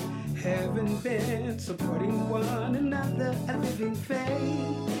youth, heaven bent, supporting one another, a living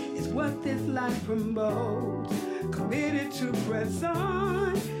faith is what this life promotes. Committed to press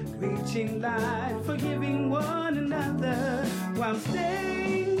on, reaching light, forgiving one another while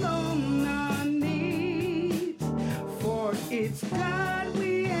staying on our knees. For it's God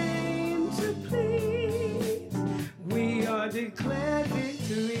we aim to please. We are declared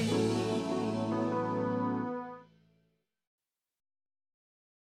victory.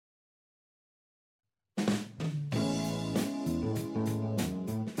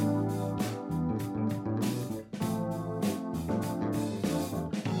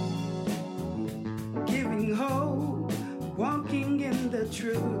 Giving hope, walking in the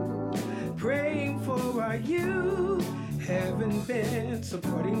truth, praying for our youth, heaven bent,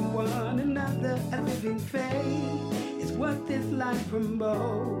 supporting one another, a living faith is what this life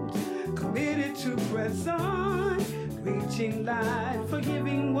promotes. Committed to press on, reaching light,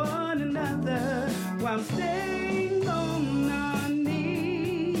 forgiving one another while staying on our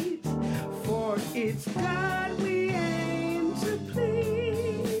knees. For it's God we aim to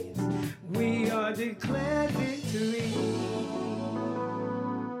please. We are declared victory.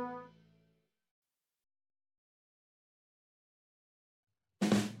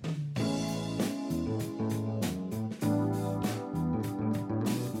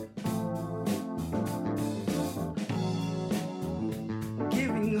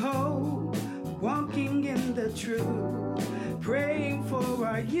 Giving hope, walking in the truth, praying for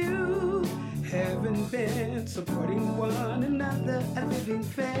our youth, heaven bent, supporting one another, a living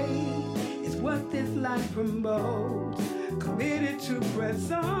faith is what this life promotes. Committed to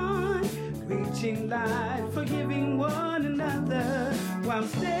press on, reaching light, forgiving one another while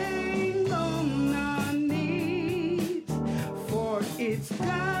staying on our knees. For it's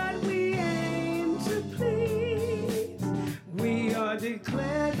God we aim to please. We are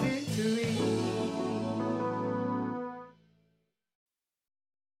declared victory.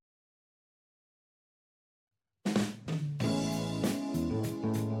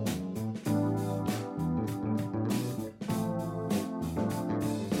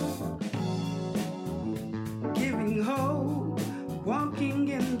 Giving hope, walking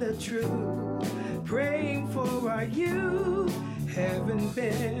in the truth, praying for our youth, heaven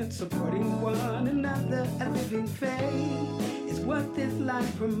bent, supporting one another, a living faith is what this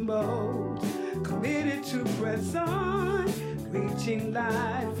life promotes. Committed to press on, reaching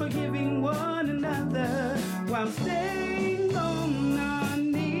light, forgiving one another while staying on our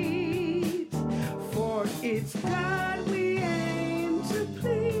knees. For it's God we aim to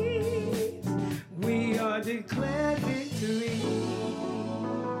please. We are declared victory.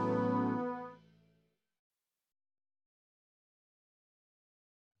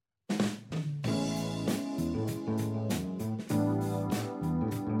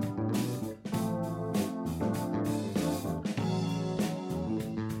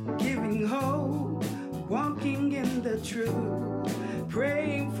 Giving hope, walking in the truth,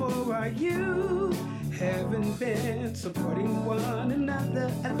 praying for our youth, having been supporting one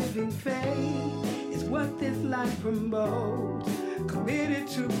another. A living faith is what this life promotes. Committed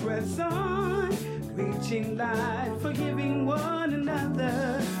to press on, reaching light, forgiving one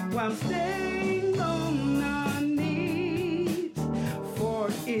another while staying on our knees. For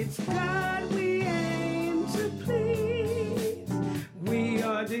it's God we aim to please. We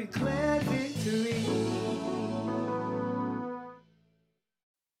are declared victory.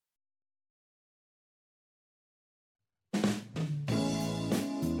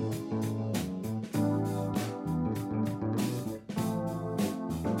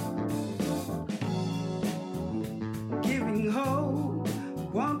 Giving hope,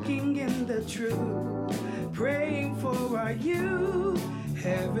 walking in the truth, praying for our youth,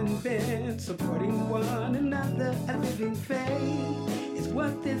 having been supporting one another. A living faith is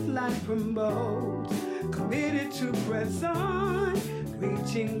what this life promotes. Committed to press on,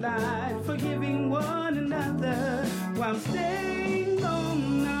 reaching light, forgiving one another while staying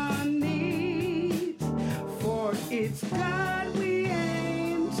on our knees. For it's God we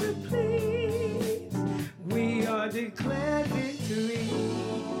aim to please. We are declared victory.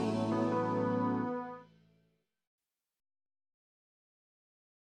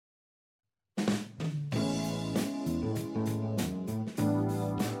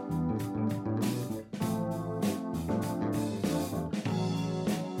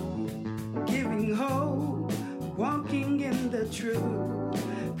 Giving hope, walking in the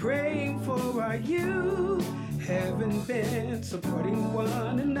truth, praying for our youth, having been supporting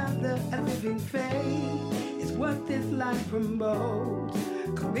one another. A living faith is what this life promotes.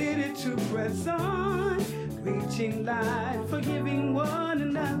 Committed to press on, reaching light, forgiving one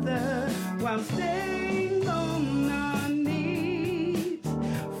another while staying on our knees.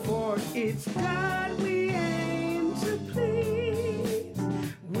 For it's God we aim to please.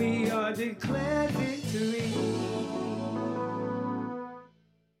 We are declared victory.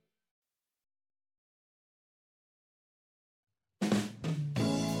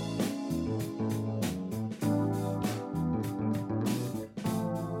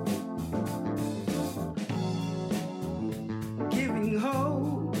 Giving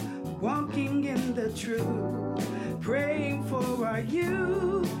hope, walking in the truth, praying for our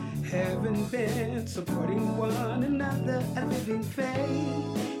youth, having been supporting one another. A living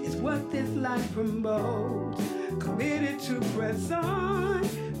faith is what this life promotes. Committed to press on,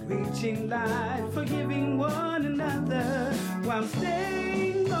 reaching light, forgiving one another while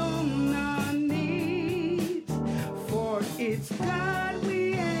staying on our knees. For it's God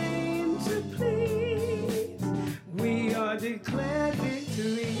we aim to please. We are declared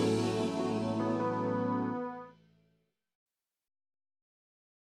victory.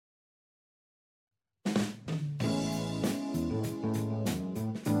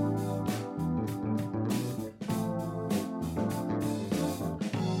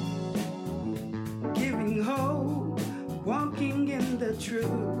 Giving hope, walking in the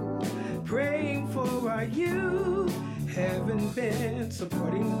truth, praying for our youth, having been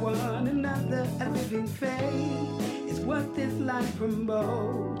supporting one another. A living faith is what this life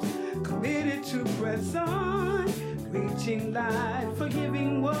promotes. Committed to press on, reaching light,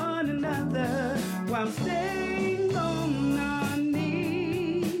 forgiving one another while staying on our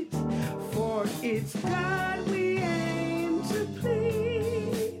knees. For it's God we aim to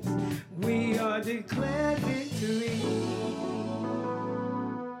please. We are declared victory.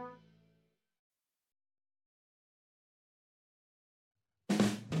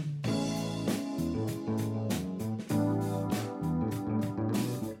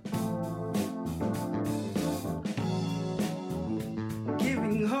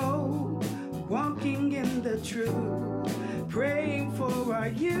 Giving hope, walking in the truth, praying for our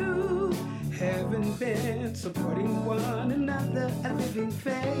youth, having been supporting one another. A living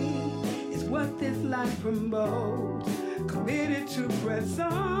faith is what this life promotes. Committed to press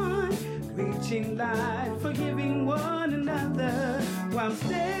on, reaching light, forgiving one another while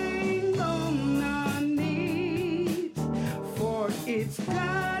staying on our knees. For it's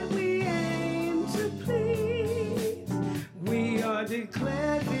God we aim to please. We are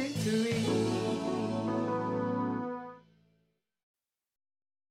declared victory.